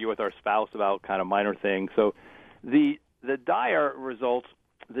 We argue with our spouse about kind of minor things. So the dire results,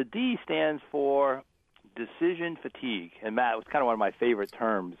 the D stands for decision fatigue. And Matt, it's kind of one of my favorite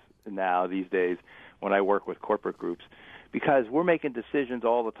terms now these days when I work with corporate groups, because we're making decisions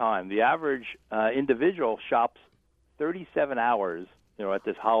all the time. The average individual shops 37 hours, at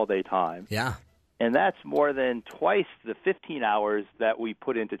this holiday time. Yeah. And that's more than twice the 15 hours that we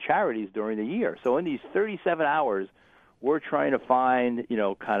put into charities during the year. So in these 37 hours, we're trying to find,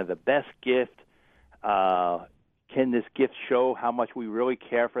 kind of the best gift. Can this gift show how much we really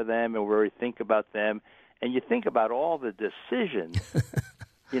care for them and really think about them? And you think about all the decisions,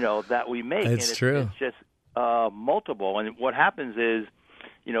 that we make. It's true. It's just multiple. And what happens is,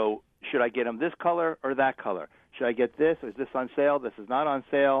 should I get them this color or that color? Should I get this? Is this on sale? This is not on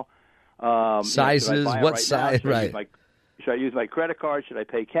sale. Sizes, what size, right. Should I use my credit card? Should I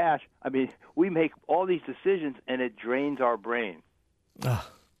pay cash? I mean, we make all these decisions, and it drains our brain. Oh,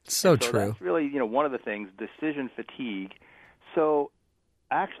 so true. That's really, one of the things, decision fatigue. So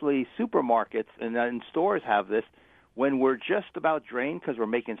actually, supermarkets and stores have this. When we're just about drained because we're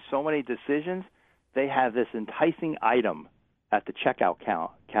making so many decisions, they have this enticing item at the checkout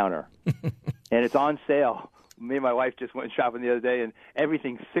counter, and it's on sale. Me and my wife just went shopping the other day, and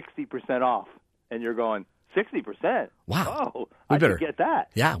everything's 60% off. And you're going, 60%? Wow. Oh, I should get that.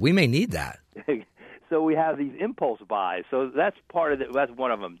 Yeah, we may need that. So we have these impulse buys. So that's part of it. That's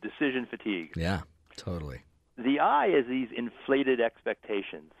one of them, decision fatigue. Yeah, totally. The I is these inflated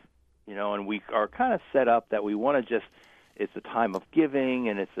expectations, and we are kind of set up that we want to it's the time of giving,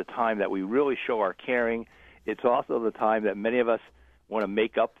 and it's the time that we really show our caring. It's also the time that many of us want to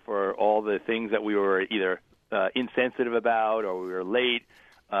make up for all the things that we were either insensitive about, or we were late,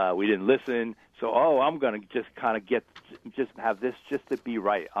 we didn't listen. So, I'm going to just kind of have this just to be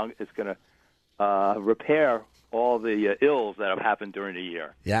right. It's going to repair all the ills that have happened during the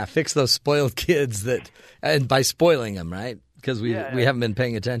year. Yeah, fix those spoiled kids and by spoiling them, right? Because we haven't been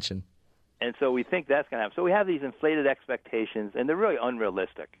paying attention. And so we think that's going to happen. So we have these inflated expectations, and they're really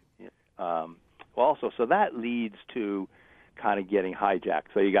unrealistic. So that leads to kind of getting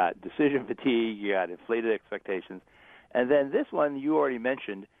hijacked. So you got decision fatigue, you got inflated expectations. And then this one you already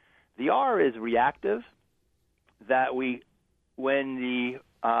mentioned, the R is reactive, that when the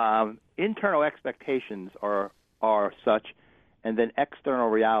internal expectations are such, and then external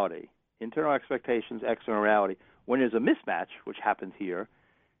reality, internal expectations, external reality, when there's a mismatch, which happens here,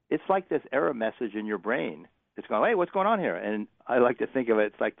 it's like this error message in your brain. It's going, hey, what's going on here? And I like to think of it,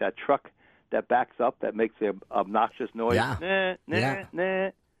 it's like that truck that backs up, that makes the obnoxious noise, nah, and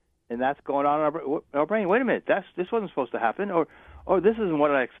that's going on in our brain. Wait a minute, this wasn't supposed to happen, or this isn't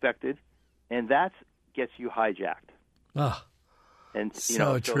what I expected, and that gets you hijacked. Oh, and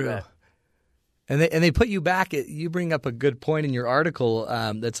so true. And they put you back. You bring up a good point in your article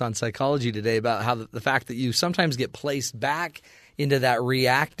that's on Psychology Today about how the fact that you sometimes get placed back into that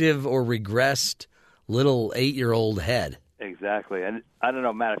reactive or regressed little 8-year-old head. Exactly. And I don't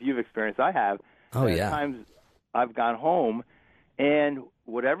know, Matt, if you've experienced, I have. Oh, yeah. Times I've gone home, and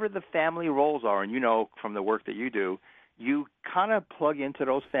whatever the family roles are, and from the work that you do, you kind of plug into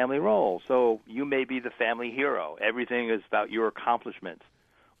those family roles. So you may be the family hero. Everything is about your accomplishments.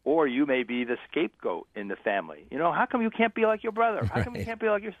 Or you may be the scapegoat in the family. How come you can't be like your brother? How come you can't be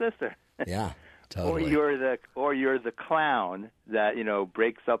like your sister? Yeah, totally. Or you're the clown that,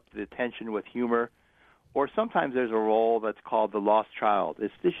 breaks up the tension with humor. Or sometimes there's a role that's called the lost child.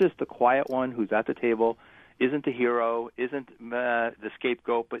 It's just the quiet one who's at the table, isn't the hero, isn't the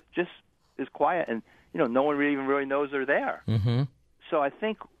scapegoat, but just is quiet, and no one even really knows they're there. Mm-hmm. So I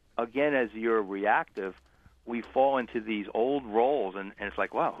think, again, as you're reactive, we fall into these old roles, and it's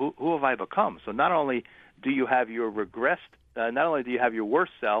like, wow, who have I become? So not only do you have your not only do you have your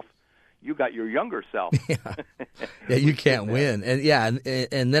worst self, you got your younger self. Yeah, you can't win.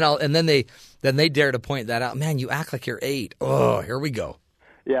 And then they dare to point that out. Man, you act like you're 8. Oh, here we go.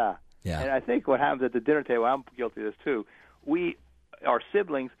 Yeah. Yeah. And I think what happens at the dinner table, I'm guilty of this too. Our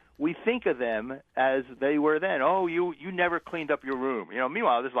siblings, we think of them as they were then. Oh, you never cleaned up your room.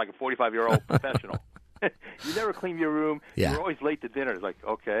 Meanwhile, this is like a 45-year-old professional. You never clean your room. Yeah. You're always late to dinner. It's like,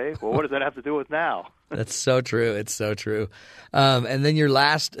 okay, well, what does that have to do with now? That's so true. It's so true. And then your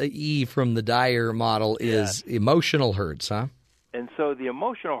last E from the Dyer model is emotional hurts, huh? And so the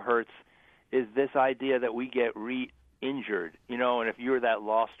emotional hurts is this idea that we get re-injured, and if you're that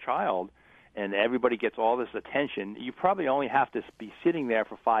lost child, and everybody gets all this attention, you probably only have to be sitting there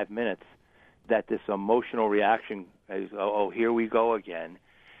for 5 minutes that this emotional reaction is, oh, here we go again.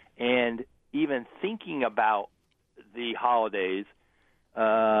 And even thinking about the holidays,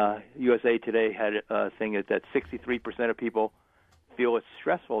 USA Today had a thing that 63% of people feel it's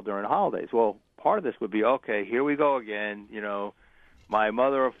stressful during holidays. Well, part of this would be, okay, here we go again. My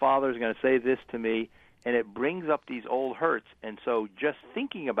mother or father is going to say this to me, and it brings up these old hurts. And so just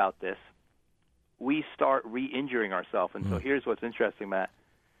thinking about this, we start re-injuring ourselves. And so here's what's interesting, Matt.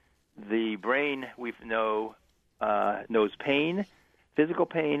 The brain knows pain, physical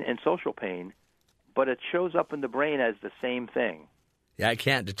pain, and social pain, but it shows up in the brain as the same thing. Yeah, it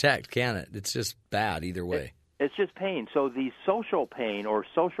can't detect, can it? It's just bad either way. It's just pain. So the social pain or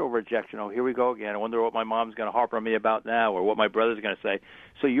social rejection, oh, here we go again. I wonder what my mom's going to harp on me about now or what my brother's going to say.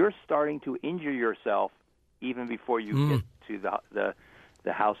 So you're starting to injure yourself even before you get to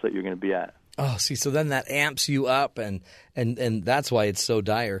the house that you're going to be at. Oh, see, so then that amps you up, and that's why it's so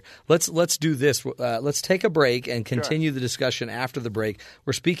dire. Let's do this. Let's take a break and continue the discussion after the break.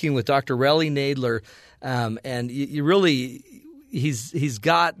 We're speaking with Dr. Relly Nadler, and you really he's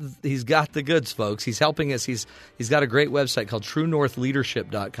got the goods, folks. He's helping us. He's got a great website called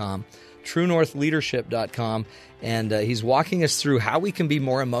TrueNorthLeadership.com. TrueNorthLeadership.com, and he's walking us through how we can be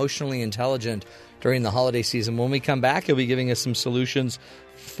more emotionally intelligent during the holiday season. When we come back, he'll be giving us some solutions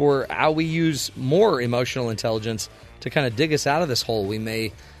for how we use more emotional intelligence to kind of dig us out of this hole we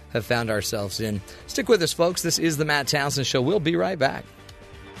may have found ourselves in. Stick with us, folks. This is the Matt Townsend Show. We'll be right back.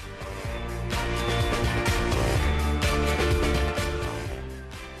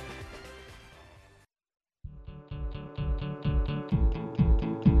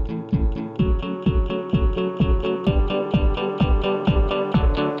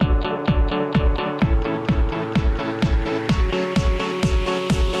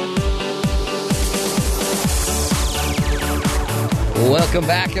 Welcome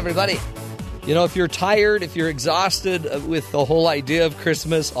back, everybody. If you're tired, if you're exhausted with the whole idea of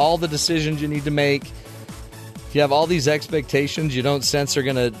Christmas, all the decisions you need to make, if you have all these expectations you don't sense are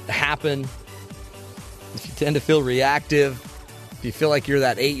going to happen, if you tend to feel reactive, if you feel like you're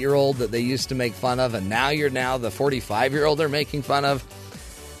that 8-year-old that they used to make fun of and now you're the 45-year-old they're making fun of,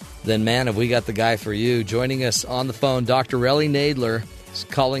 then, man, have we got the guy for you. Joining us on the phone, Dr. Relly Nadler,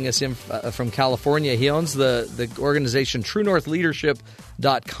 calling us in from California. He owns the organization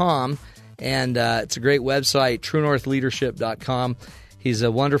TrueNorthLeadership.com, and it's a great website, TrueNorthLeadership.com. He's a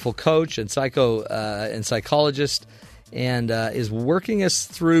wonderful coach and psychologist, and is working us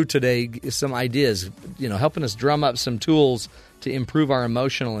through today some ideas, helping us drum up some tools to improve our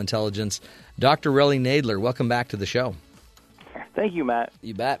emotional intelligence. Dr. Relly Nadler, welcome back to the show. Thank you, Matt.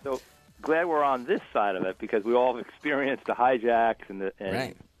 You bet. So glad we're on this side of it because we all have experienced the hijacks and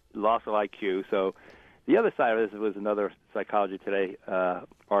loss of IQ. So the other side of this was another Psychology Today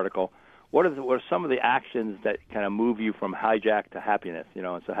article. What are some of the actions that kind of move you from hijack to happiness?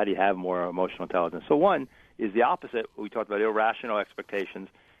 And so how do you have more emotional intelligence? So one is the opposite. We talked about irrational expectations,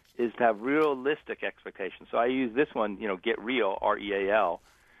 is to have realistic expectations. So I use this one, get real, REAL.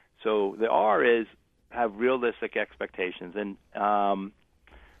 So the R is have realistic expectations. And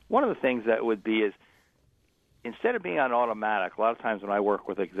one of the things that would be is instead of being on automatic, a lot of times when I work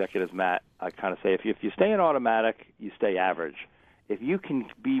with executives, Matt, I kind of say if you stay on automatic, you stay average. If you can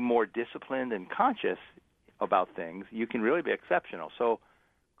be more disciplined and conscious about things, you can really be exceptional. So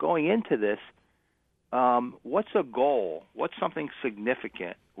going into this, what's a goal? What's something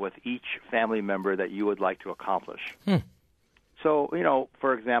significant with each family member that you would like to accomplish? So,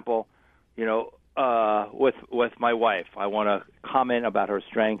 for example, with my wife, I want to comment about her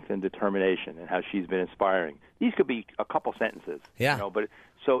strength and determination and how she's been inspiring. These could be a couple sentences. Yeah. But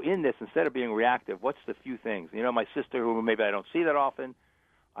so in this, instead of being reactive, what's the few things? My sister, who maybe I don't see that often,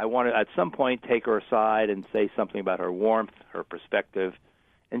 I want to at some point take her aside and say something about her warmth, her perspective,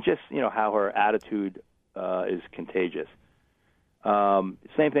 and just how her attitude is contagious.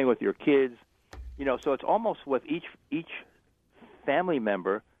 Same thing with your kids. So it's almost with each family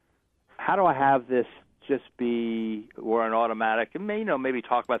member. How do I have this just be we're an automatic and maybe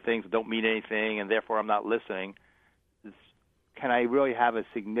talk about things that don't mean anything and therefore I'm not listening? Can I really have a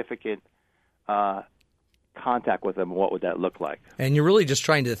significant contact with them? What would that look like? And you're really just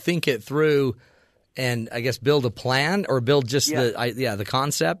trying to think it through and I guess build a plan or build just the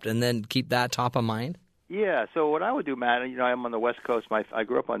concept and then keep that top of mind? Yeah. So what I would do, Matt, I'm on the West Coast. I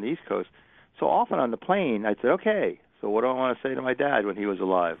grew up on the East Coast. So often on the plane, I'd say, okay, so what do I want to say to my dad when he was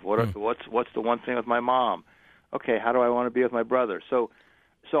alive? What's the one thing with my mom? Okay, how do I want to be with my brother? So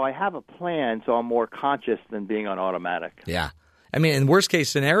I have a plan, so I'm more conscious than being on automatic. Yeah. I mean, in worst case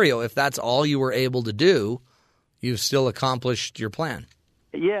scenario, if that's all you were able to do, you've still accomplished your plan.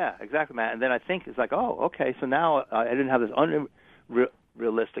 Yeah, exactly, Matt. And then I think it's like, oh, okay, so now I didn't have this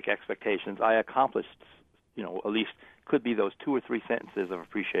unrealistic expectations. I accomplished, at least could be those 2 or 3 sentences of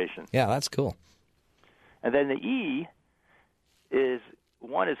appreciation. Yeah, that's cool. And then the E is,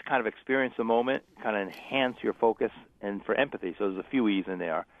 one is kind of experience the moment, kind of enhance your focus, and for empathy. So there's a few E's in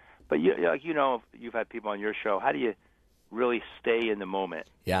there. But, you've had people on your show. How do you really stay in the moment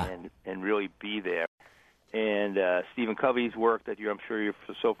and really be there? And Stephen Covey's work that I'm sure you're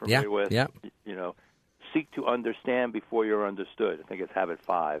so familiar with, seek to understand before you're understood. I think it's habit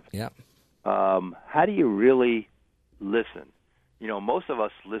 5. Yeah. How do you really listen? Most of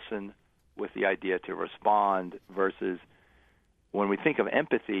us listen with the idea to respond versus when we think of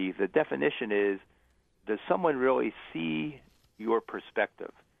empathy, the definition is, does someone really see your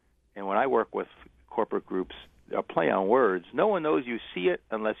perspective? And when I work with corporate groups, a play on words, no one knows you see it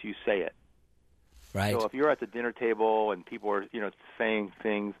unless you say it. Right. So if you're at the dinner table and people are, saying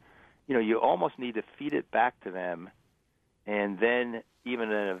things, you almost need to feed it back to them. And then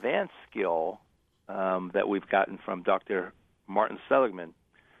even an advanced skill that we've gotten from Dr. Martin Seligman,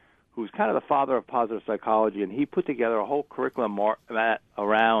 who's kind of the father of positive psychology, and he put together a whole curriculum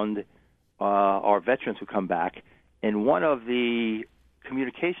around our veterans who come back. And one of the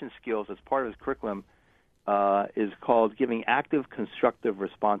communication skills as part of his curriculum is called giving active constructive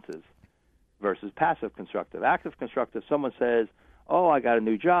responses versus passive constructive. Active constructive, someone says, oh, I got a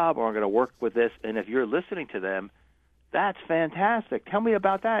new job, or I'm going to work with this, and if you're listening to them, that's fantastic. Tell me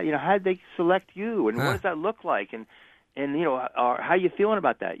about that. How did they select you, and what does that look like? And how are you feeling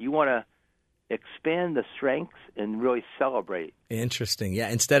about that? You want to expand the strengths and really celebrate. Interesting. Yeah,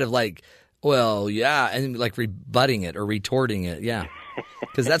 instead of like, well, yeah, and like rebutting it or retorting it. Yeah,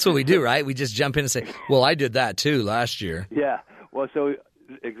 because that's what we do, right? We just jump in and say, well, I did that too last year. Yeah. Well, so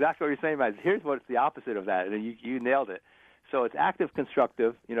exactly what you're saying, Matt. Here's what's the opposite of that, and you nailed it. So it's active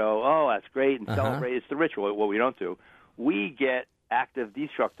constructive, oh, that's great, and celebrate. It's the ritual, what we don't do. We get active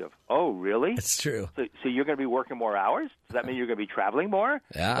destructive. Oh, really? It's true. So you're going to be working more hours? Does that mean you're going to be traveling more?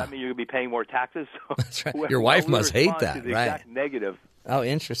 Yeah. Does that mean you're going to be paying more taxes? That's right. Your wife must hate that, the right? Exact negative. Oh,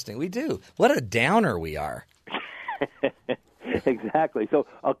 interesting. We do. What a downer we are. Exactly. So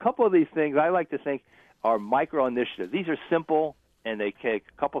a couple of these things I like to think are micro initiatives. These are simple, and they take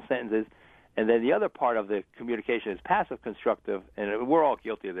a couple sentences. And then the other part of the communication is passive constructive, and we're all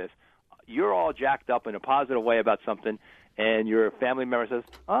guilty of this. You're all jacked up in a positive way about something, and your family member says,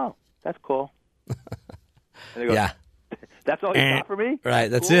 oh, that's cool. And they go, yeah. That's all you got for me? Right,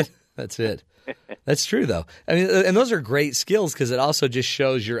 that's cool? it. That's it. That's true, though. I mean, and those are great skills because it also just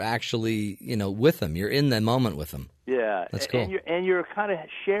shows you're actually, with them. You're in the moment with them. Yeah. That's cool. And you're kind of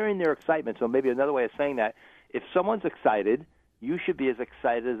sharing their excitement. So maybe another way of saying that, if someone's excited, you should be as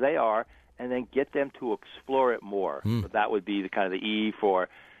excited as they are, and then get them to explore it more. So that would be the kind of the E for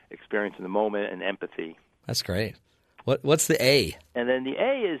experience in the moment and empathy. That's great. What's the A? And then the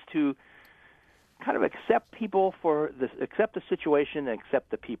A is to kind of accept people accept the situation and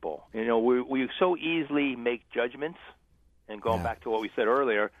accept the people. We so easily make judgments, and going back to what we said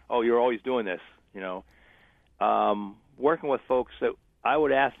earlier, oh, you're always doing this, working with folks, that I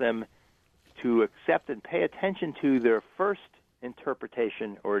would ask them to accept and pay attention to their first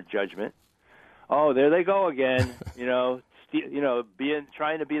interpretation or judgment. Oh, there they go again,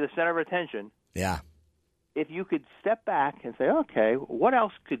 trying to be the center of attention. Yeah. If you could step back and say, okay, what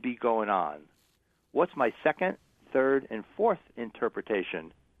else could be going on? What's my second, third, and fourth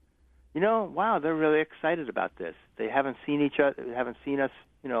interpretation? Wow, they're really excited about this. They haven't seen each other, haven't seen us,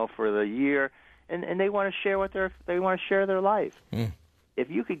 for the year, and they want to share they want to share their life. If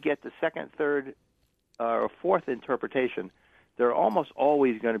you could get the second, third, or fourth interpretation, they're almost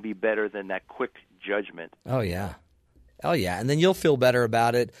always going to be better than that quick judgment. Oh, yeah. And then you'll feel better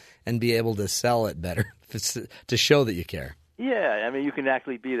about it and be able to sell it better to show that you care. Yeah, I mean, you can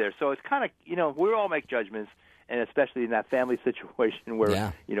actually be there. So it's kind of, we all make judgments, and especially in that family situation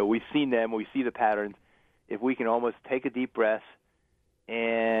where, we've seen them, we see the patterns. If we can almost take a deep breath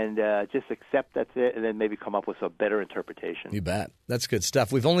and just accept that's it, and then maybe come up with a better interpretation. You bet. That's good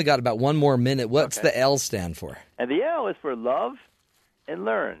stuff. We've only got about one more minute. What's the L stand for? And the L is for love and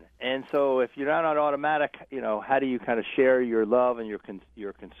learn. And so if you're not on automatic, how do you kind of share your love and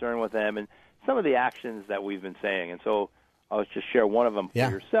your concern with them, and some of the actions that we've been saying. And so I'll just share one of them for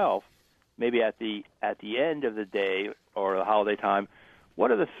yourself. Maybe at the end of the day or the holiday time,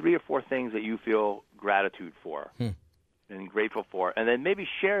 what are the 3 or 4 things that you feel gratitude for and grateful for? And then maybe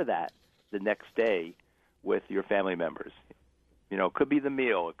share that the next day with your family members. It could be the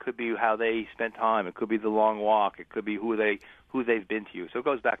meal. It could be how they spent time. It could be the long walk. It could be who they've been to you. So it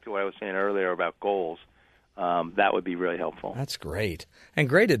goes back to what I was saying earlier about goals. That would be really helpful. That's great. And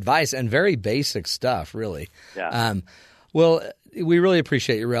great advice and very basic stuff, really. Yeah. Well, we really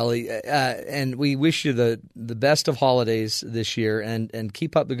appreciate you, Relly, and we wish you the best of holidays this year, and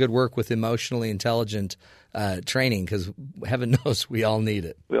keep up the good work with emotionally intelligent training, because heaven knows we all need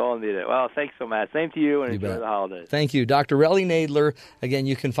it. We all need it. Well, thanks so much. Same to you, and enjoy the holidays. Thank you. Dr. Relly Nadler, again,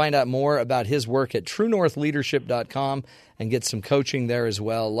 you can find out more about his work at truenorthleadership.com and get some coaching there as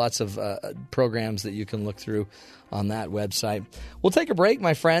well. Lots of programs that you can look through on that website. We'll take a break,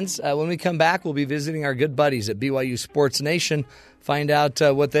 my friends. When we come back, we'll be visiting our good buddies at BYU Sports Nation, find out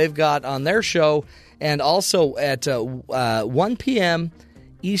what they've got on their show, and also at 1 p.m.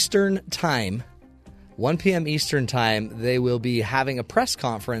 Eastern Time. 1 p.m. Eastern Time, they will be having a press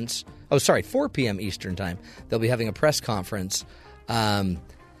conference. 4 p.m. Eastern Time. They'll be having a press conference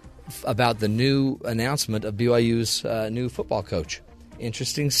about the new announcement of BYU's new football coach.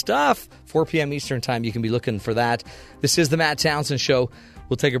 Interesting stuff. 4 p.m. Eastern Time. You can be looking for that. This is the Matt Townsend Show.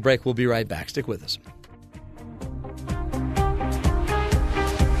 We'll take a break. We'll be right back. Stick with us.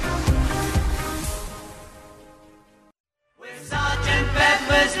 With Sergeant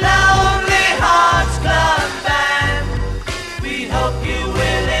Pepper's Lonely Hearts Club Band, we hope you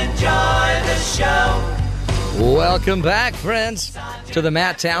will enjoy the show. Welcome back, friends, to the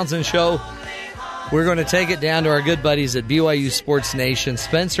Matt Townsend Show. We're going to take it down to our good buddies at BYU Sports Nation,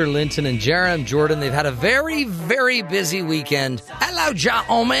 Spencer Linton and Jerem Jordan. They've had a very, very busy weekend. Hello,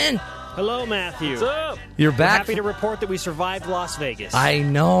 gentlemen. Hello, Matthew. What's up? You're back. Happy to report that we survived Las Vegas. I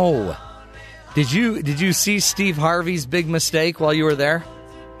know. Did you see Steve Harvey's big mistake while you were there?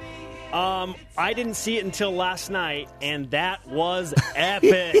 I didn't see it until last night, and that was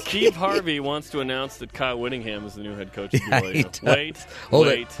epic. Steve Harvey wants to announce that Kyle Whittingham is the new head coach of BYU.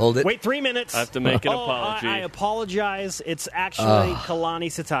 Hold it. Wait 3 minutes. I have to make an apology. I apologize. It's actually Kalani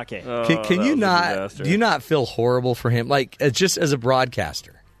Sitake. Can you not? Do you not feel horrible for him? Like, just as a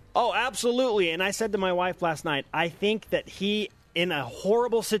broadcaster? Oh, absolutely. And I said to my wife last night, I think that he, in a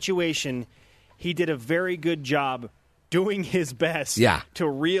horrible situation, he did a very good job doing his best to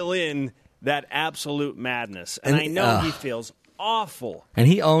reel in that absolute madness. And I know he feels awful. And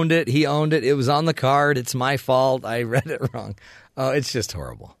he owned it. It was on the card. It's my fault. I read it wrong. Oh, it's just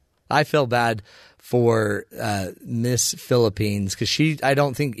horrible. I feel bad for Miss Philippines, because I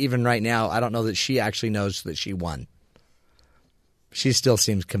don't think even right now, I don't know that she actually knows that she won. She still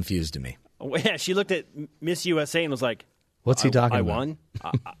seems confused to me. Oh, yeah, she looked at Miss USA and was like, what's he talking about? I won?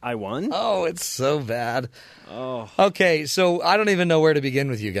 I won? Oh, it's so bad. Oh. Okay, so I don't even know where to begin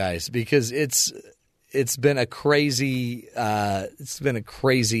with you guys, because it's been a crazy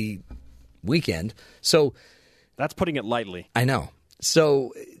weekend. So that's putting it lightly. I know.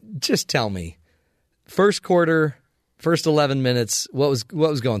 So just tell me, first quarter, first 11 minutes, what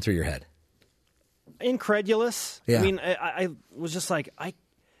was going through your head? Incredulous. Yeah. I mean, I was just like,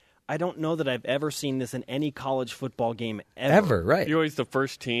 I don't know that I've ever seen this in any college football game ever. Right. BYU's the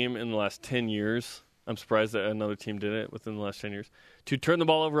first team in the last 10 years. I'm surprised that another team did it within the last 10 years to turn the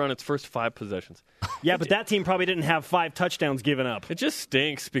ball over on its first 5 possessions. Yeah, but that team probably didn't have 5 touchdowns given up. It just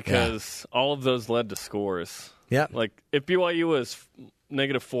stinks because all of those led to scores. Yeah. Like, if BYU was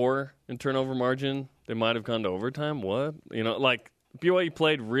 -4 in turnover margin, they might have gone to overtime. What? BYU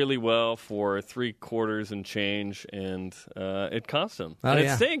played really well for 3 quarters and change, and it cost them.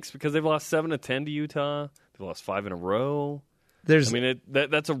 It stinks because they've lost 7 of 10 to Utah. They've lost 5 in a row.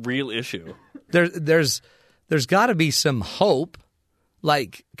 That's a real issue. There's got to be some hope,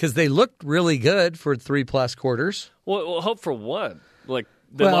 because they looked really good for 3+ quarters. Well, hope for what?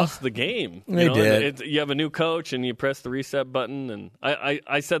 They lost the game. They did. You have a new coach, and you press the reset button. And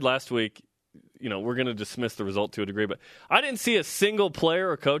I said last week, we're going to dismiss the result to a degree, but I didn't see a single player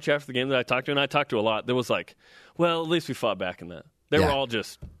or coach after the game that I talked to, and I talked to a lot, that was like, well, at least we fought back in that. They were all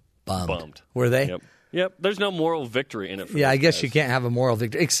just bummed. Were they? Yep. There's no moral victory in it. I guess you can't have a moral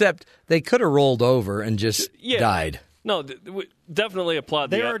victory, except they could have rolled over and just died. No, definitely applaud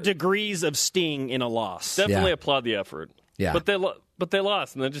There are degrees of sting in a loss. Definitely applaud the effort. Yeah. But they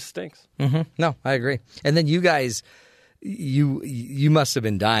lost, and that just stinks. Mm-hmm. No, I agree. And then you guys, you must have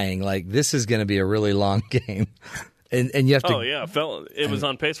been dying. Like, this is going to be a really long game. And you have to. Oh, yeah. It was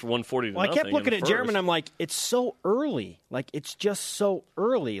on pace for 140 to nothing. I kept looking at Jeremy, and I'm like, it's so early. It's just so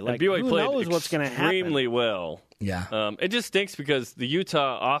early. Like, BYU who played knows what's going to happen? Extremely well. Yeah. It just stinks because the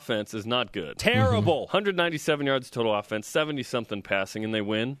Utah offense is not good. Terrible. 197 yards total offense, 70-something passing, and they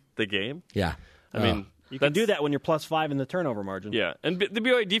win the game. Yeah. I mean, you can do that when you're +5 in the turnover margin. Yeah. And the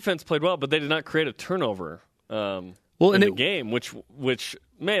BYU defense played well, but they did not create a turnover. Well, in the game, which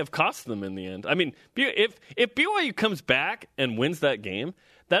may have cost them in the end. I mean, if BYU comes back and wins that game,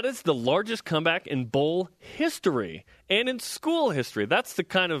 that is the largest comeback in bowl history and in school history. That's the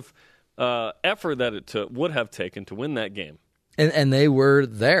kind of effort that it would have taken to win that game. And they were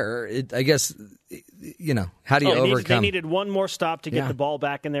there. I guess, how do you overcome? They needed one more stop to get the ball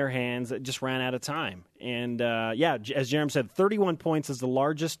back in their hands. It just ran out of time. And, as Jeremy said, 31 points is the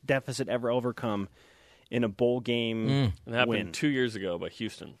largest deficit ever overcome in a bowl game It happened 2 years ago by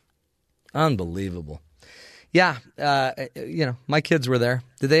Houston. Unbelievable. Yeah, my kids were there.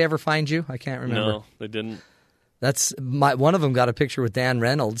 Did they ever find you? I can't remember. No, they didn't. That's one of them got a picture with Dan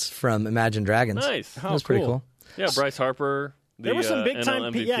Reynolds from Imagine Dragons. Nice. That was pretty cool. Yeah, Bryce Harper. There were some big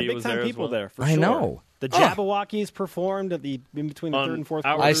time people there. For sure. I know. The Jabberwockies performed in between the third and fourth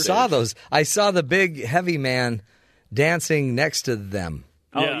quarter. I saw those. I saw the big heavy man dancing next to them.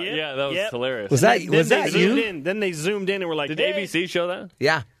 Yeah, that was hilarious. Was that you? Then they zoomed in and were like, "Did ABC show that?"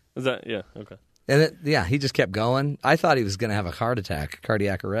 Yeah. Was that? Yeah. Okay. And he just kept going. I thought he was going to have a heart attack,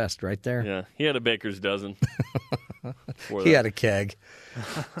 cardiac arrest, right there. Yeah, he had a baker's dozen. He had a keg.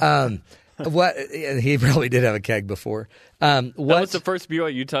 He probably did have a keg before. That was the first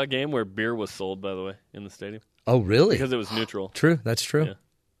BYU Utah game where beer was sold, by the way, in the stadium. Oh, really? Because it was neutral. True. That's true. Yeah.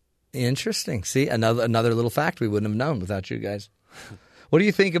 Interesting. See, another little fact we wouldn't have known without you guys. What do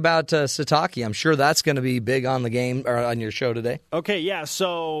you think about Sataki? I'm sure that's going to be big on the game or on your show today. Okay, yeah.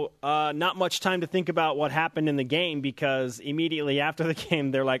 So not much time to think about what happened in the game because immediately after the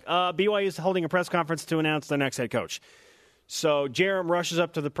game, they're like, BYU is holding a press conference to announce their next head coach. So Jerem rushes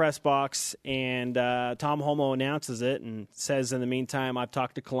up to the press box, and Tom Holmoe announces it and says, in the meantime, I've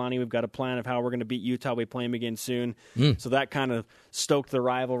talked to Kalani. We've got a plan of how we're going to beat Utah. We play them again soon. So that kind of stoked the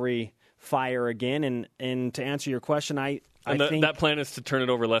rivalry fire again. And to answer your question, I think that plan is to turn it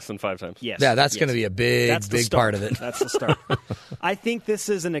over less than 5 times. Yes. Yeah, that's going to be a big part of it. That's the start. I think this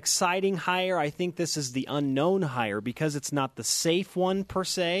is an exciting hire. I think this is the unknown hire because it's not the safe one per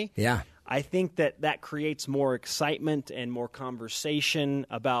se. Yeah. I think that creates more excitement and more conversation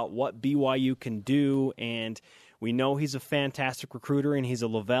about what BYU can do. And we know he's a fantastic recruiter and he's a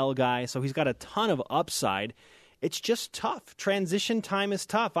Lavelle guy, so he's got a ton of upside. It's just tough. Transition time is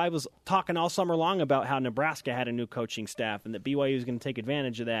tough. I was talking all summer long about how Nebraska had a new coaching staff and that BYU is going to take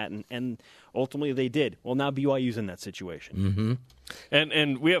advantage of that, and ultimately they did. Well, now BYU's in that situation. Mm-hmm.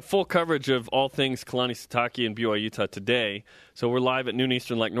 And we have full coverage of all things Kalani Sitake and BYU Utah today. So we're live at noon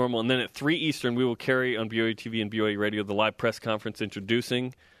Eastern like normal. And then at 3 Eastern, we will carry on BYU TV and BYU Radio the live press conference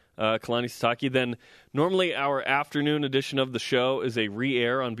introducing Kalani Sitake. Then normally our afternoon edition of the show is a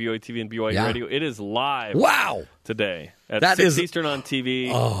re-air on BYU TV and BYU Radio. It is live today at 6 Eastern on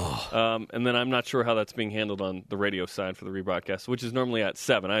TV. And then I'm not sure how that's being handled on the radio side for the rebroadcast, which is normally at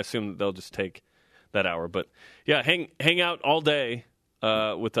 7. I assume that they'll just take that hour. But, yeah, hang out all day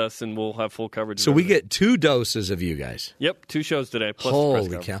with us, and we'll have full coverage. So we get 2 doses of you guys. Yep, 2 shows today. Plus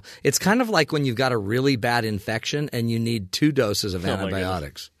Holy cow. It's kind of like when you've got a really bad infection and you need 2 doses of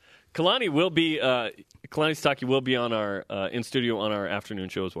antibiotics. Kalani Sitake will be on our in studio on our afternoon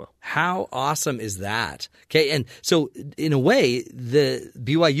show as well. How awesome is that? Okay, and so in a way, the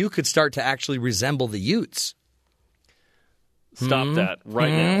BYU could start to actually resemble the Utes. Stop that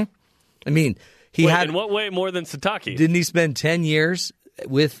right now. I mean, in what way more than Sitake? Didn't he spend 10 years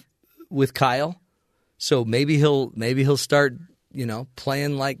with Kyle? So maybe he'll start,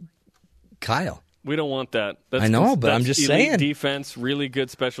 playing like Kyle. We don't want that. I know, but I'm just saying. Defense, really good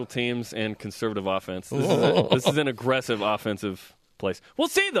special teams, and conservative offense. This is an aggressive offensive place. We'll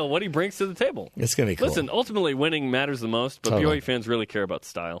see, though, what he brings to the table. It's going to be cool. Listen, ultimately, winning matters the most, but BYU fans really care about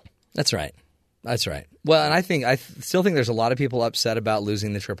style. That's right. Well, and I still think there's a lot of people upset about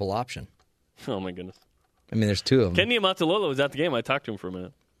losing the triple option. Oh, my goodness. I mean, there's 2 of them. Kenny Amatalolo was at the game. I talked to him for a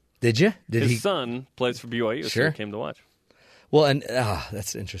minute. Did you? His son plays for BYU, so he came to watch. Well, and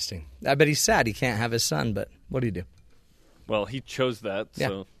that's interesting. I bet he's sad he can't have his son, but what do you do? Well, he chose that,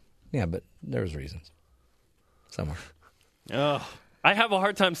 so. Yeah, but there's reasons. Somewhere. I have a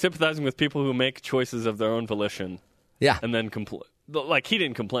hard time sympathizing with people who make choices of their own volition. Yeah. And then complain. Like, he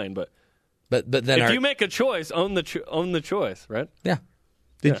didn't complain, but then if you make a choice, own the choice, right? Yeah.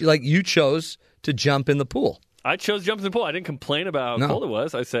 You chose to jump in the pool. I chose to jump in the pool. I didn't complain about how cold it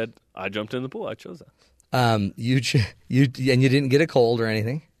was. I said, I jumped in the pool. I chose that. You didn't get a cold or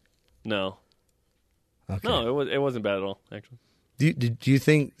anything? No. Okay. No, it wasn't bad at all, actually. Do you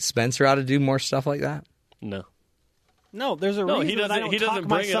think Spencer ought to do more stuff like that? No. No, there's a reason that I don't talk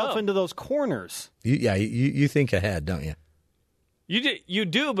myself into those corners. You think ahead, don't you? You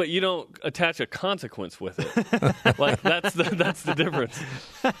do, but you don't attach a consequence with it. Like that's the difference.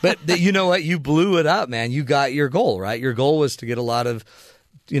 But you know what? You blew it up, man. You got your goal, right? Your goal was to get a lot of,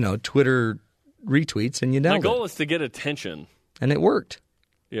 Twitter retweets, and you nailed it. My goal was to get attention, and it worked.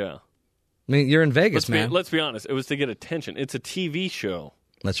 Yeah. I mean, you're in Vegas, man. Let's be honest. It was to get attention. It's a TV show.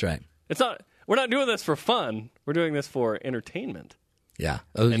 That's right. It's not. We're not doing this for fun. We're doing this for entertainment. Yeah.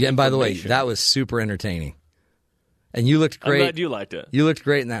 And by the way, that was super entertaining. And you looked great. I'm glad you liked it. You looked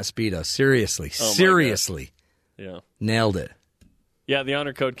great in that Speedo. Seriously. Oh, Seriously. Yeah. Nailed it. Yeah, the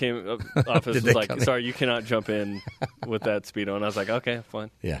honor code office was like, sorry, you cannot jump in with that Speedo. And I was like, okay,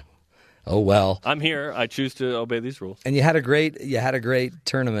 fine. Yeah. Oh, well. I'm here. I choose to obey these rules. And you had a great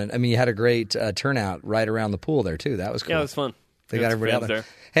tournament. I mean, you had a great turnout right around the pool there, too. That was cool. Yeah, it was fun. They got everybody out there.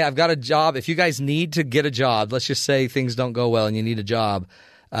 Hey, I've got a job. If you guys need to get a job, let's just say things don't go well and you need a job,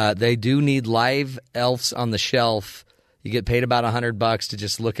 they do need live elves on the shelf. You get paid about $100 to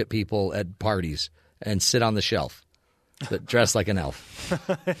just look at people at parties and sit on the shelf, but dress like an elf.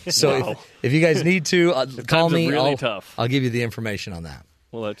 So Wow. if you guys need to, call me. Really tough. I'll give you the information on that.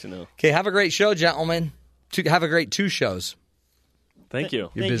 We'll let you know. Okay, have a great show, gentlemen. Have a great 2 shows. Thank you.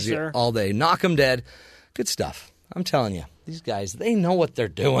 You're busy all day. Knock 'em dead. Good stuff. I'm telling you, these guys, they know what they're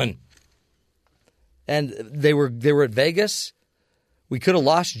doing. And they were at Vegas. We could have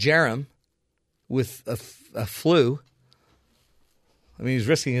lost Jerem with a flu. I mean, he was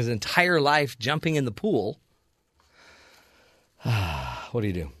risking his entire life jumping in the pool. What do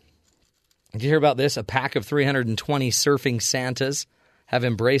you do? Did you hear about this? A pack of 320 surfing Santas have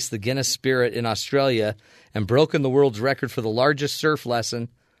embraced the Guinness spirit in Australia and broken the world's record for the largest surf lesson.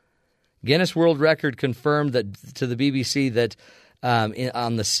 Guinness World Record confirmed that to the BBC that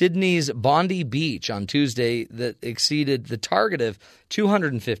on the Sydney's Bondi Beach on Tuesday that exceeded the target of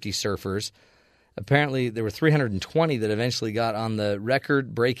 250 surfers. Apparently, there were 320 that eventually got on the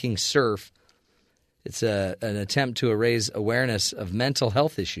record-breaking surf. It's an attempt to raise awareness of mental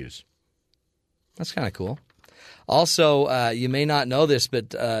health issues. That's kind of cool. Also, you may not know this,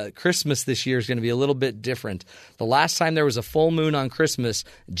 but Christmas this year is going to be a little bit different. The last time there was a full moon on Christmas,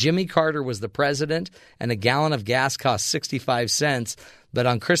 Jimmy Carter was the president, and a gallon of gas cost 65 cents. But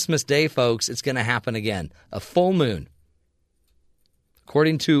on Christmas Day, folks, it's going to happen again. A full moon.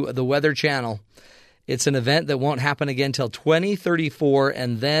 According to the Weather Channel, it's an event that won't happen again until 2034,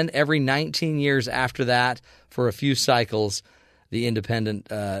 and then every 19 years after that for a few cycles, the independent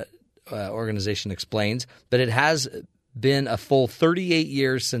organization explains. But it has been a full 38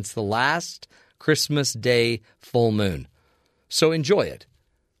 years since the last Christmas Day full moon. So enjoy it.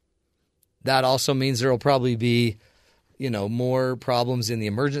 That also means there will probably be, more problems in the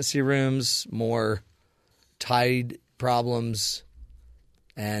emergency rooms, more tide problems,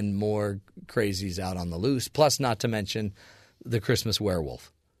 and more crazies out on the loose, plus not to mention the Christmas werewolf.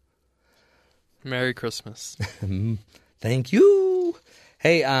 Merry Christmas. Thank you.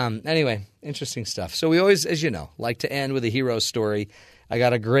 Hey, anyway, interesting stuff. So we always, as you know, like to end with a hero story. I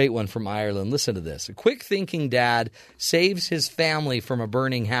got a great one from Ireland. Listen to this. A quick-thinking dad saves his family from a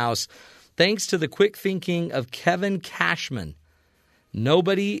burning house thanks to the quick thinking of Kevin Cashman.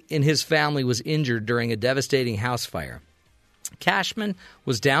 Nobody in his family was injured during a devastating house fire. Cashman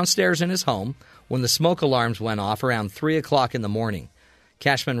was downstairs in his home when the smoke alarms went off around 3 o'clock in the morning.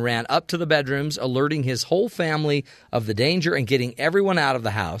 Cashman ran up to the bedrooms, alerting his whole family of the danger and getting everyone out of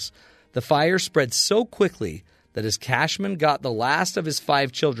the house. The fire spread so quickly that as Cashman got the last of his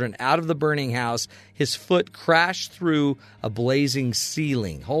 5 children out of the burning house, his foot crashed through a blazing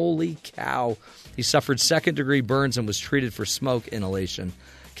ceiling. Holy cow. He suffered second-degree burns and was treated for smoke inhalation.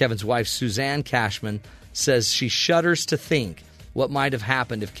 Kevin's wife, Suzanne Cashman, says she shudders to think what might have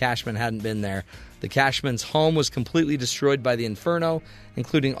happened if Cashman hadn't been there. The Cashman's home was completely destroyed by the inferno,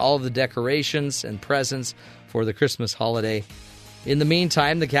 including all of the decorations and presents for the Christmas holiday. In the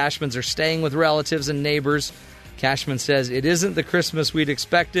meantime, the Cashmans are staying with relatives and neighbors. Cashman says, "It isn't the Christmas we'd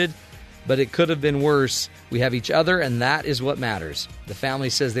expected, but it could have been worse. We have each other, and that is what matters." The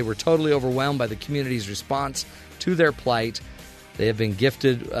family says they were totally overwhelmed by the community's response to their plight. They have been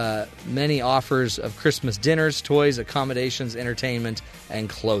gifted many offers of Christmas dinners, toys, accommodations, entertainment, and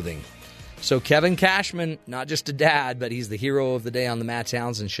clothing. So Kevin Cashman, not just a dad, but he's the hero of the day on the Matt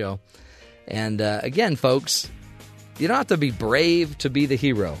Townsend Show. And again, folks, you don't have to be brave to be the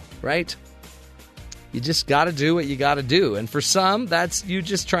hero, right? You just got to do what you got to do. And for some, that's you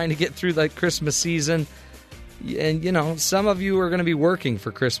just trying to get through the Christmas season. And, some of you are going to be working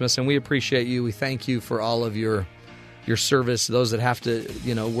for Christmas, and we appreciate you. We thank you for all of your service. Those that have to,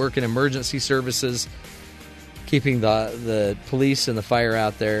 work in emergency services, keeping the police and the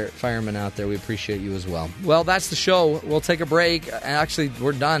firemen out there. We appreciate you as well. Well, that's the show. We'll take a break. Actually,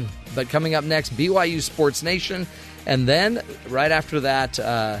 we're done. But coming up next, BYU Sports Nation. And then right after that,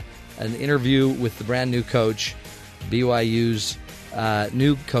 an interview with the brand new coach, BYU's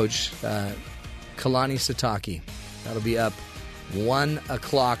new coach, Kalani Sitake. That'll be up 1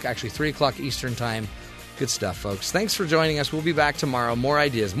 o'clock, actually 3 o'clock Eastern Time. Good stuff, folks. Thanks for joining us. We'll be back tomorrow. More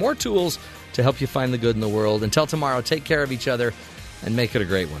ideas, more tools to help you find the good in the world. Until tomorrow, take care of each other and make it a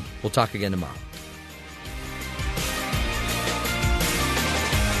great one. We'll talk again tomorrow.